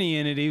irony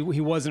in it, he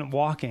wasn't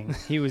walking.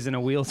 He was in a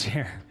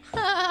wheelchair.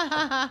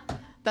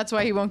 That's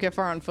why he won't get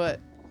far on foot.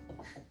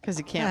 Because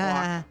he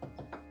can't walk.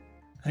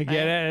 I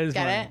get it. It's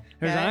Get funny. it?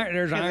 There's, Get it?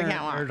 there's, 'Cause I iron,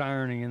 can't walk. there's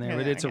irony in there,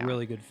 but it's a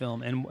really good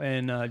film.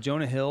 And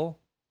Jonah Hill,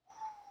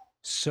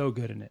 so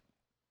good in it.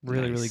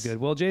 Really, really Nice. good.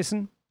 Well,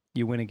 Jason,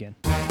 you win again.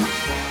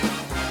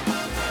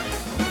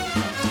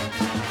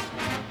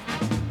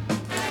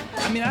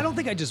 I mean, I don't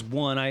think I just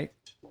won. I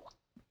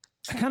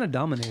kind of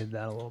dominated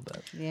that a little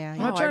bit. Yeah. I'm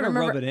not trying to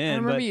rub it in. I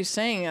remember but you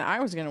saying I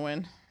was going to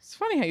win. It's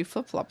funny how you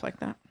flip-flop like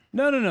that.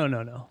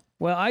 No.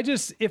 Well,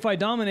 if I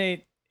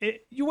dominate,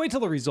 you wait till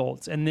the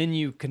results and then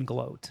you can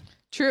gloat.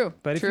 True.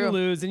 But if true. you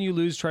lose, then you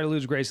lose. Try to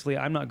lose gracefully.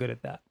 I'm not good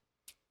at that.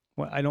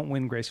 Well, I don't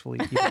win gracefully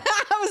either.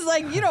 I was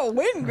like, you don't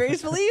win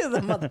gracefully, you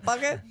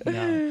motherfucker.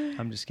 No,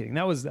 I'm just kidding.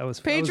 That was That was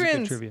a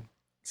Patrons, good trivia.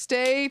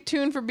 stay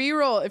tuned for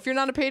B-roll. If you're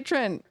not a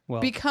patron,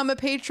 Well- become a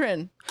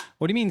patron.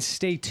 What do you mean?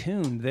 Stay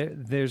tuned.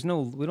 There's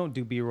no. We don't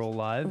do B-roll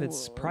live.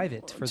 It's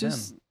private for them.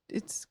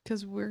 It's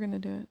because we're gonna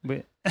do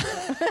it.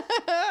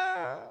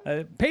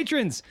 But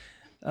patrons,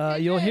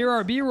 you'll hear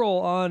our B-roll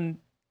on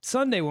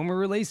Sunday when we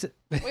release it.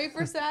 Wait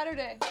for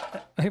Saturday.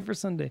 Wait for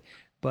Sunday.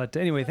 But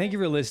anyway, thank you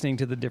for listening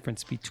to The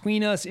Difference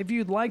Between Us. If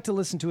you'd like to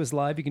listen to us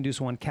live, you can do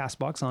so on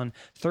CastBox on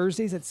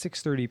Thursdays at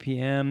 6:30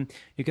 p.m.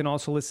 You can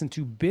also listen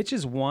to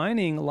Bitches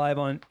Whining live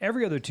on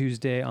every other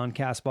Tuesday on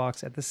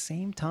CastBox at the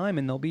same time,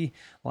 and they'll be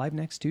live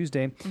next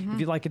Tuesday. If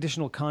you'd like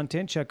additional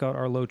content, check out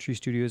our Low Tree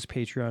Studios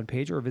Patreon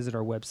page or visit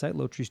our website,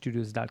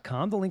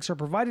 lowtreestudios.com. The links are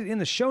provided in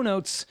the show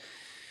notes.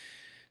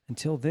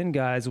 Until then,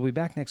 guys, we'll be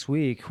back next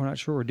week. We're not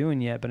sure what we're doing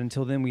yet, but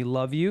until then, we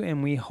love you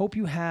and we hope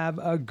you have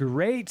a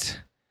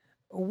great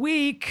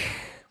week.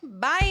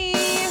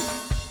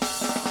 Bye.